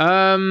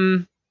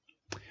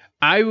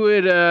 I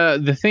would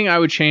the thing I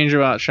would change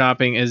about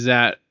shopping is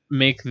that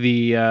make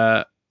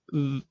the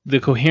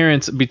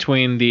coherence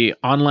between the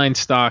online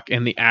stock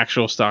and the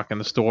actual stock in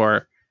the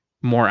store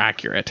more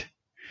accurate.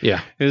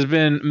 Yeah. There's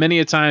been many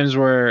a times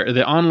where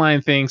the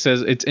online thing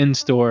says it's in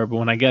store, but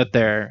when I get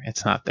there,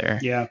 it's not there.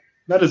 Yeah,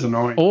 that is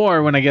annoying.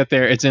 Or when I get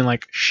there, it's in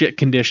like shit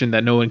condition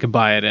that no one can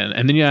buy it in.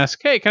 And then you ask,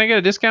 hey, can I get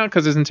a discount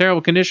because it's in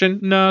terrible condition?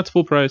 No, it's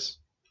full price.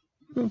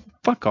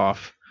 Fuck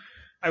off.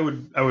 I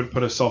would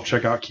put a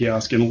self-checkout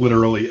kiosk in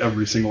literally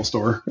every single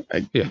store.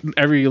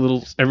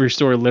 Every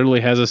store literally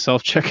has a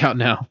self-checkout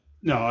now.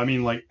 No, I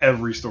mean like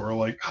every store.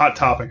 Like Hot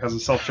Topic has a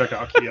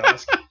self-checkout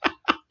kiosk.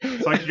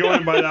 So I can go in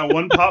and buy that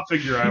one pop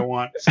figure I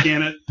want,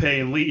 scan it, pay,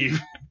 and leave.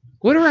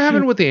 Whatever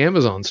happened with the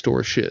Amazon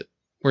store shit?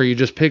 Where you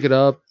just pick it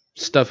up,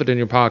 stuff it in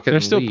your pocket, They're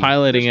and still leave.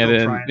 piloting They're it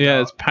still in. trying it Yeah,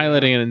 out. it's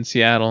piloting it in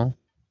Seattle.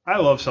 I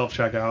love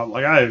self-checkout.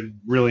 Like I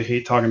really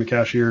hate talking to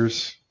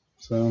cashiers.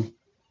 So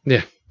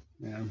Yeah.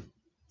 yeah.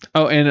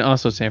 Oh, and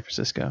also San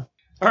Francisco.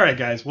 All right,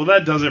 guys. Well,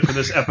 that does it for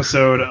this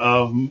episode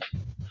of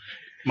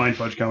Mind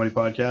Fudge Comedy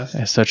Podcast.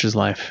 As such is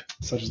life.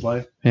 Such is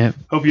life. Yeah.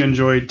 Hope you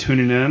enjoyed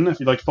tuning in. If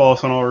you'd like to follow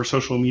us on all our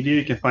social media,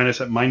 you can find us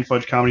at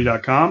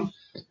mindfudgecomedy.com.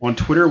 On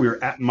Twitter, we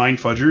are at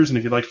mindfudgers, and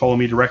if you'd like to follow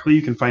me directly,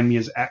 you can find me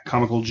as at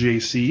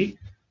comicaljc.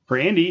 For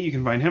Andy, you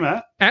can find him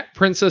At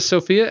Princess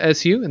Sophia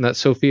SU, and that's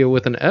Sophia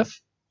with an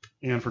F.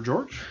 and for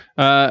George.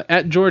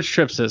 At George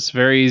Tripsas.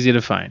 Very easy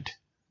to find.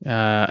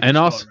 And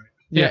also,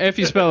 yeah, if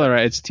you spell it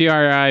right, it's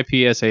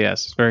TRIPSAS.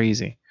 It's very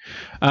easy.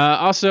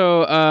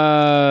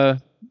 Also,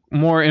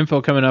 more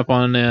info coming up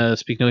on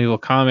Speaking of Evil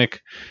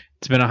comic.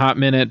 It's been a hot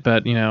minute,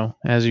 but, you know,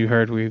 as you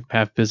heard, we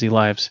have busy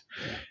lives.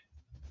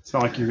 It's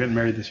not like you're getting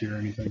married this year or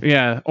anything.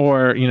 Yeah,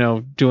 or, you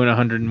know, doing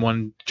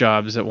 101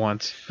 jobs at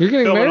once. You're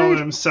getting Filming all married?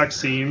 them sex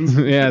scenes.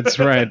 Yeah, that's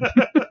right.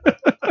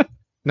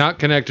 Not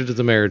connected to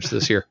the marriage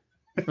this year.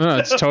 Oh,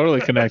 it's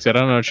totally connected. I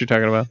don't know what you're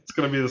talking about. It's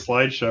going to be the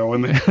slideshow.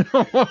 When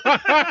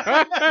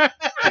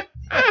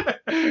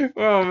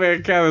Oh,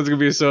 man, Catherine's going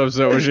to be so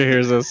upset when she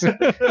hears this.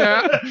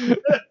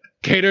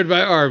 Catered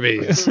by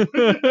Arby's.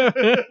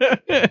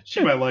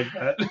 She might like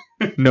that.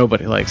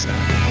 Nobody likes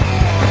that.